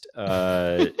podcast.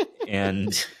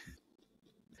 And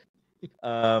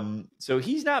so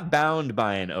he's not bound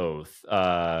by an oath,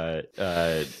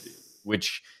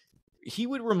 which he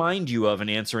would remind you of in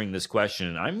answering this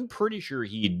question. I'm pretty sure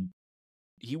he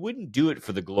wouldn't do it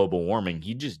for the global warming.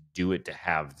 He'd just do it to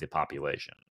have the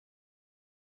population.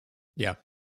 Yeah.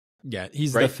 Yeah,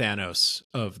 he's the Thanos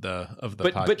of the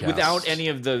podcast. But without any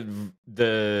of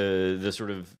the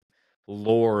sort of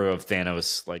lore of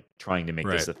Thanos, like trying to make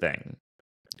this a thing.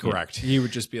 Correct. Yeah. He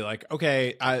would just be like,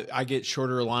 okay, I get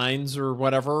shorter lines or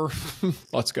whatever.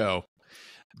 Let's go.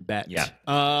 Bet. Yeah.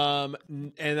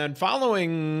 And then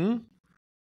following,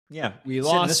 we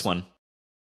lost this one.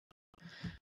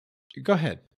 Go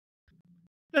ahead.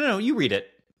 No, you read it.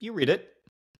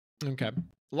 Okay.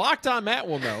 Locked On Matt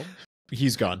will know.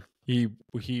 He's gone. He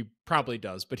probably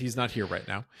does, but he's not here right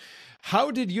now. How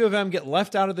did U of M get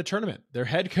left out of the tournament? Their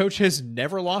head coach has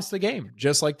never lost the game,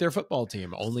 just like their football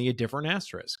team, only a different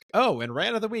asterisk. Oh, and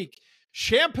rant of the week,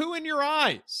 shampoo in your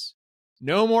eyes.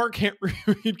 No more can't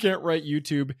read, can't write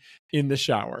YouTube in the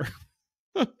shower.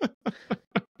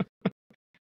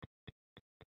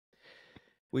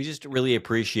 We just really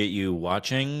appreciate you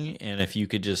watching, and if you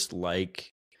could just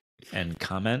like and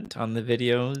comment on the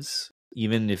videos,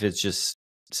 even if it just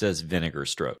says vinegar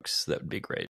strokes, that would be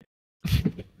great.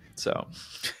 So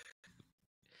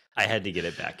I had to get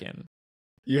it back in.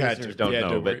 You had to. Don't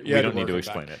know, but we don't need to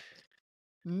explain it.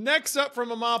 Next up from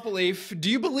Amopoly, do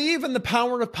you believe in the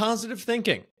power of positive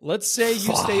thinking? Let's say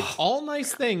you state all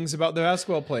nice things about the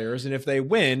basketball players, and if they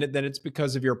win, then it's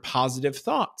because of your positive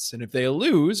thoughts. And if they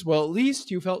lose, well, at least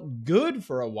you felt good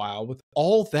for a while with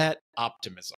all that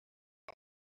optimism.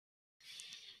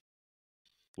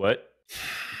 What?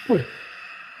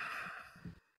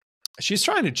 She's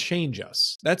trying to change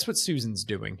us. That's what Susan's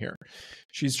doing here.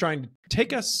 She's trying to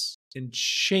take us and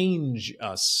change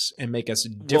us and make us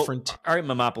different. All right,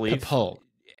 Mamopoly.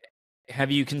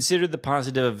 Have you considered the power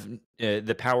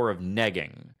of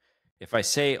negging? If I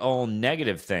say all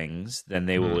negative things, then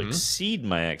they will exceed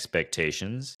my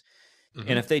expectations.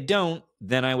 And if they don't,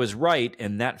 then I was right,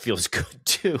 and that feels good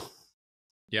too.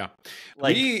 Yeah.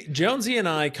 Jonesy and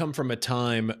I come from a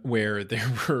time where there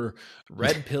were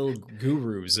red pill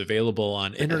gurus available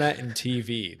on internet and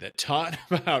TV that taught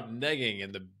about negging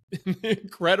and the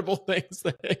incredible things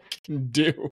that it can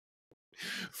do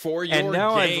for your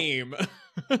game.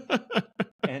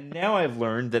 And now I've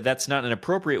learned that that's not an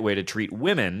appropriate way to treat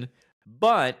women,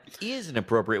 but is an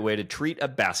appropriate way to treat a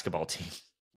basketball team.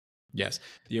 Yes.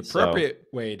 The appropriate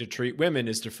way to treat women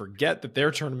is to forget that their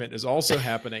tournament is also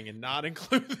happening and not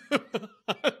include them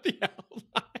on the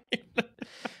outline.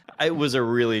 It was a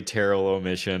really terrible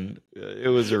omission. It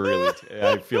was a really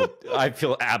I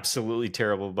feel absolutely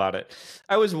terrible about it.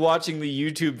 I was watching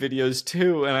the YouTube videos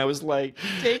too, and I was like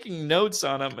taking notes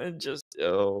on them and just I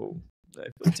feel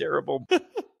terrible.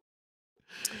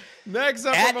 Next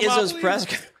up at Izzo's press.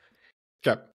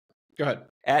 Okay. Go ahead.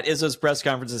 At Izzo's press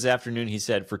conference this afternoon, he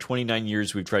said, for 29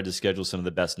 years, we've tried to schedule some of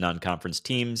the best non-conference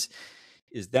teams.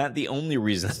 Is that the only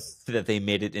reason that they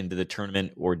made it into the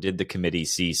tournament, or did the committee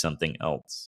see something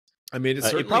else? I mean,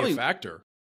 it's certainly a factor.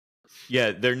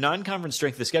 Yeah, their non-conference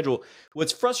strength of schedule.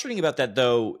 What's frustrating about that,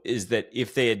 though, is that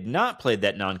if they had not played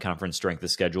that non-conference strength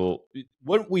of schedule,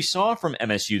 what we saw from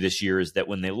MSU this year is that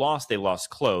when they lost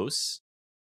close,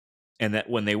 and that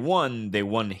when they won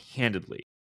handedly.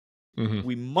 Mm-hmm.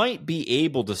 We might be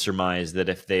able to surmise that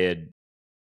if they had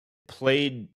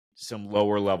played some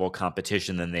lower level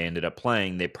competition than they ended up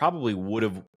playing, they probably would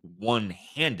have won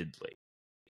handedly.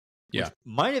 Yeah. Which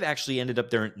might have actually ended up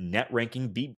their net ranking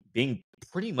being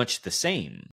pretty much the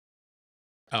same.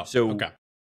 Oh, so okay.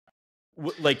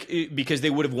 Because they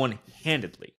would have won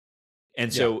handedly.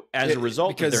 And so as a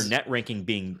result of their net ranking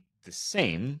being the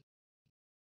same,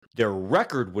 their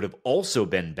record would have also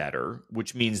been better,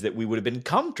 which means that we would have been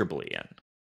comfortably in.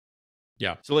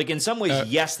 Yeah. So in some ways,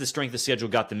 yes, the strength of schedule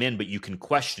got them in, but you can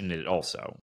question it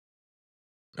also.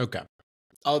 Okay.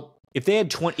 If they had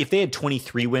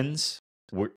 23 wins,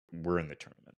 we're in the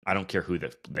tournament. I don't care who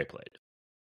they played.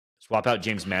 Swap out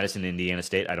James Madison, Indiana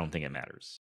State. I don't think it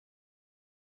matters.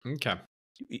 Okay.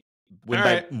 Win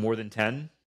by more than 10?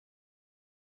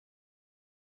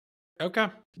 Okay.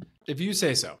 If you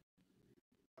say so.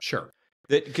 Sure.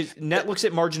 Because net looks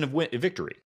at margin of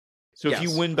victory. So if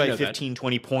you win by 15,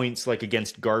 20 points,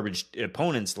 against garbage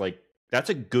opponents, that's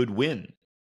a good win.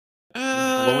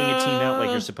 Blowing a team out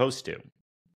like you're supposed to.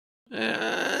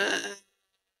 I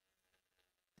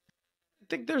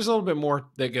think there's a little bit more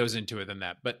that goes into it than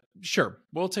that, but sure,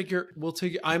 we'll take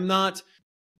I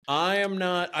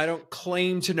don't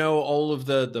claim to know all of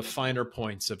the finer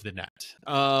points of the net.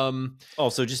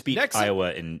 Also just beat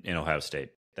Iowa and Ohio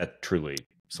State. That truly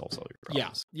solves all your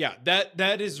problems. Yeah.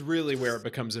 That is really where it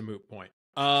becomes a moot point.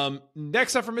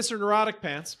 Next up for Mr. Neurotic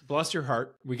Pants, bless your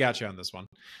heart, we got you on this one.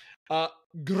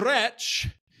 Gretsch,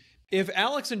 if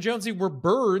Alex and Jonesy were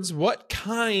birds, what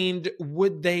kind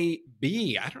would they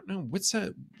be? I don't know. What's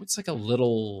like a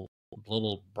little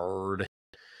bird,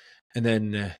 and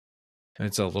then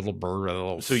it's a little bird, a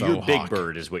little. So you're Big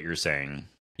Bird, is what you're saying?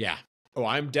 Yeah. Oh,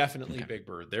 I'm definitely Big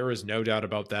Bird. There is no doubt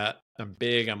about that. I'm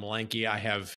big. I'm lanky. I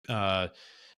have no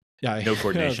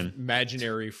coordination.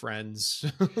 Imaginary friends.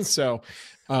 So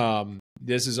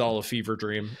this is all a fever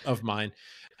dream of mine.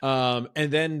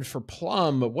 And then for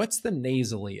Plum, what's the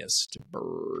nasaliest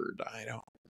bird? I don't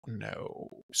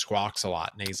know. Squawks a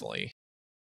lot nasally.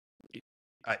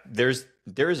 There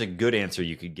is a good answer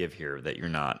you could give here that you're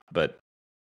not, but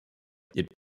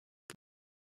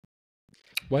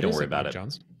don't worry about it.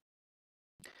 Johns?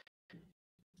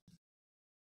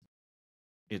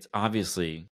 It's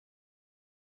obviously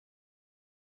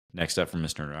next up from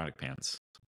Mr. Neurotic Pants.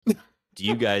 Do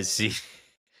you guys see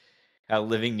how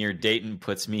living near Dayton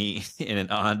puts me in an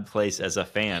odd place as a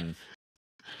fan?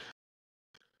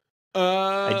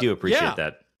 I do appreciate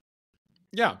that.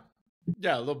 Yeah,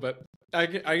 a little bit. I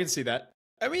can see that.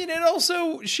 I mean, and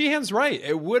also Sheehan's right.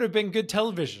 It would have been good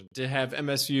television to have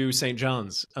MSU St.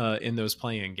 John's in those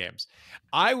playing games.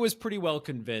 I was pretty well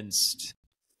convinced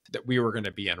that we were going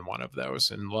to be in one of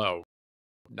those, and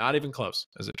not even close,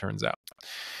 as it turns out.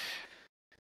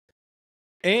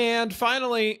 And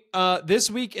finally, this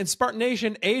week in Spartan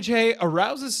Nation, AJ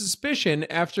arouses suspicion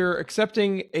after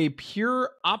accepting a pure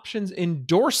options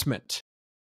endorsement.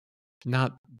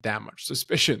 Not that much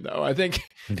suspicion, though. I think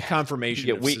confirmation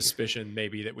of suspicion,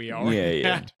 maybe, that we already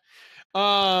had.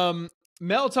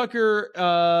 Mel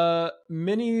Tucker,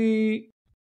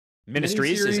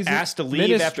 Ministries is asked to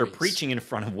leave after preaching in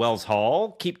front of Wells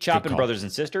Hall. Keep chopping, brothers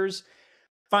and sisters.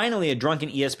 Finally, a drunken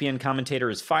ESPN commentator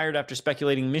is fired after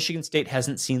speculating Michigan State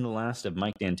hasn't seen the last of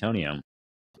Mike D'Antonio.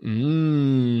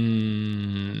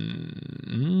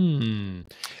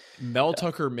 Mel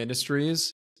Tucker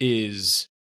Ministries is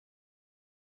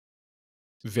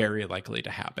very likely to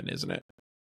happen, isn't it?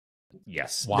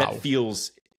 Yes. Wow. That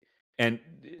feels, and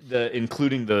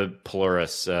including the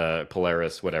Polaris,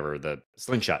 whatever, the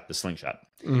slingshot.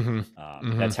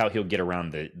 That's how he'll get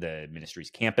around the Ministries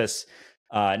campus.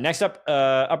 Next up,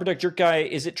 Upper Deck Jerk Guy.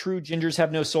 Is it true gingers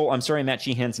have no soul? I'm sorry, Matt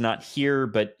Sheehan's not here,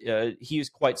 but he is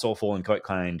quite soulful and quite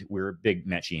kind. We're big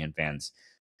Matt Sheehan fans.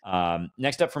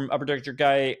 Next up from Upper Deck Jerk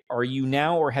Guy. Are you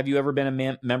now or have you ever been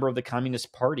a member of the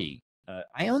Communist Party?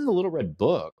 I own the Little Red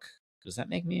Book. Does that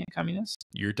make me a communist?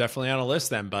 You're definitely on a list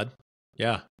then, bud.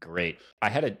 Yeah. Great. I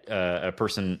had a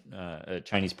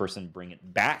Chinese person bring it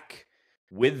back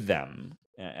with them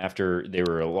after they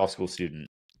were a law school student.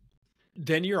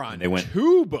 Then you're on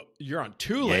you're on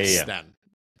two lists then.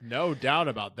 No doubt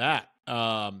about that.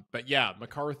 But yeah,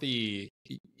 McCarthy,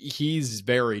 he's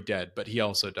very dead, but he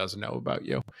also doesn't know about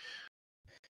you.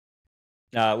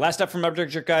 Last up from Upper Deck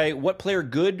Jerk Guy, what player,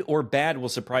 good or bad, will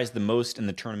surprise the most in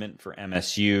the tournament for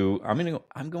MSU?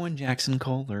 I'm going Jackson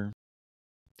Kohler.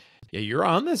 Yeah, you're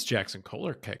on this Jackson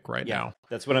Kohler kick right now.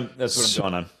 That's what I'm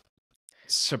going on.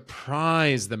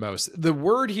 Surprise the most. The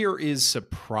word here is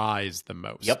surprise the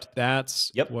most. Yep.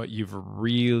 That's what you've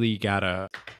really got to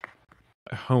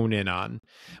hone in on,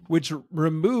 which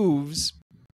removes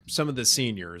some of the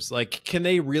seniors. Like, can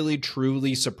they really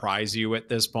truly surprise you at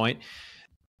this point?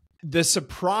 The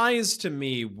surprise to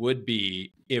me would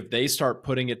be if they start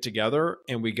putting it together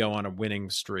and we go on a winning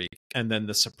streak. And then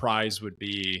the surprise would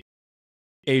be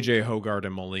AJ Hoggard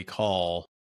and Malik Hall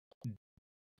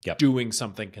doing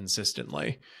something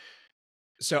consistently.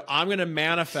 So I'm going to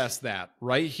manifest that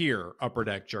right here, Upper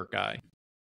Deck Jerk Guy.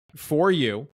 For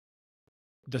you,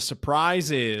 the surprise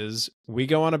is we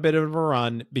go on a bit of a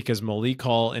run because Malik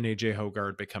Hall and AJ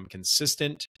Hoggard become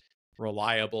consistent,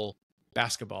 reliable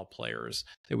basketball players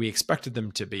that we expected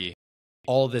them to be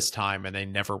all this time, and they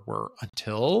never were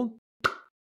until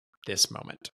this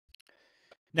moment.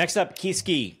 Next up,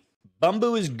 Keyski.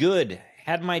 Bumbu is good.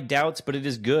 Had my doubts, but it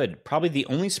is good. Probably the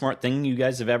only smart thing you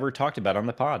guys have ever talked about on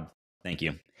the pod. Thank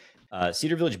you.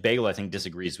 Cedar Village Bagel, I think,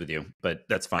 disagrees with you, but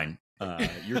that's fine.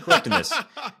 You're correct in this.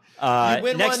 You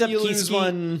win next one, up, you lose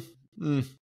one. What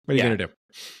are you going to do?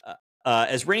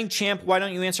 As reigning champ, why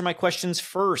don't you answer my questions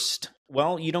first?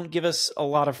 Well, you don't give us a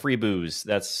lot of free booze.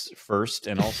 That's first.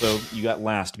 And also, you got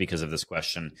last because of this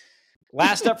question.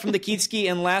 Last up from the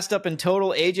Keatski and last up in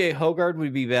total, AJ Hoggard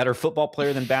would be a better football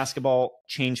player than basketball.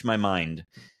 Changed my mind.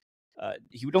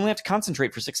 He would only have to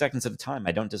concentrate for 6 seconds at a time.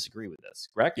 I don't disagree with this.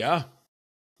 Correct? Yeah,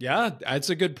 that's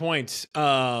a good point.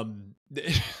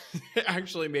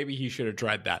 Actually, maybe he should have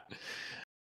tried that.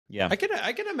 Yeah, I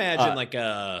can imagine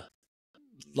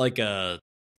like a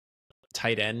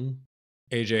tight end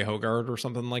AJ Hoggard or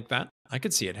something like that. I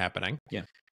could see it happening. Yeah.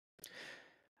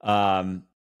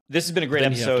 This has been a great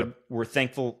episode. We're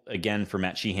thankful again for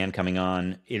Matt Sheehan coming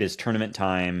on. It is tournament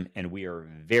time, and we are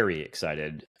very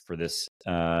excited for this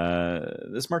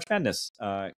this March Madness.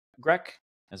 Greg,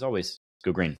 as always,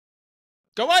 go green.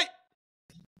 Go white!